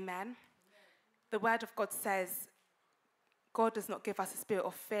 Amen. The word of God says, God does not give us a spirit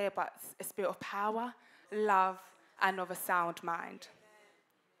of fear, but a spirit of power, love, and of a sound mind.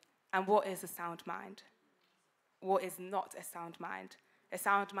 And what is a sound mind? What is not a sound mind? A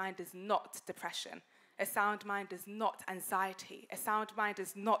sound mind is not depression. A sound mind is not anxiety. A sound mind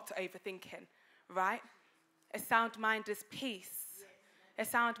is not overthinking, right? A sound mind is peace. A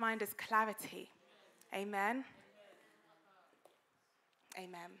sound mind is clarity. Amen.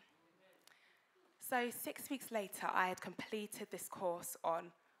 Amen. So 6 weeks later, I had completed this course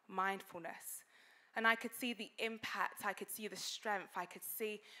on mindfulness. And I could see the impact, I could see the strength, I could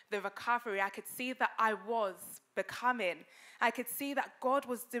see the recovery, I could see that I was becoming. I could see that God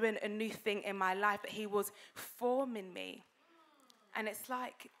was doing a new thing in my life, that he was forming me. And it's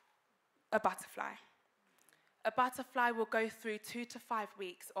like a butterfly. A butterfly will go through 2 to 5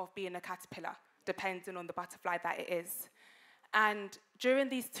 weeks of being a caterpillar, depending on the butterfly that it is. And during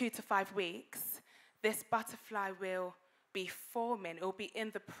these 2 to 5 weeks, this butterfly will be forming, it will be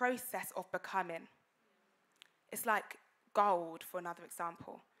in the process of becoming. It's like gold, for another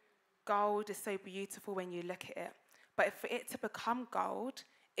example. Gold is so beautiful when you look at it. But for it to become gold,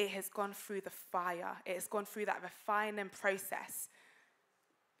 it has gone through the fire. It has gone through that refining process.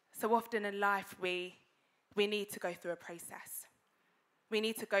 So often in life, we need to go through a process. We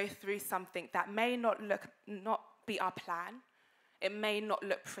need to go through something that may not be our plan. It may not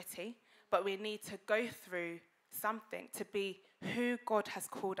look pretty, but we need to go through something to be who God has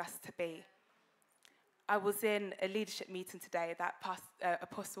called us to be. I was in a leadership meeting today that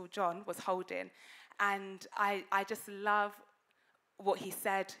Apostle John was holding, and I just love what he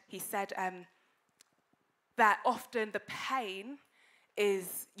said. He said that often the pain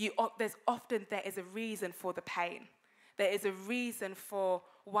is, there is a reason for the pain. There is a reason for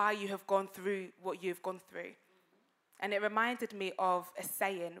why you have gone through what you've gone through. And it reminded me of a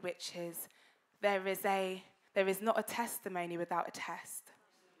saying, which is, there is not a testimony without a test.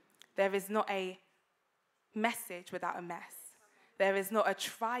 There is not a message without a mess. There is not a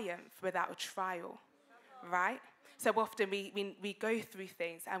triumph without a trial, right? So often we go through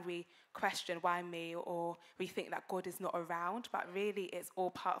things and we question, why me? Or we think that God is not around, but really it's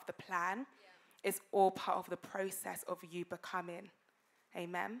all part of the plan. It's all part of the process of you becoming.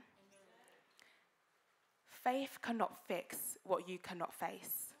 Amen? Faith cannot fix what you cannot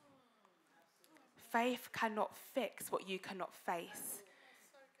face. Faith cannot fix what you cannot face.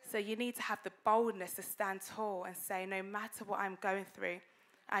 So you need to have the boldness to stand tall and say, no matter what I'm going through,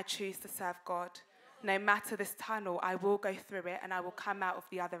 I choose to serve God. No matter this tunnel, I will go through it and I will come out of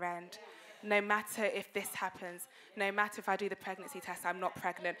the other end. No matter if this happens, no matter if I do the pregnancy test, I'm not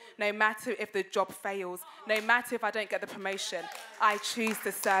pregnant. No matter if the job fails, no matter if I don't get the promotion, I choose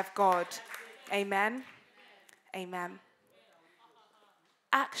to serve God. Amen. Amen.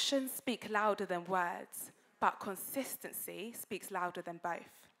 Actions speak louder than words, but consistency speaks louder than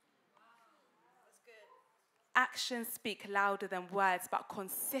both. Actions speak louder than words, but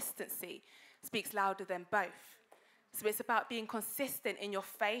consistency speaks louder than both. So it's about being consistent in your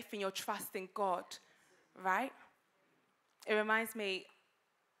faith and your trust in God, right? It reminds me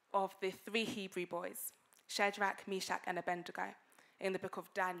of the 3 Hebrew boys, Shadrach, Meshach, and Abednego, in the book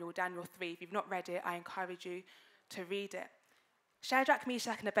of Daniel, Daniel 3. If you've not read it, I encourage you to read it. Shadrach,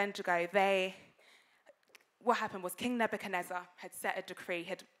 Meshach, and Abednego, what happened was King Nebuchadnezzar had set a decree,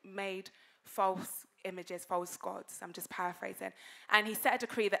 had made false images, false gods. I'm just paraphrasing. And he set a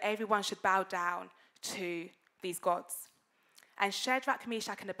decree that everyone should bow down to these gods. And Shadrach,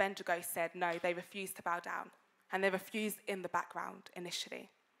 Meshach, and Abednego said no, they refused to bow down. And they refused in the background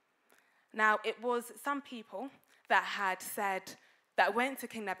initially. Now, it was some people that went to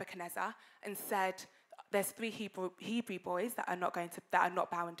King Nebuchadnezzar and said, there's 3 Hebrew boys that are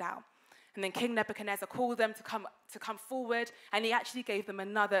not bowing down. And then King Nebuchadnezzar called them to come forward, and he actually gave them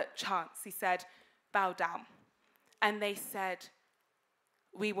another chance. He said, bow down. And they said,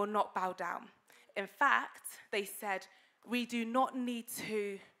 we will not bow down. In fact, they said, we do not need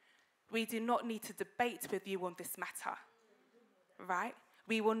to debate with you on this matter, right?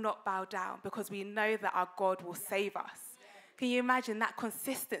 We will not bow down because we know that our God will save us. Can you imagine that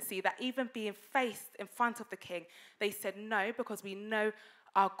consistency, that even being faced in front of the king, they said no because we know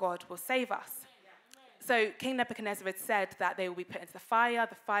our God will save us. So King Nebuchadnezzar had said that they will be put into the fire.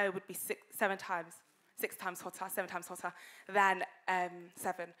 The fire would be 6 times hotter than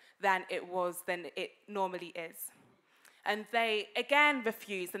it normally is. And they again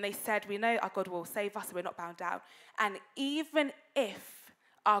refused, and they said, we know our God will save us, so we're not bound down. And even if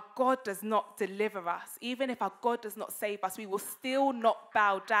our God does not deliver us, even if our God does not save us, we will still not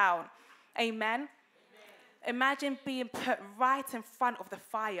bow down. Amen? Imagine being put right in front of the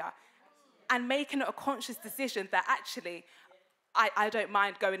fire and making a conscious decision that actually, I don't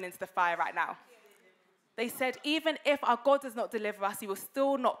mind going into the fire right now. They said, even if our God does not deliver us, he will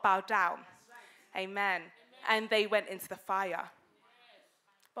still not bow down. Amen. And they went into the fire.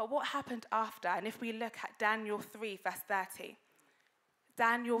 But what happened after? And if we look at Daniel 3, verse 30,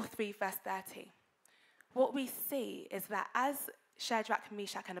 Daniel 3, verse 30, what we see is that as Shadrach,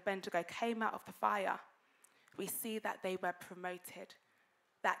 Meshach, and Abednego came out of the fire, we see that they were promoted,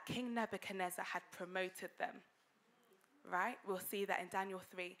 that King Nebuchadnezzar had promoted them, right? We'll see that in Daniel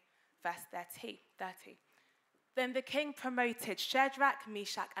 3, verse 30. Then the king promoted Shadrach,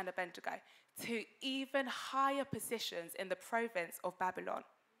 Meshach, and Abednego to even higher positions in the province of Babylon.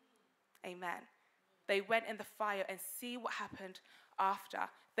 Amen. They went in the fire, and see what happened after.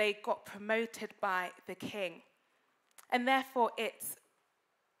 They got promoted by the king. And therefore, it's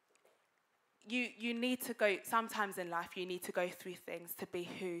you need to go, sometimes in life, you need to go through things to be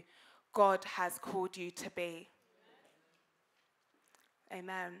who God has called you to be.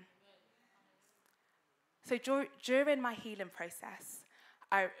 Amen. So during my healing process,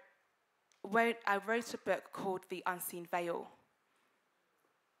 I wrote a book called The Unseen Veil.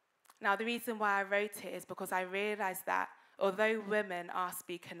 Now, the reason why I wrote it is because I realized that although women are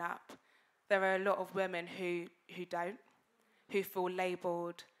speaking up, there are a lot of women who don't, who feel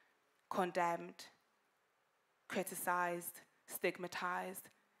labeled, condemned, criticized, stigmatized,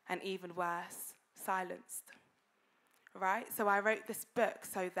 and even worse, silenced. Right? So I wrote this book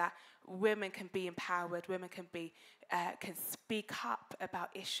so that women can be empowered, women can speak up about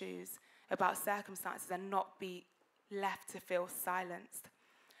issues, about circumstances, and not be left to feel silenced.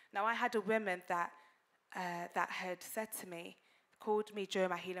 Now, I had a woman that had said to me, called me during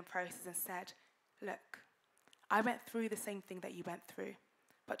my healing process and said, look, I went through the same thing that you went through,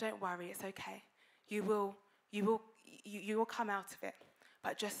 but don't worry, it's okay. You will come out of it,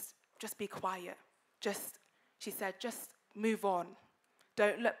 but just be quiet. She said, just move on.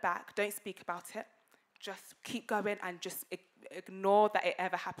 Don't look back. Don't speak about it. Just keep going and just ignore that it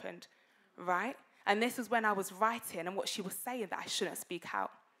ever happened, right? And this was when I was writing, and what she was saying, that I shouldn't speak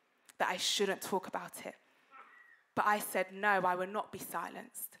out, that I shouldn't talk about it. But I said, no, I will not be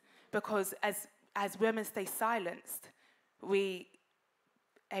silenced, because as women stay silenced,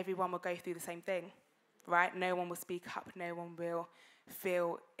 everyone will go through the same thing, right? No one will speak up. No one will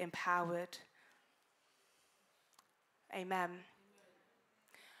feel empowered. Amen.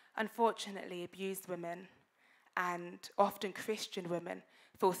 Unfortunately, abused women, and often Christian women,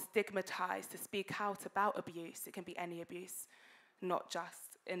 feel stigmatized to speak out about abuse. It can be any abuse, not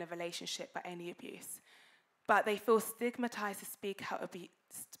just in a relationship, but any abuse. But they feel stigmatized to speak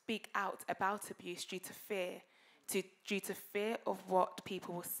out about abuse due to fear, due to fear of what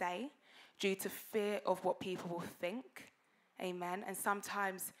people will say, due to fear of what people will think. Amen. And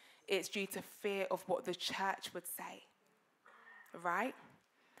sometimes it's due to fear of what the church would say. Right?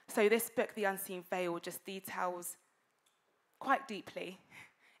 So this book, The Unseen Veil, just details quite deeply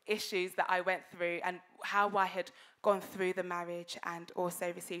issues that I went through and how I had gone through the marriage and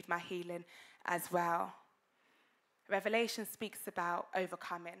also received my healing as well. Revelation speaks about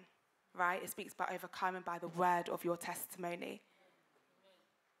overcoming, right? It speaks about overcoming by the word of your testimony.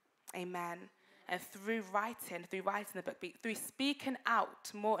 Amen. And through writing the book, through speaking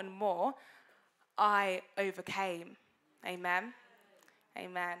out more and more, I overcame. Amen.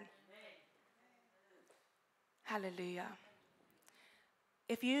 Amen. Hallelujah.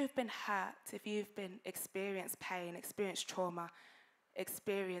 If you've been hurt, if you've been experienced pain, experienced trauma,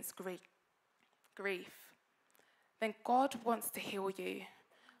 experienced grief, then God wants to heal you.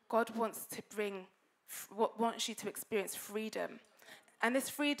 God wants you to experience freedom. And this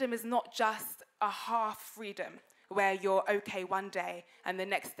freedom is not just a half freedom where you're okay one day and the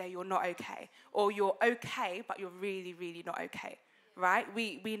next day you're not okay. Or you're okay, but you're really, really not okay. Right?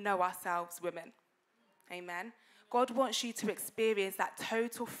 We know ourselves, women. Amen. God wants you to experience that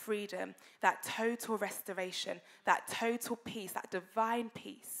total freedom, that total restoration, that total peace, that divine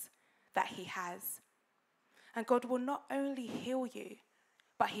peace that he has. And God will not only heal you,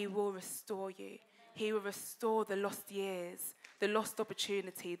 but he will restore you. He will restore the lost years, the lost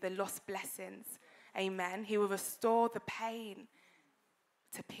opportunity, the lost blessings. Amen. He will restore the pain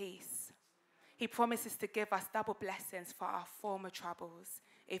to peace. He promises to give us double blessings for our former troubles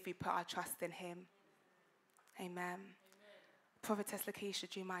if we put our trust in him. Amen. Prophetess Lucisha,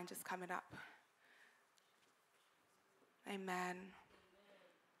 do you mind just coming up? Amen.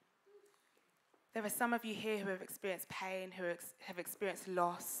 There are some of you here who have experienced pain, who have experienced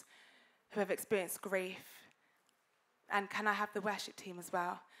loss, who have experienced grief. And can I have the worship team as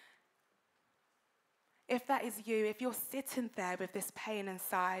well? If that is you, if you're sitting there with this pain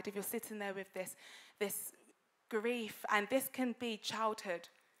inside, if you're sitting there with this grief, and this can be childhood,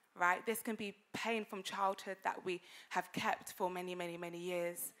 right? This can be pain from childhood that we have kept for many, many, many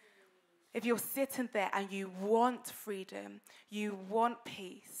years. If you're sitting there and you want freedom, you want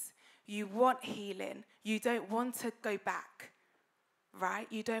peace, you want healing, you don't want to go back, right?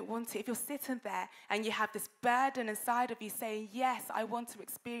 You don't want to. If you're sitting there and you have this burden inside of you saying, yes, I want to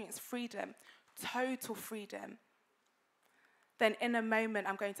experience freedom, total freedom, then in a moment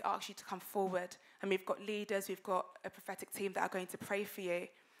I'm going to ask you to come forward. And we've got leaders, we've got a prophetic team that are going to pray for you.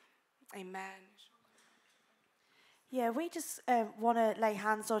 Amen. Yeah, we just want to lay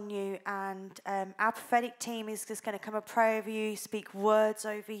hands on you, and our prophetic team is just going to come and pray over you, speak words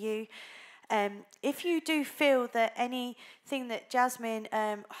over you. If you do feel that anything that Jasmine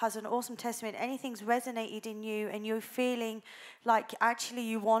has an awesome testimony, anything's resonated in you and you're feeling like actually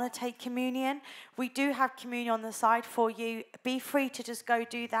you want to take communion, we do have communion on the side for you. Be free to just go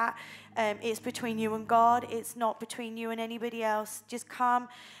do that. It's between you and God. It's not between you and anybody else. Just come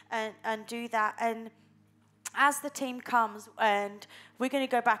and do that. And as the team comes, and we're going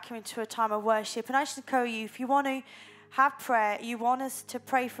to go back into a time of worship, and I just encourage you, if you want to have prayer, you want us to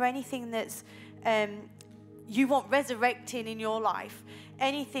pray for anything that's you want resurrecting in your life,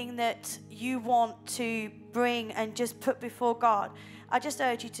 anything that you want to bring and just put before God, I just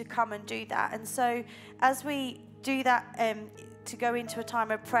urge you to come and do that. And so as we do that, to go into a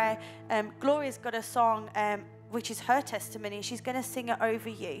time of prayer, Gloria's got a song which is her testimony. She's going to sing it over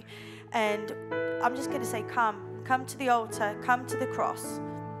you. And I'm just going to say, come to the altar, come to the cross.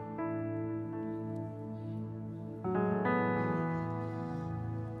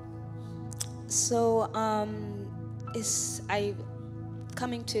 So,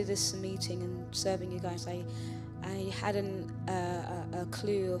 coming to this meeting and serving you guys, I hadn't a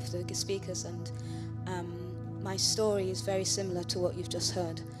clue of the speakers, and my story is very similar to what you've just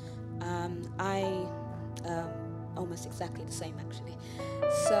heard. Almost exactly the same, actually.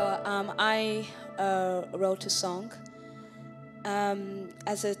 So I wrote a song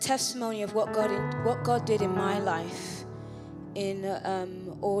as a testimony of what God did in my life in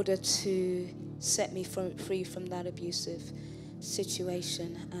order to set me free from that abusive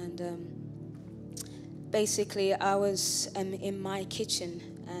situation. And basically, I was in my kitchen,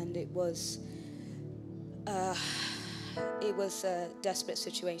 and it was a desperate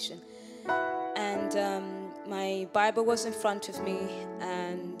situation. And my Bible was in front of me,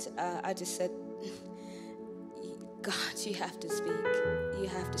 and I just said, God, you have to speak. You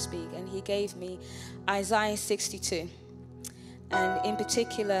have to speak. And he gave me Isaiah 62. And in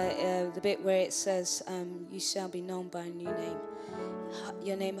particular, the bit where it says, you shall be known by a new name.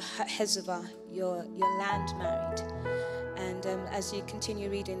 Your name, Hezavah, your land married. And as you continue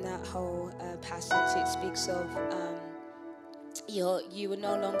reading that whole passage, it speaks of you will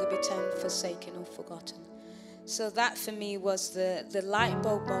no longer be termed forsaken or forgotten. So that for me was the light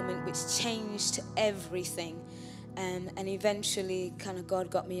bulb moment which changed everything. And eventually kind of God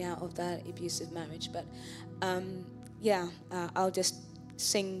got me out of that abusive marriage. But I'll just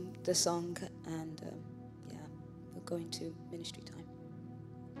sing the song, and we'll go into ministry time.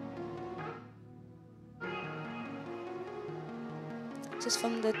 Just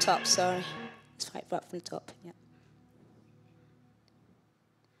from the top, sorry. It's right from the top, yeah.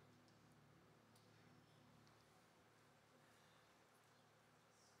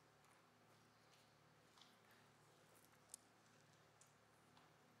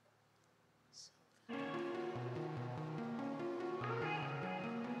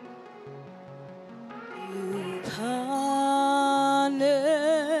 You punished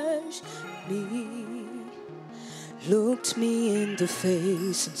me, looked me in the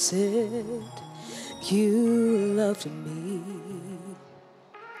face and said, you loved me.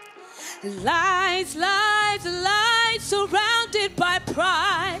 Lies, lies, lies, surrounded by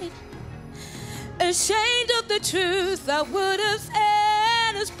pride, ashamed of the truth that would have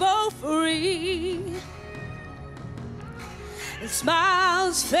set us both free. And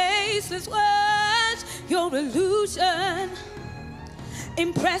smiles, faceless words, your illusion,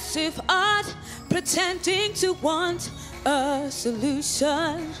 impressive art, pretending to want a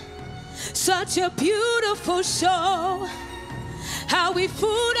solution. Such a beautiful show, how we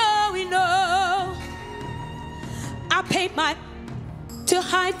fooled all we know. I paid to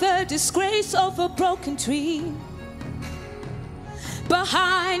hide the disgrace of a broken dream.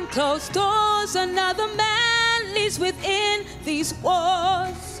 Behind closed doors, another man lives within these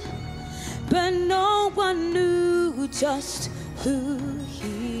walls. But no one knew just who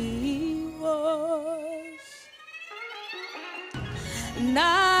he was.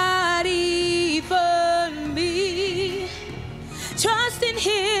 Not even me, trusting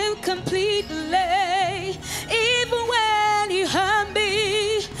him completely, even when he hurt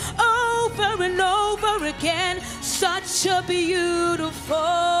me over and over again. Such such a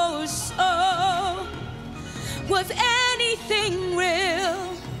beautiful soul. Was anything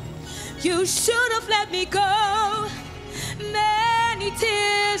real? You should have let me go many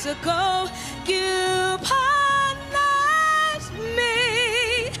tears ago. You punished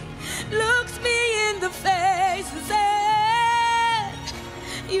me, looked me in the face and said,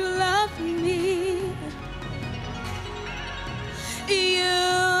 you love me.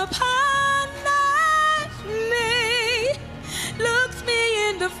 You punished me, looked me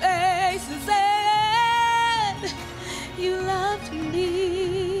in the face and said, you loved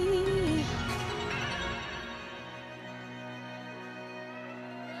me.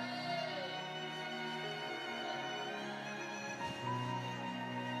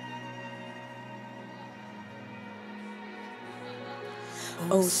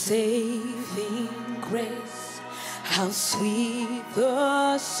 Oh, saving grace, how sweet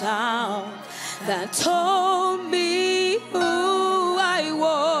the sound that told me who I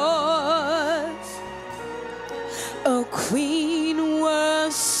was. A queen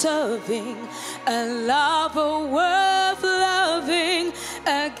worth serving, a lover worth loving,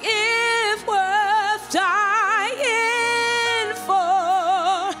 a gift worth dying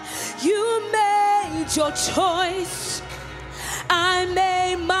for. You made your choice, I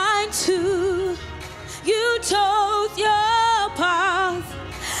made mine too. You chose your path,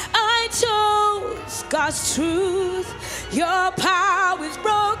 I chose God's truth. Your power is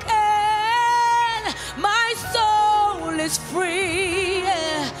broken, my soul is free.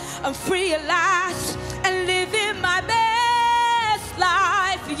 I'm free at last and living my best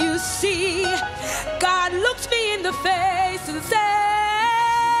life. You see, God looked me in the face and said,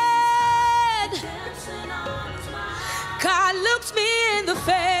 God looked me in the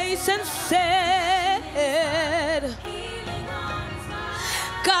face and said,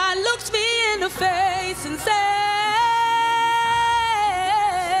 God looked me in the face and said,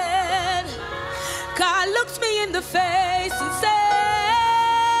 God looked me in the face and said,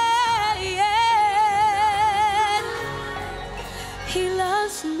 He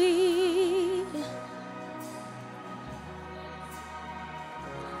loves me.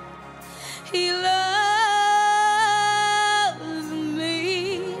 He loves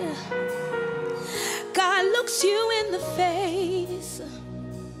me. God looks you in the face.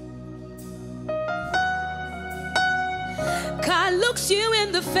 God looks you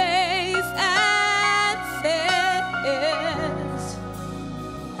in the face and says,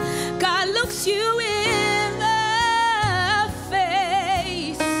 God looks you in the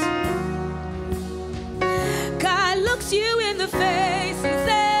face. God looks you in the face and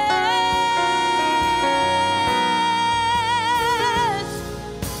says,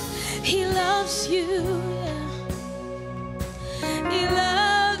 He loves you. He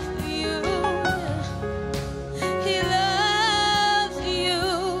loves you. He loves you.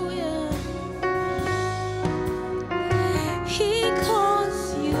 He calls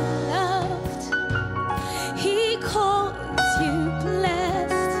you loved. He calls you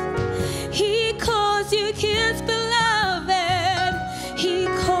blessed. He calls you His beloved. He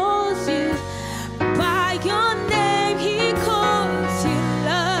calls you by your name. He calls you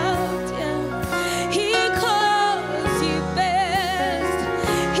loved. He calls you best.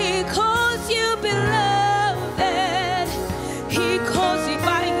 He calls you beloved. He calls you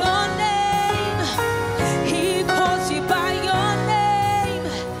by your name. He calls you by your name.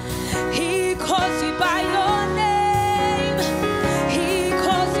 He calls you by your name. He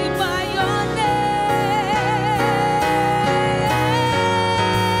calls you by your name.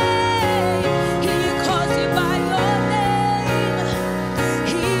 He calls you by your name.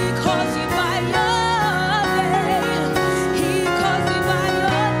 He calls you by your name. He calls you by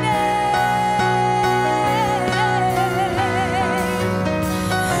your name.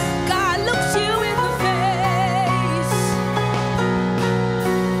 God looks you in the face.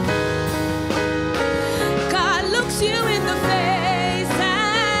 God looks you in the face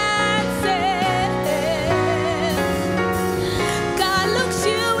and says, God looks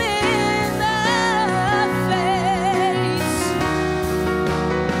you in the face.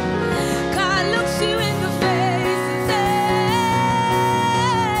 God looks you in the face and says,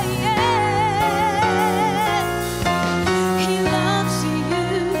 He loves you.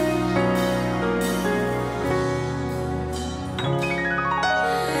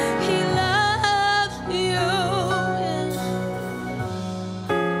 He loves you.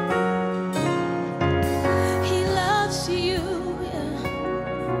 He loves you.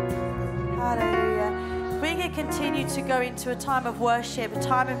 Hallelujah. We're going to continue to go into a time of worship, a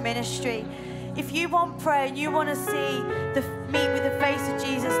time of ministry. If you want prayer and you want to meet with the face of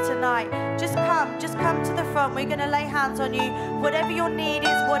Jesus tonight, just come to the front. front. We're going to lay hands on you. Whatever your need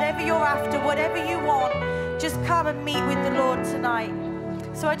is, whatever you're after, whatever you want, just come and meet with the Lord tonight.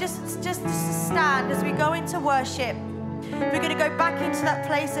 So I just stand as we go into worship. We're going to go back into that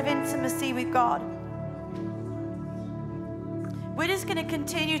place of intimacy with God. We're just going to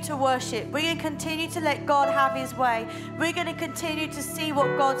continue to worship. We're going to continue to let God have his way. We're going to continue to see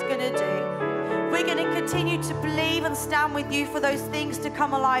what God's going to do. We're going to continue to believe and stand with you for those things to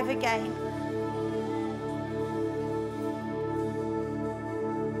come alive again.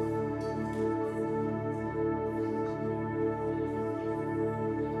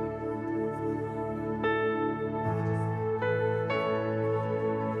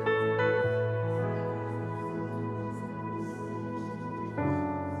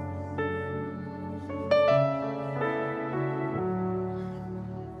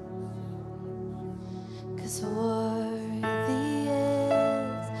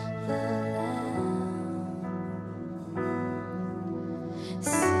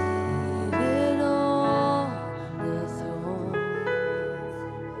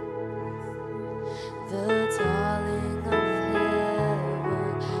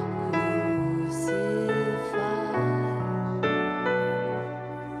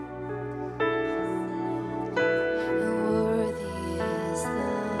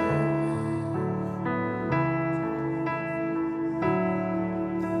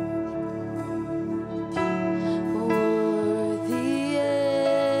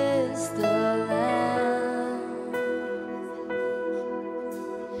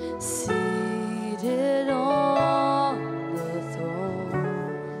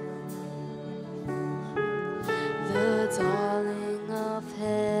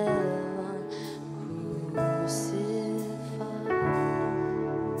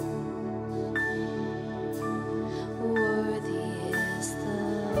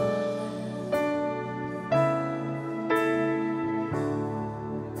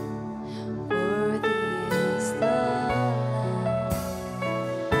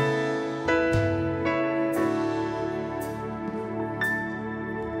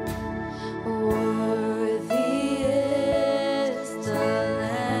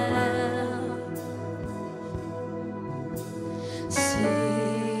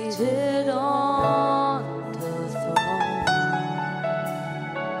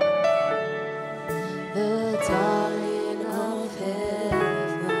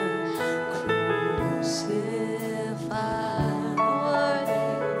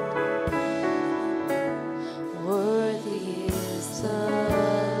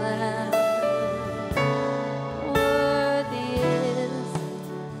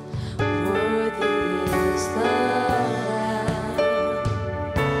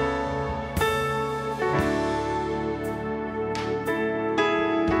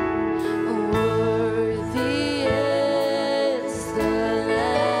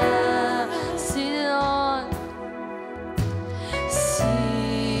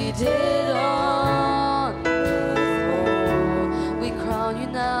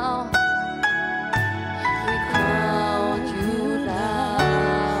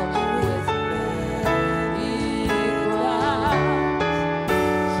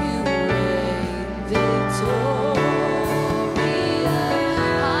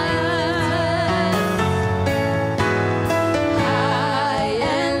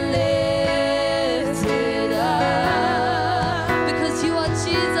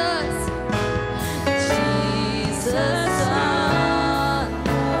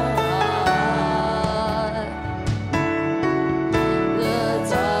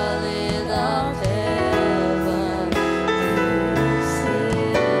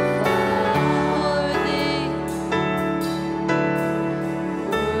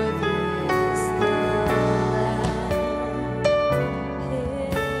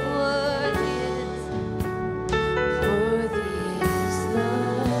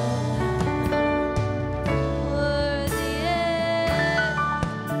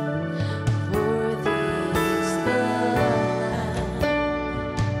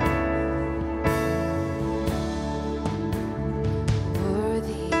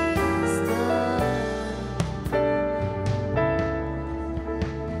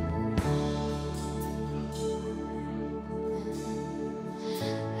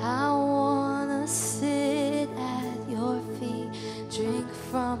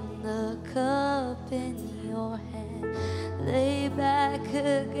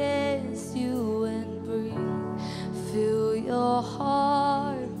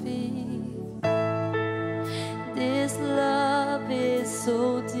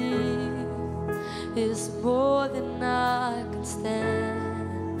 It's more than I can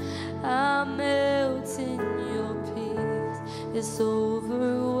stand. I melt in It's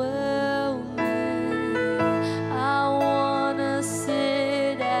overwhelming. I wanna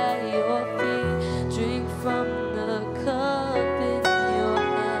sit at your feet, drink from the cup in your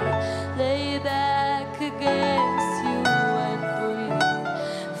hand, lay back against you and breathe.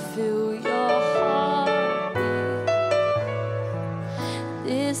 Feel your heartbeat.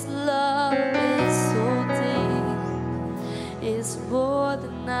 This love is so deep. It's more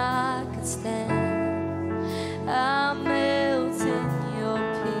than I can stand. I melt in your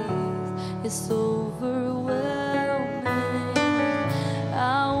peace. It's overwhelming. I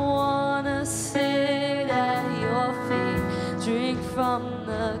wanna sit at your feet, drink from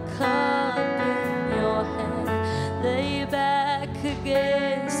the cup in your hand, lay back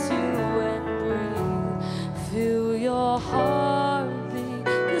against you and breathe. Feel your heartbeat.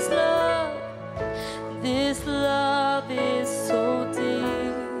 This love is so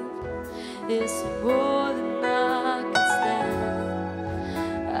deep. It's more than I can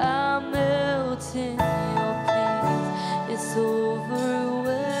stand. I melt in your peace. It's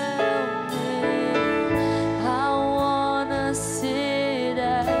overwhelming. I wanna sit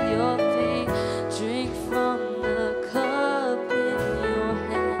at your feet, drink from the cup in your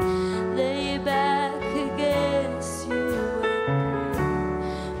hand, lay back against you and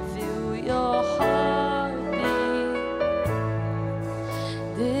breathe. Feel your heartbeat.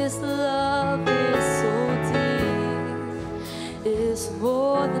 This love is so deep. It's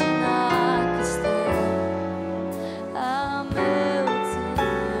more than I can stand. I melt in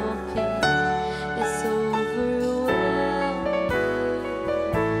your peace. It's overwhelming.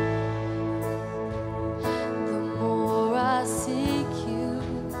 The more I seek you,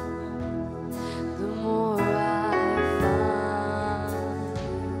 the more I find.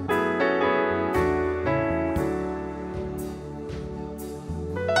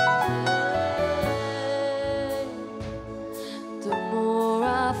 The more I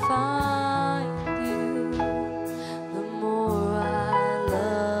find you, the more I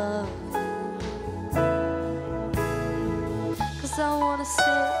love you. 'Cause I wanna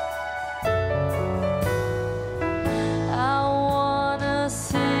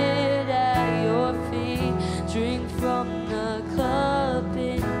sit at your feet, drink from the cup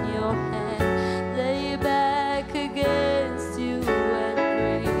in your hand, lay back against you and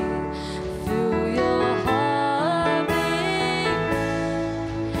breathe. Feel your heartbeat.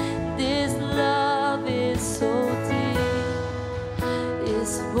 This love is so deep.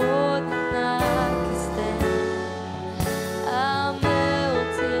 It's more than I can stand. I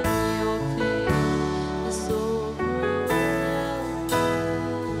melt in your peace. It's overwhelming.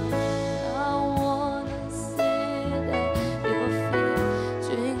 I wanna sit at your feet,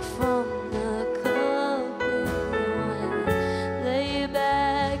 drink from the cup in your hand, lay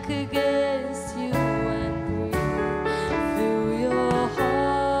back against you and breathe. Feel your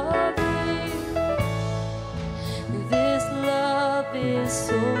heartbeat. This love is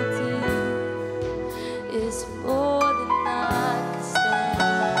so deep. It's more than I can stand.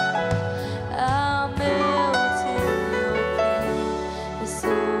 I melt in your peace. It's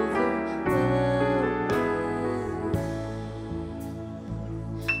overwhelming.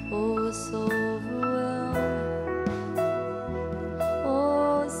 Oh, it's overwhelming.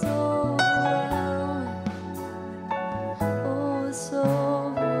 Oh, it's overwhelming.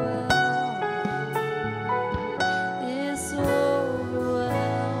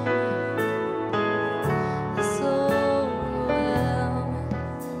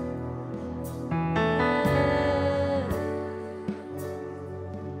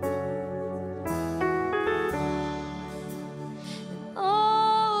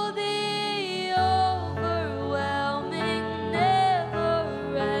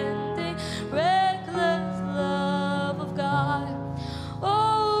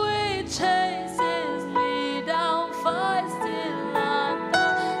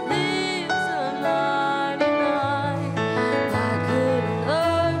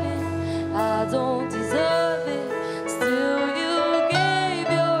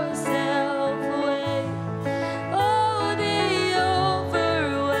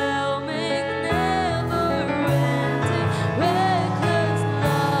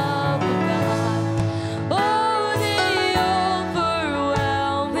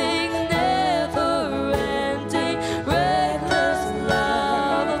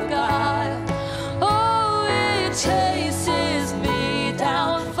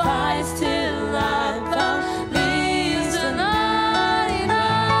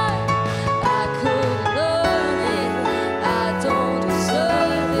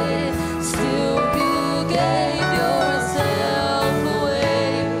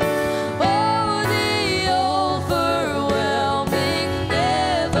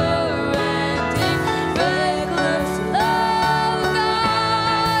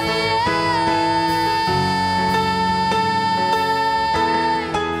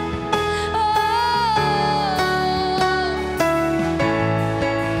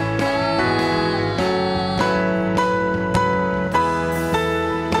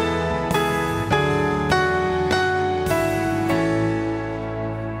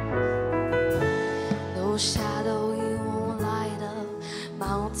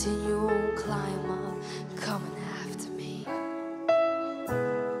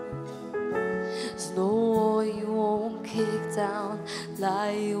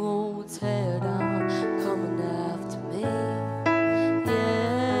 you won't tear down, coming after me.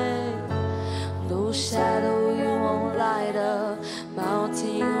 Yeah, no shadow you won't light up,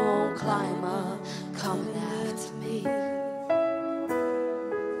 mountain you won't climb up, coming after me.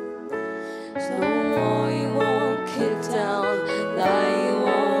 There's no wall you won't kick down, lie you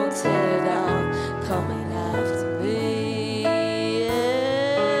won't tear down, coming after me. Yeah,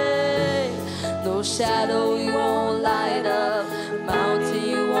 no shadow you won't light up, mountain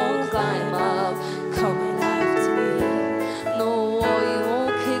you won't climb up, coming after me. No wall you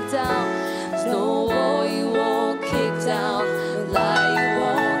won't kick down, there's no wall you won't kick down, lie you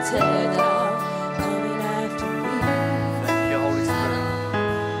won't tear down, coming after me. Thank you, Holy Spirit.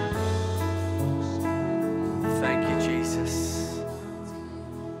 Thank you, Jesus.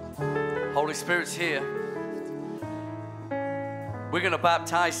 Holy Spirit's here. We're going to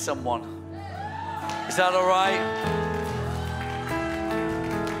baptize someone. Is that all right?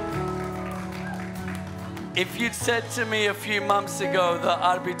 If you'd said to me a few months ago that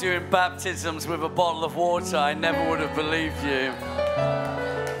I'd be doing baptisms with a bottle of water, I never would have believed you.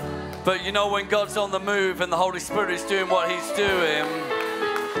 But you know, when God's on the move and the Holy Spirit is doing what He's doing,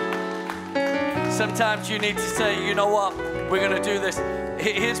 sometimes you need to say, you know what, we're going to do this.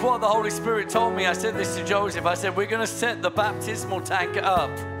 Here's what the Holy Spirit told me. I said this to Joseph. I said, we're going to set the baptismal tank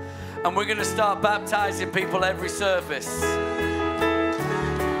up and we're going to start baptizing people every service.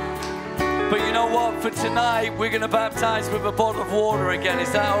 But you know what? For tonight, we're going to baptize with a bottle of water again.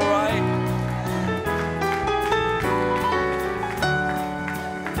 Is that all right?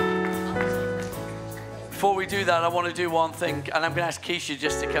 Before we do that, I want to do one thing, and I'm going to ask Keisha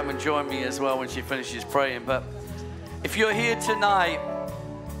just to come and join me as well when she finishes praying. But if you're here tonight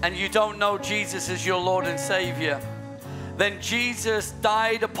and you don't know Jesus as your Lord and Savior, then Jesus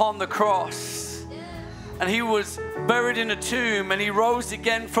died upon the cross. And He was buried in a tomb, and He rose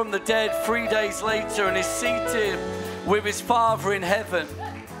again from the dead 3 days later and is seated with His Father in heaven.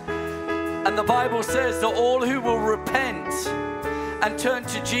 And the Bible says that all who will repent and turn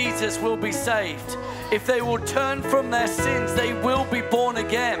to Jesus will be saved. If they will turn from their sins, they will be born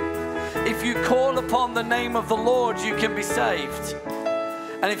again. If you call upon the name of the Lord, you can be saved.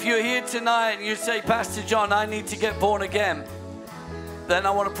 And if you're here tonight and you say, Pastor Jon, I need to get born again, then I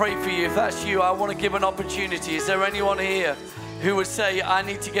want to pray for you. If that's you, I want to give an opportunity. Is there anyone here who would say, I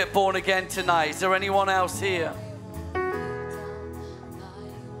need to get born again tonight? Is there anyone else here?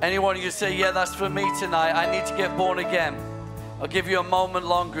 Anyone you say, yeah, that's for me tonight. I need to get born again. I'll give you a moment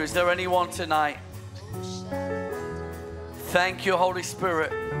longer. Is there anyone tonight? Thank you, Holy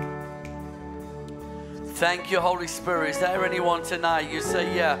Spirit. Thank you, Holy Spirit. Is there anyone tonight you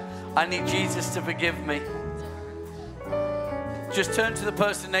say, yeah, I need Jesus to forgive me? Just turn to the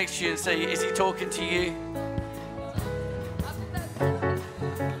person next to you and say, is He talking to you?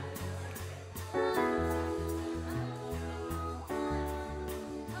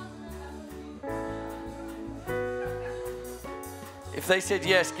 If they said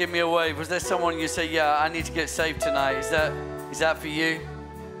yes, give me a wave. Was there someone you say, yeah, I need to get saved tonight? Is that for you?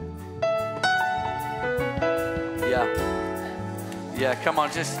 Yeah, come on,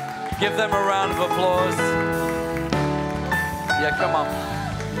 just give them a round of applause. Yeah, come on.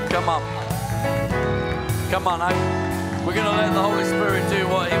 We're going to let the Holy Spirit do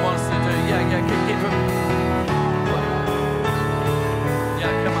what He wants to do. Yeah, keep him.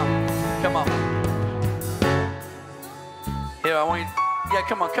 Yeah, come on. Here, I want you. Yeah,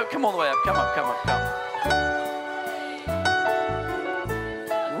 come all the way up. Come on.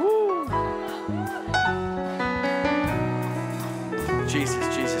 Woo.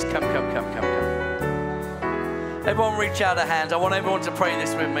 Jesus, come. Everyone reach out a hand. I want everyone to pray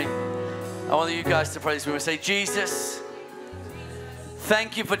this with me. I want you guys to pray this with me. Say, Jesus,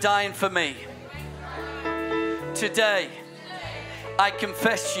 thank you for dying for me. Today, I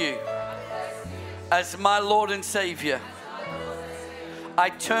confess you as my Lord and Savior. I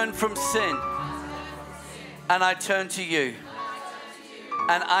turn from sin and I turn to you.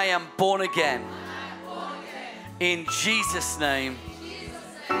 And I am born again. In Jesus' name,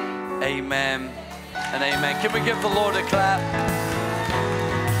 amen and amen. Can we give the Lord a clap?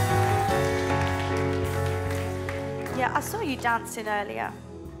 Yeah, I saw you dancing earlier,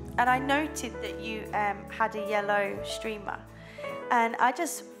 and I noted that you had a yellow streamer, and I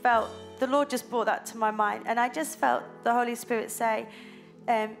just felt the Lord just brought that to my mind, and I just felt the Holy Spirit say,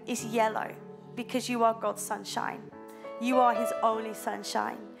 it's yellow because you are God's sunshine. You are His only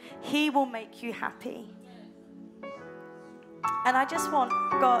sunshine. He will make you happy. And I just want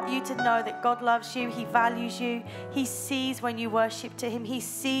you to know that God loves you. He values you. He sees when you worship to Him. He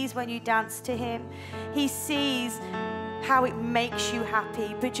sees when you dance to Him. He sees how it makes you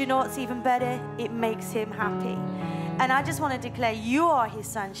happy. But you know what's even better? It makes him happy. And I just want to declare, you are his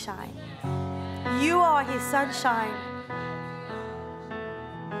sunshine. You are his sunshine.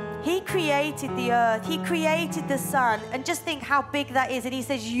 He created the earth. He created the sun. And just think how big that is. And he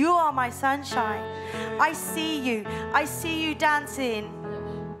says, you are my sunshine. I see you. I see you dancing.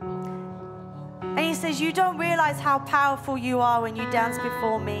 And he says, you don't realize how powerful you are when you dance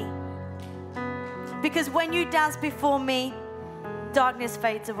before me. Because when you dance before me, darkness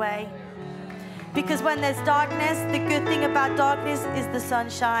fades away. Because when there's darkness, the good thing about darkness is the sun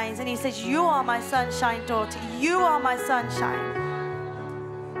shines. And he says, you are my sunshine, daughter. You are my sunshine.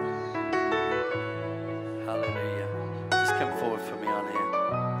 Hallelujah. Just come forward for me on here.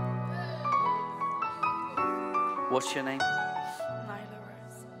 What's your name? Nyla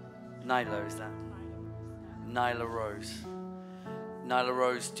Rose. Nyla, is that? Nyla Rose. Nyla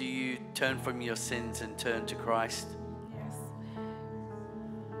Rose, do you turn from your sins and turn to Christ? Yes.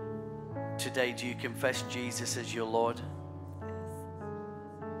 Today, do you confess Jesus as your Lord?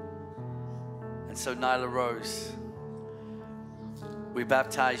 And so, Nyla Rose, we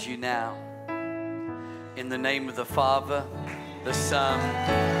baptize you now in the name of the Father, the Son,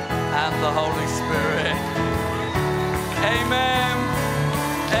 and the Holy Spirit. Amen.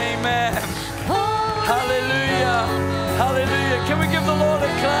 Amen. Hallelujah. Hallelujah. Can we give the Lord a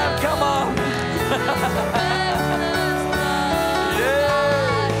clap? Come on. Yeah.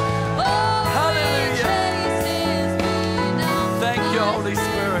 Hallelujah. Thank you, Holy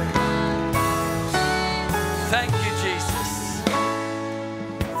Spirit. Thank you, Jesus.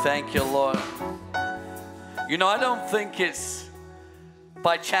 Thank you, Lord. You know, I don't think it's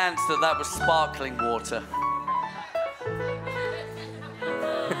by chance that was sparkling water.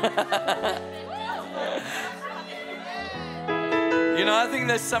 You know, I think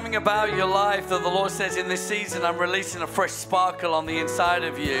there's something about your life that the Lord says in this season, I'm releasing a fresh sparkle on the inside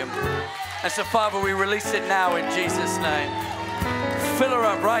of you. And so, Father, we release it now in Jesus' name. Fill her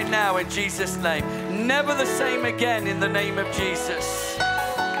up right now in Jesus' name. Never the same again in the name of Jesus.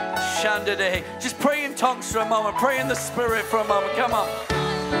 Shandade. Just pray in tongues for a moment. Pray in the Spirit for a moment. Come on.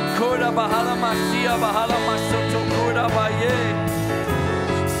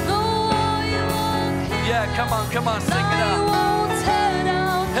 Yeah, come on, sing it out.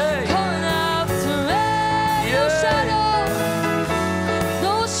 Hey. Yeah.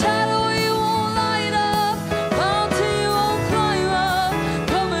 No shadow you won't light up, mountain you won't climb up,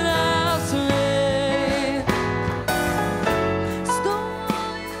 coming out to rain.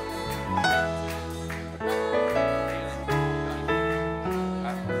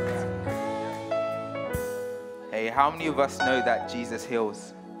 Hey, how many of us know that Jesus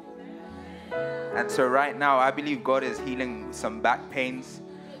heals? And so right now, I believe God is healing some back pains,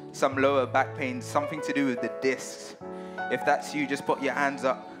 some lower back pains, something to do with the discs. If that's you, just put your hands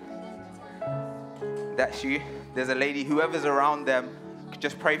up. That's you. There's a lady, whoever's around them,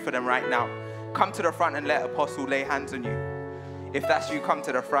 just pray for them right now. Come to the front and let Apostle lay hands on you. If that's you, come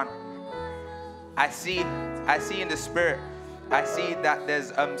to the front. I see in the spirit, I see that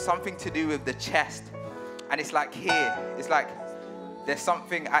there's something to do with the chest. And it's like here, it's like there's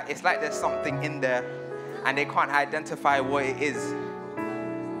something, it's like there's something in there and they can't identify what it is.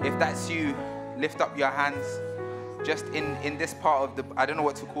 If that's you, lift up your hands just in this part of the, I don't know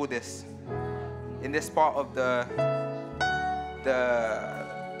what to call this, in this part of the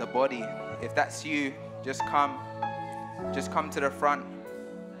body. If that's you, just come to the front.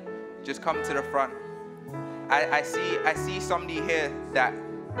 Just come to the front. I see somebody here that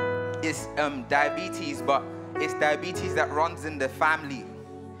is diabetes, but it's diabetes that runs in the family.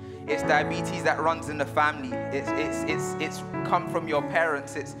 It's diabetes that runs in the family. It's come from your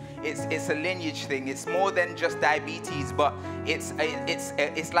parents. It's a lineage thing. It's more than just diabetes, but it's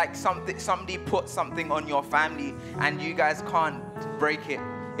like somebody put something on your family and you guys can't break it.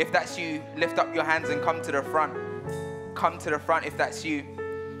 If that's you, lift up your hands and come to the front. Come to the front if that's you.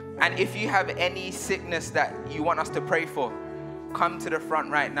 And if you have any sickness that you want us to pray for, come to the front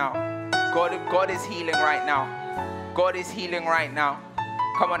right now. God is healing right now. God is healing right now.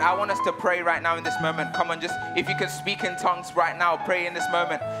 Come on, I want us to pray right now in this moment. Come on, just if you can speak in tongues right now, pray in this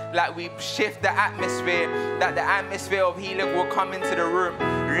moment. Like we shift the atmosphere, that the atmosphere of healing will come into the room.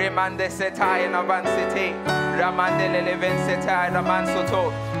 I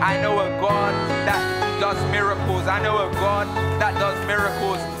know a God that does miracles. I know a God that does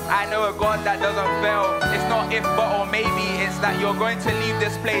miracles. I know a God that doesn't fail. It's not if, but, or maybe. It's that you're going to leave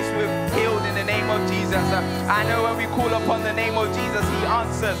this place with healed in the name of Jesus. I know when we call upon the name of Jesus, he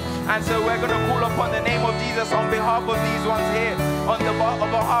answers. And so we're going to call upon the name of Jesus on behalf of these ones here, on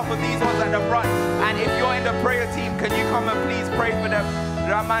behalf of these ones at the front. And if you're in the prayer team, can you come and please pray for them?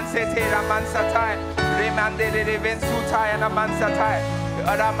 Raman Sete, Raman Satai, Remande de Vensutai, and Aman Satai. We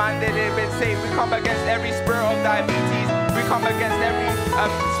come against every spirit of diabetes. We come against every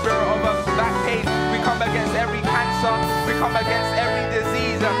spirit of back pain. We come against every cancer. We come against every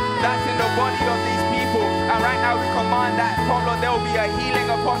disease that's in the body of these people. And right now we command that, Pablo, there will be a healing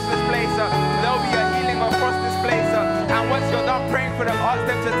across this place. There will be a healing across this place. And once you're done praying for them, ask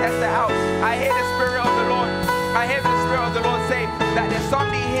them to test it out. I hear the Spirit of the Lord. I hear the Spirit of the Lord say that there's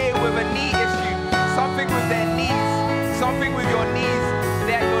somebody here with a knee issue. Something with their knees. Something with your knees.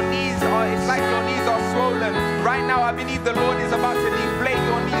 That your knees are, it's like your knees are swollen. Right now, I believe the Lord is about to deflate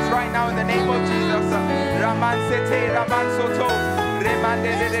your knees right now in the name of Jesus. Raman Sete, Raman Soto,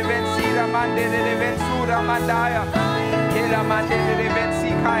 Remande de Vensi, Ramande de Vensu, Ramandaya, Ramande de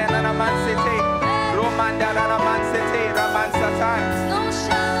Vensi, Kaya, Raman Sete, Romanda, Raman Sete, Raman Satai.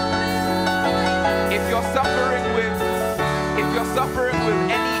 If you're suffering with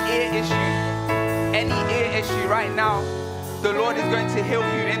any ear issue right now, the Lord is going to heal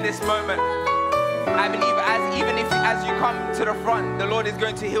you in this moment. I believe as you come to the front, the Lord is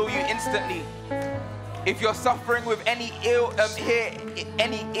going to heal you instantly. If you're suffering with any ear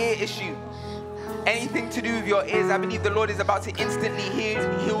issue, anything to do with your ears, I believe the Lord is about to instantly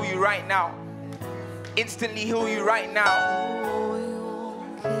heal you right now. Instantly heal you right now.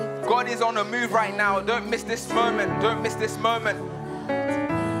 God is on a move right now. Don't miss this moment. Don't miss this moment.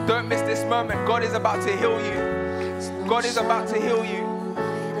 Don't miss this moment. God is about to heal you. God is about to heal you.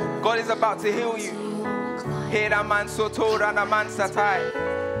 God is about to heal you. Hera man soto rana man satai.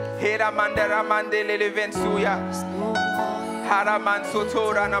 Hera mandera mandele levensuya. Hara man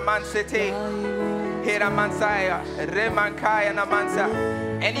soto rana man sete. Hera mansaya. Remankaya namansa.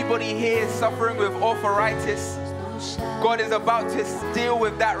 Anybody here is suffering with arthritis? God is about to deal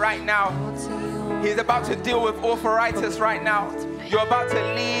with that right now. He's about to deal with arthritis right now. You're about to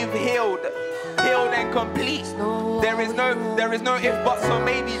leave healed and complete. There is no if, but, so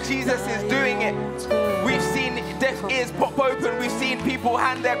maybe Jesus is doing it. We've seen deaf ears pop open. We've seen people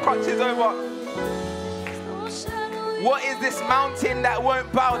hand their crutches over. What is this mountain that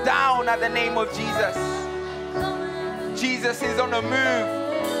won't bow down at the name of Jesus? Jesus is on the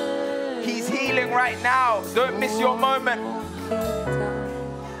move. He's healing right now. Don't miss your moment.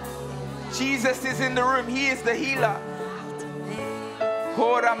 Jesus is in the room. He is the healer.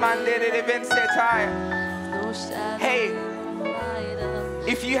 Hey,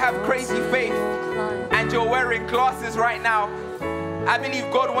 if you have crazy faith and you're wearing glasses right now, I believe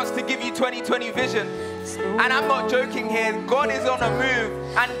God wants to give you 20/20 vision. And I'm not joking here. God is on a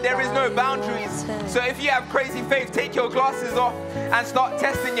move and there is no boundaries. So if you have crazy faith, take your glasses off and start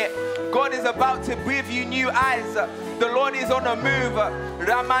testing it. God is about to give you new eyes. The Lord is on a move.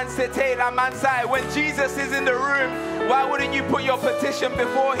 Raman Sete, Raman Sai. When Jesus is in the room, why wouldn't you put your petition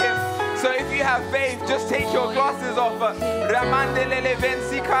before him? So if you have faith, just take your glasses off. Ramandele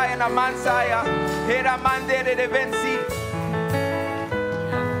Vensi Kaya Naman Saya. Heramandele Vensi.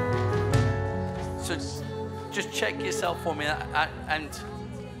 So just check yourself for me and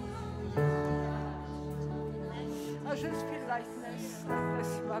I just feel lightness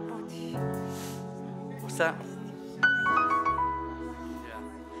in my body. what's that?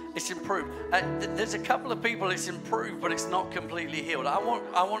 It's improved. There's a couple of people it's improved, but it's not completely healed. I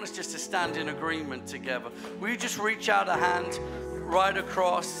want us just to stand in agreement together. Will you just reach out a hand right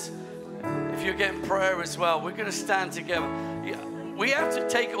across? If you're getting prayer as well, we're going to stand together. We have to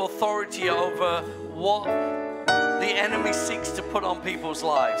take authority over what the enemy seeks to put on people's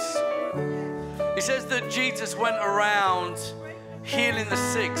lives. It says that Jesus went around healing the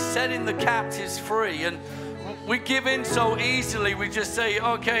sick, setting the captives free, and we give in so easily. We just say,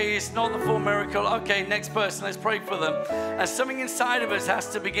 okay, it's not the full miracle. Okay, next person, let's pray for them. And something inside of us has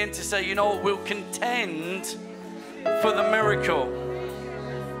to begin to say, you know what, we'll contend for the miracle.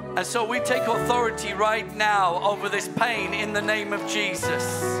 And so we take authority right now over this pain in the name of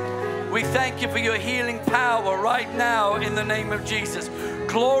Jesus. We thank you for your healing power right now in the name of Jesus.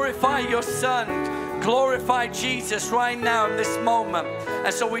 Glorify your Son. Glorify Jesus right now in this moment.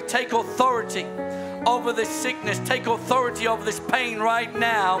 And so we take authority over this sickness, take authority over this pain right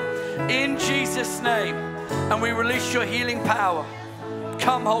now in Jesus' name. And we release your healing power.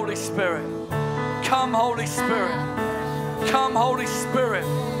 Come, Holy Spirit. Come, Holy Spirit. Come, Holy Spirit.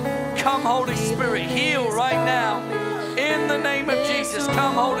 Come, Holy Spirit, heal right now. In the name of Jesus,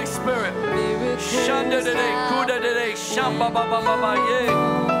 come, Holy Spirit.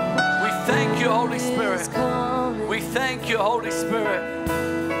 We thank you, Holy Spirit. We thank you, Holy Spirit.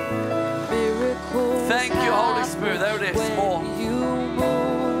 Thank you, Holy Spirit. There it is. More.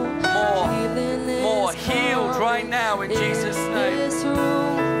 More. Healed right now in Jesus' name.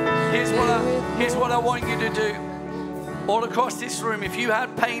 Here's what I want you to do. All across this room, if you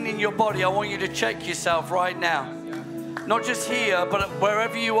had pain in your body, I want you to check yourself right now. Not just here, but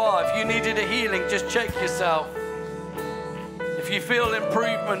wherever you are. If you needed a healing, just check yourself. If you feel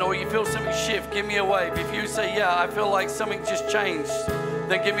improvement or you feel something shift, give me a wave. If you say, yeah, I feel like something just changed,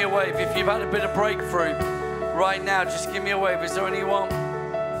 then give me a wave. If you've had a bit of breakthrough right now, just give me a wave. Is there anyone?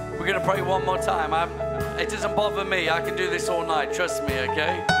 We're going to pray one more time. It doesn't bother me. I can do this all night. Trust me,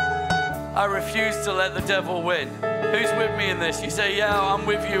 okay? I refuse to let the devil win. Who's with me in this? You say, yeah, I'm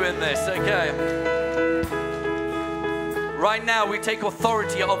with you in this, okay? Right now, we take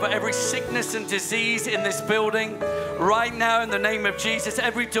authority over every sickness and disease in this building. Right now, in the name of Jesus,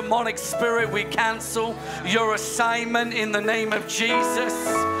 every demonic spirit, we cancel your assignment in the name of Jesus.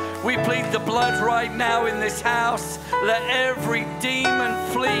 We plead the blood right now in this house. Let every demon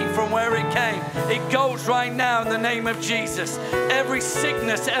flee from where it came. It goes right now in the name of Jesus. Every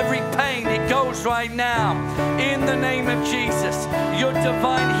sickness, every pain, it goes right now in the name of Jesus. Your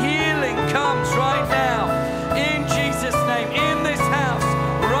divine healing comes right now in Jesus' name, in this house,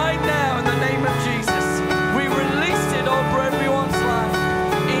 right now in the name of Jesus. We release it over everyone's life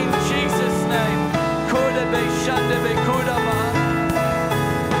in Jesus' name.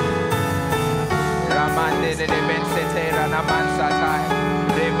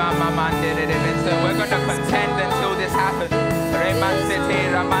 We're going to contend until this happens.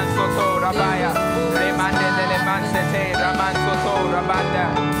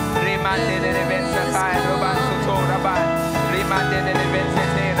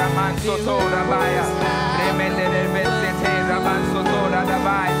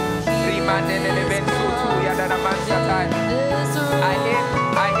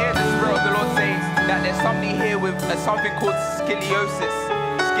 I hear the Spirit of the Lord say that there's somebody here with something called scoliosis.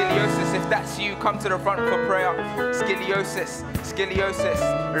 Scoliosis, if that's you, come to the front for prayer. Scoliosis.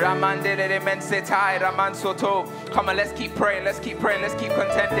 Come on, let's keep praying, let's keep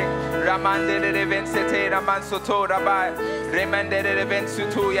contending.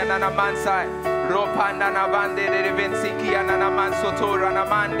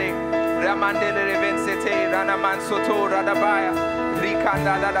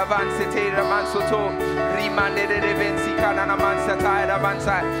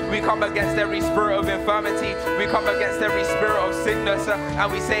 We come against every spirit of infirmity. We come against every spirit of sickness,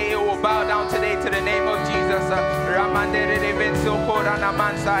 and we say it will bow down today to the name of Jesus.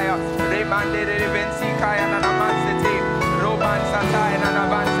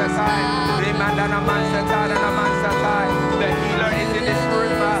 The healer is in this room.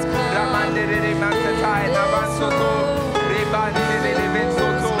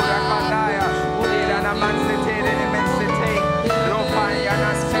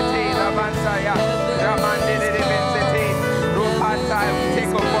 We take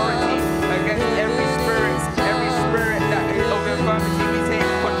authority against every spirit that is of infirmity. We take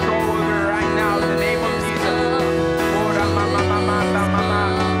control over it right now in the name of Jesus.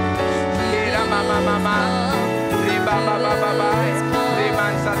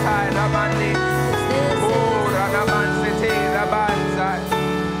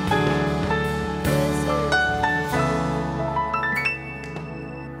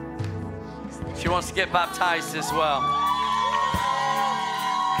 She wants to get baptized as well.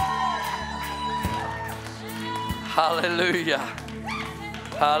 Hallelujah.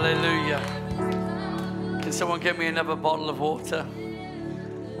 Hallelujah. Can someone get me another bottle of water?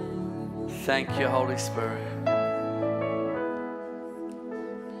 Thank you, Holy Spirit.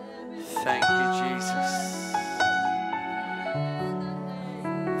 Thank you, Jesus.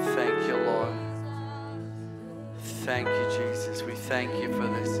 Thank you, Lord. Thank you, Jesus. We thank you for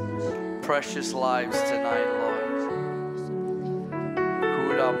this precious lives tonight, Lord.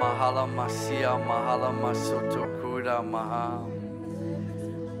 Kura mahala masia mahala masuto kura maha.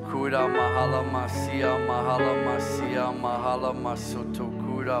 Kura mahala masia mahala masuto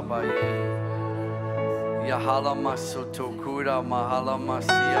kura baye. Yahala masuto kura mahala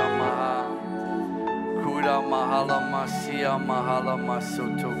masia maha. Kura mahala masia mahala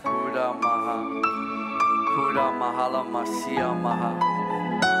masuto kura maha. Kura mahala masia maha.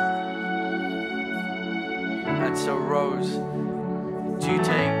 And so, Rose, do you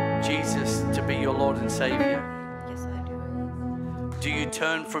take Jesus to be your Lord and Savior? Yes, I do. Do you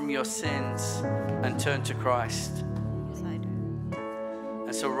turn from your sins and turn to Christ? Yes, I do.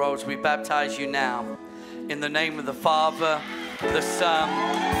 And so, Rose, we baptize you now in the name of the Father, the Son,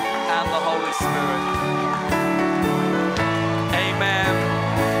 and the Holy Spirit. Amen.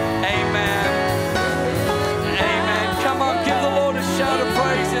 Amen. Amen. Come on, give the Lord a shout of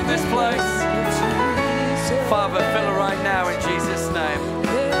praise in this place. Father, fill her right now in Jesus' name.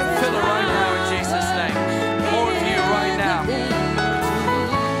 Fill her right now in Jesus' name. More of you right now.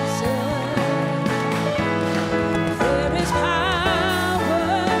 There is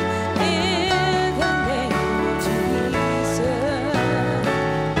power in the name of Jesus.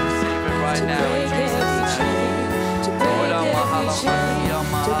 Receive it right now in Jesus' name. To break every chain,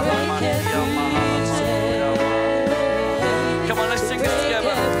 to break every chain. Come on, let's sing this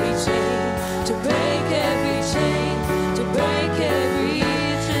together. To break every chain, to break every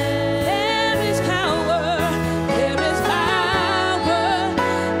chain. There is power in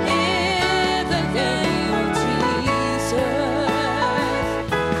the name of Jesus.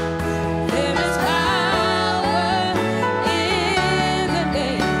 There is power in the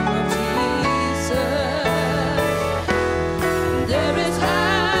name of Jesus. There is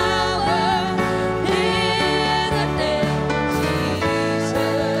power in the name of Jesus.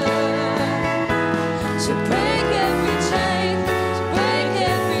 To break every chain, to break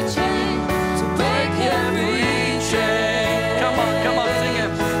every chain, to break every chain. Come on, sing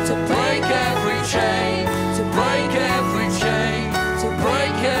it. To break every chain, to break every chain, to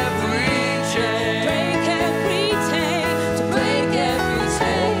break every chain. Break every chain, to break every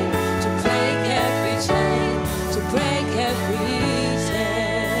chain, to break every chain, to break every chain.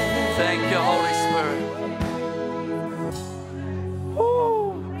 Thank you, Holy Spirit.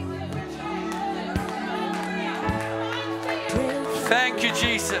 Thank you,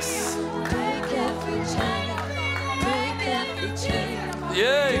 Jesus. Break every chain, break every chain.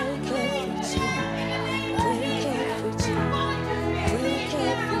 Yay. Break every chain, break every chain, break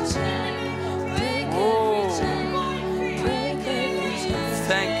every chain, break every chain, break every chain.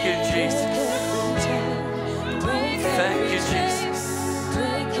 Thank you, Jesus. Thank you,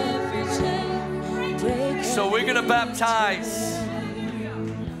 Jesus. So we're going to baptize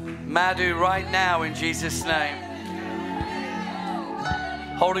Madhu right now in Jesus' name.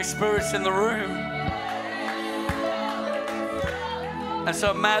 Holy Spirit's in the room. And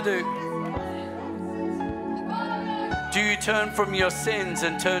so, Madhu, do you turn from your sins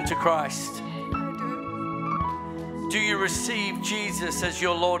and turn to Christ? Do you receive Jesus as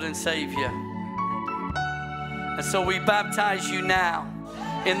your Lord and Savior? And so we baptize you now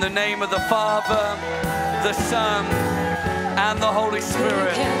in the name of the Father, the Son, and the Holy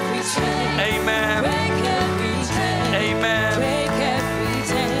Spirit. Amen. Amen.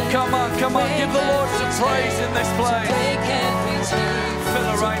 Come on, give the Lord some praise in this place. Fill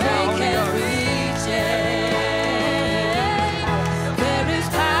it right now, Holy Ghost. There is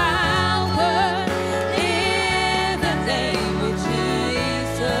power in the name of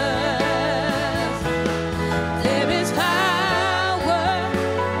Jesus. There is power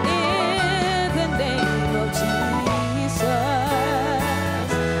in the name of Jesus.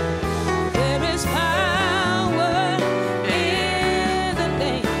 There is power in the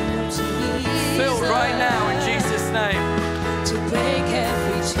name of Jesus. Filled right now in Jesus' name. To break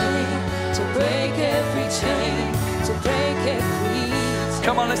every chain, to break every chain, to break every chain.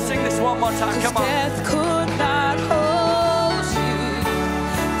 Come on, let's sing this one more time. Come on. Death could not hold you.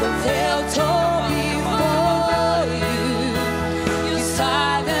 The veil tore before you. You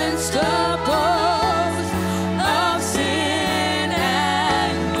silenced the boast of sin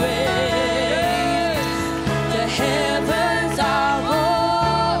and grave. The heavens are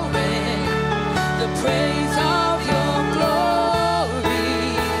roaring. The praise of your glory.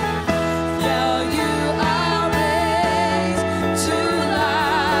 Now you are raised to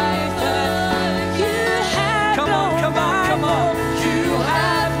life. You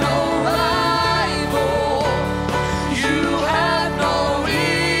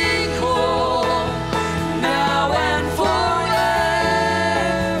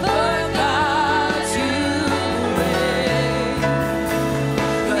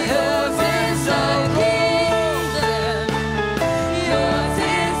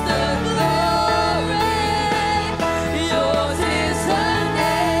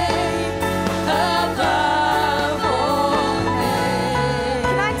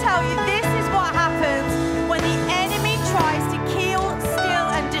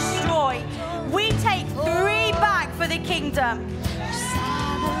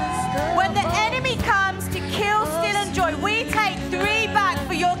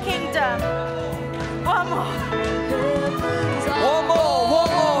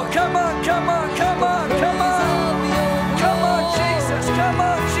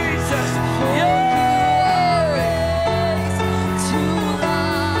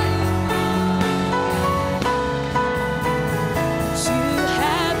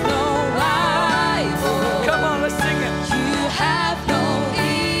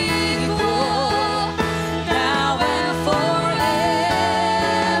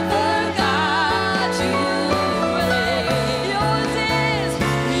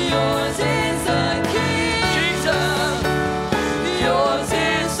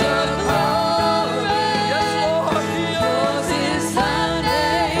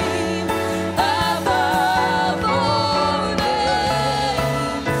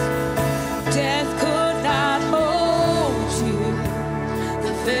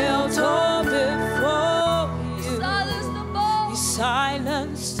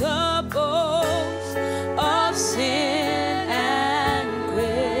silence the boast of sin and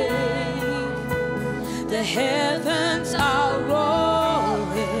grave. The heavens are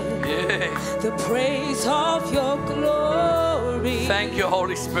roaring, the praise of your glory. Thank you,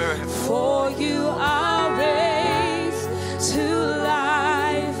 Holy Spirit. For you are raised to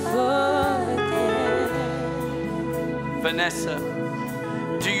life again. Vanessa,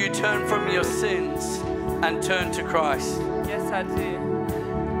 do you turn from your sins and turn to Christ? Yes, I do.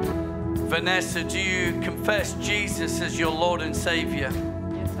 Vanessa, do you confess Jesus as your Lord and Savior?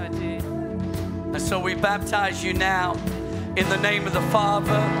 Yes, I do. And so we baptize you now in the name of the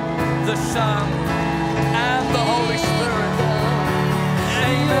Father, the Son, and the Holy Spirit.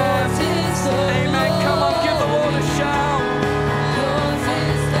 Amen. Amen. Come on, give the Lord a shout.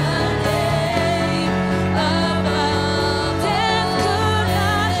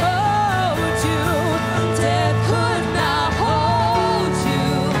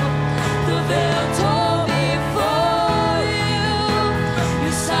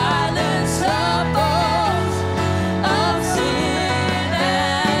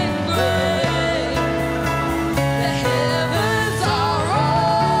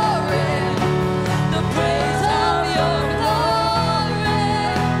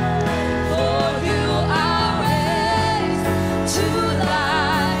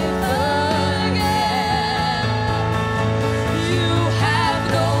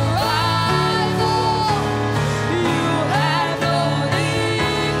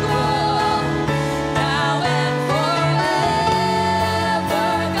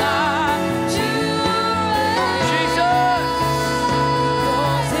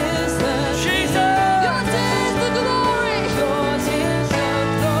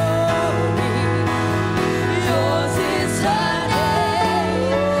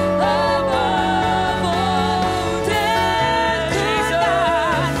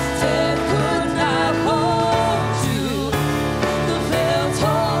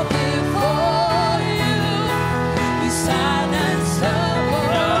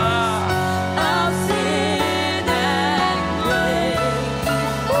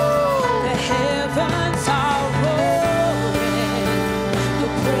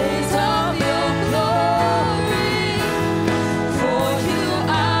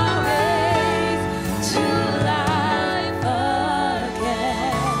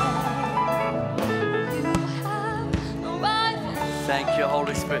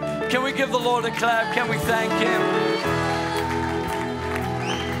 Can we give the Lord a clap? Can we thank Him?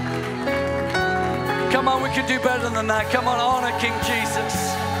 Come on, we can do better than that. Come on, honor King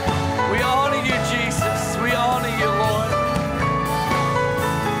Jesus. We honor you, Jesus. We honor you, Lord.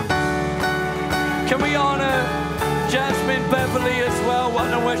 Can we honor Jasmine Beverley as well? I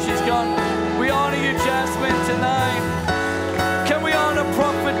don't know where she's gone. We honor you, Jasmine, tonight. Can we honor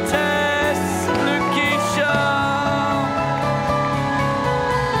Prophetess Lucisha?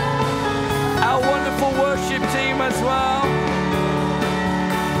 Our wonderful worship team as well.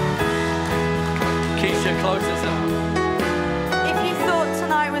 Keisha, close us up. If you thought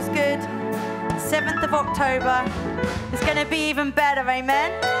tonight was good, 7th of October is going to be even better,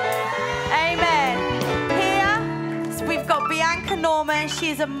 amen? Amen. Here, we've got Bianca Norman.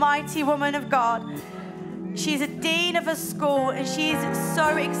 She's a mighty woman of God. She's a dean of a school, and she's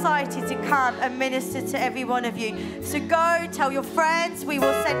so excited to come and minister to every one of you. So go, tell your friends. We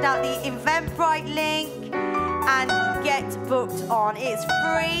will send out the Eventbrite link and get booked on. It's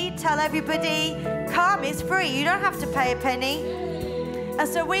free. Tell everybody, come, it's free. You don't have to pay a penny. And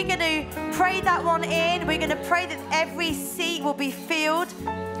so we're going to pray that one in. We're going to pray that every seat will be filled.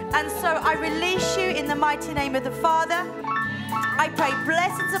 And so I release you in the mighty name of the Father. I pray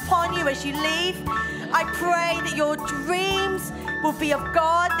blessings upon you as you leave. I pray that your dreams will be of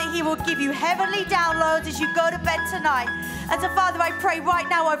God, that He will give you heavenly downloads as you go to bed tonight. And so, Father, I pray right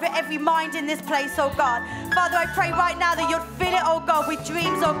now over every mind in this place, oh God. Father, I pray right now that you'll fill it, oh God, with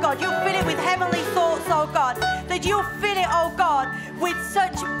dreams, oh God. You'll fill it with heavenly thoughts, oh God. That you'll fill it, oh God, with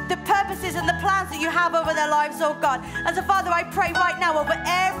such the purposes and the plans that you have over their lives, oh God. And so, Father, I pray right now over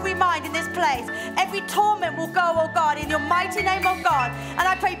every mind in this place. Every torment will go, oh God, in your mighty name, oh God. And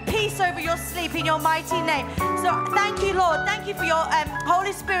I pray peace over your sleep in your mighty name. So thank you, Lord. Thank you for your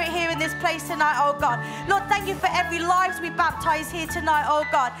Holy Spirit here in this place tonight, oh God. Lord, thank you for every lives we baptize here tonight, oh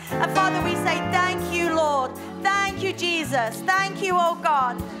God. And Father, we say thank you, Lord. Thank you, Jesus. Thank you, oh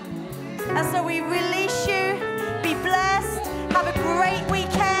God. And so we release you. Be blessed. Have a great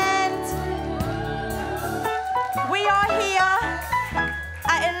weekend. We are here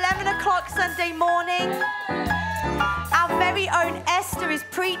at 11 o'clock Sunday morning. Our very own Esther is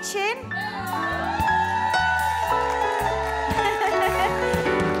preaching.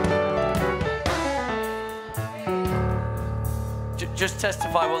 just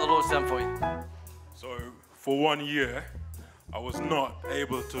testify what the Lord's done for you. So for 1 year, I was not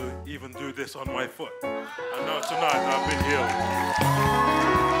able to even do this on my foot. And now tonight I've been healed.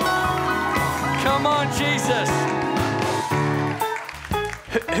 Come on, Jesus.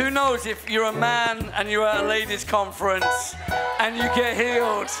 Who knows if you're a man and you're at a ladies' conference and you get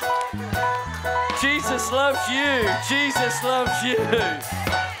healed? Jesus loves you. Jesus loves you.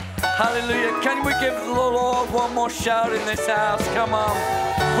 Hallelujah. Can we give the Lord one more shout in this house? Come on.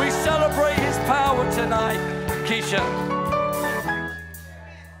 We celebrate his power tonight. Keisha.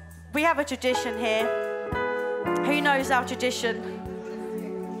 We have a tradition here. Who knows our tradition?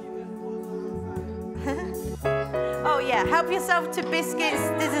 Oh yeah, help yourself to biscuits,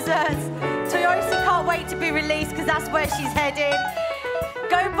 the desserts. Toyosi can't wait to be released because that's where she's heading.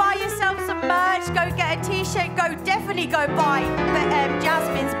 Go buy yourself some merch, go get a t-shirt, definitely go buy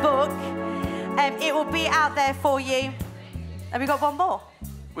Jasmine's book. It will be out there for you. And we got one more.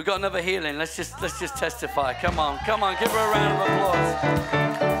 We got another healing. Let's just testify. Come on, give her a round of applause.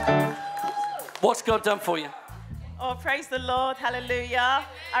 What's God done for you? Oh, praise the Lord, hallelujah.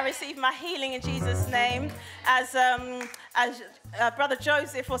 I received my healing in Jesus' name. As Brother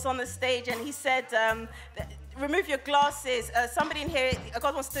Joseph was on the stage and he said, remove your glasses. Somebody in here,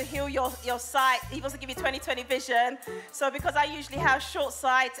 God wants to heal your sight. He wants to give you 20/20 vision. So because I usually have short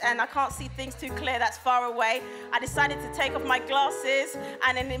sight and I can't see things too clear, that's far away, I decided to take off my glasses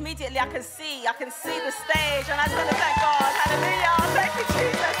and then immediately I can see the stage and I just want to thank God. Hallelujah. Thank you,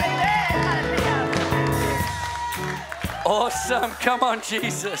 Jesus. Amen. Hallelujah. Awesome. Come on,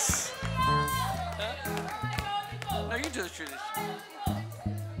 Jesus. No, you do the tradition.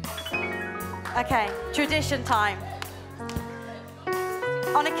 Okay, tradition time.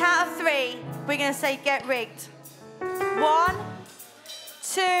 On a count of 3, we're going to say get rigged. 1,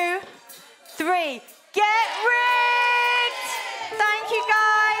 2, 3. Get rigged!